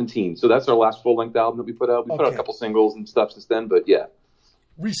 2017. So that's our last full length album that we put out. We put out a couple singles and stuff since then, but yeah.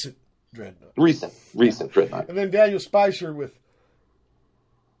 Recent Dreadnaught. Recent Dreadnaught. And then Daniel Spicer with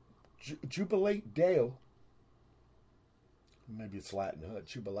Jubilate Deo. Maybe it's Latin, huh?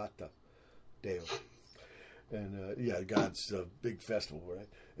 Jubilata Deo. And God's big festival, right?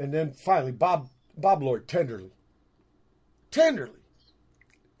 And then finally, Bob Lord, Tender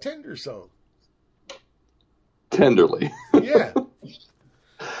song. Tenderly. Yeah.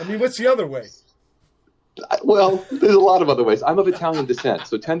 I mean, what's the other way? Well, there's a lot of other ways. I'm of Italian descent,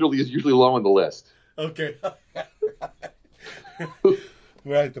 so tenderly is usually low on the list. Okay.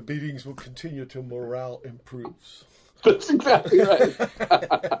 Right, the beatings will continue till morale improves. That's exactly right.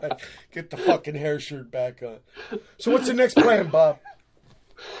 Get the fucking hair shirt back on. So what's the next plan, Bob?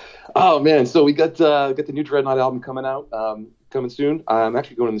 Oh, man. So we got the new Dreadnaught album coming out, coming soon. I'm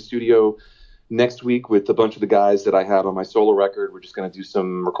actually going in the studio next week with a bunch of the guys that I had on my solo record. We're just going to do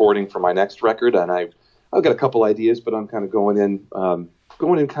some recording for my next record. And I've got a couple ideas, but I'm kind of going in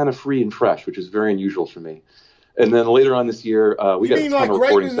kind of free and fresh, which is very unusual for me. And then later on this year, we got a ton of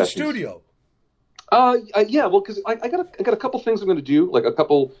recording right in sessions. The studio? Yeah, well, because I got a couple things I'm going to do, like a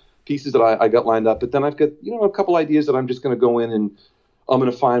couple pieces that I got lined up, but then I've got a couple ideas that I'm just going to go in and I'm going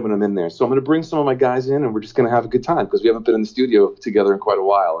to find when I'm in there. So I'm going to bring some of my guys in, and we're just going to have a good time because we haven't been in the studio together in quite a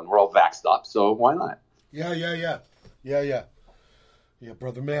while, and we're all vaxxed up. So why not? Yeah. Yeah,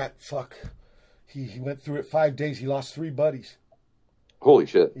 brother Matt. Fuck. He went through it 5 days. He lost 3 buddies. Holy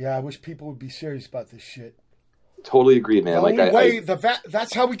shit. Yeah, I wish people would be serious about this shit. Totally agree, man. The only way,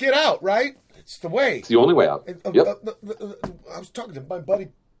 that's how we get out, right? It's the way. It's the only way out. Yep. I was talking to my buddy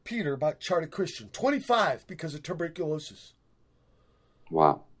Peter about Charter Christian. 25 because of tuberculosis.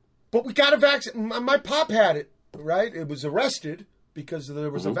 Wow. But we got a vaccine. My pop had it, right? It was arrested because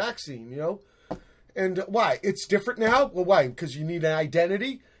there was a vaccine, you know? And why? It's different now? Well, why? Because you need an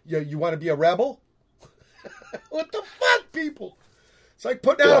identity? You want to be a rebel? What the fuck, people? It's like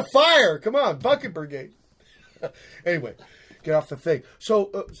putting out a fire. Come on, Bucket Brigade. Anyway, get off the thing.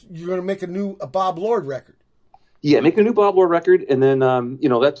 So you're going to make a Bob Lord record? Yeah, make a new Bob Lord record, and then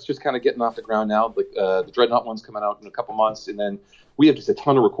that's just kind of getting off the ground now. Like the Dreadnaught one's coming out in a couple months, and then we have just a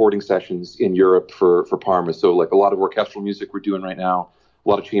ton of recording sessions in Europe for Parma. So like a lot of orchestral music we're doing right now, a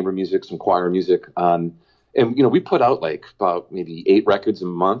lot of chamber music, some choir music, and we put out like about maybe 8 records a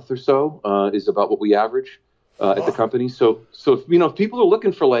month or so is about what we average. At the company, so if people are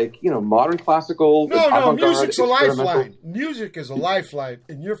looking for like modern classical, music's a lifeline. Music is a lifeline,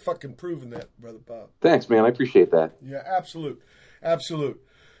 and you're fucking proving that, brother Bob. Thanks, man. I appreciate that. Yeah, absolute,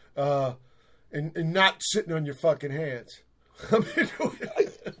 and not sitting on your fucking hands.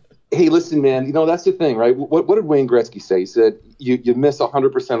 Hey, listen, man. That's the thing, right? What did Wayne Gretzky say? He said you miss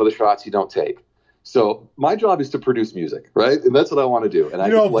 100% of the shots you don't take. So my job is to produce music, right? And that's what I want to do. And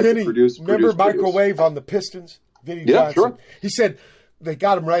Vinny, remember Microwave on the Pistons? Vinny Johnson. Sure. He said they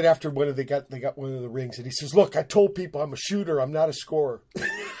got him right after they got one of the rings, and he says, "Look, I told people I'm a shooter. I'm not a scorer."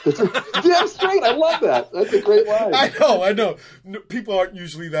 Damn straight. I love that. That's a great line. I know. No, people aren't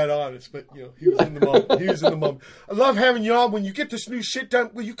usually that honest, but he was in the moment. I love having you on. When you get this new shit done,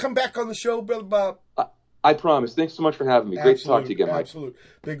 will you come back on the show, brother Bob? I promise. Thanks so much for having me. Great to talk to you again, Mike. Absolute.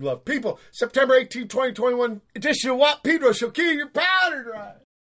 Big love. People, September 18, 2021 edition of Pedro Show. Key your powder dry.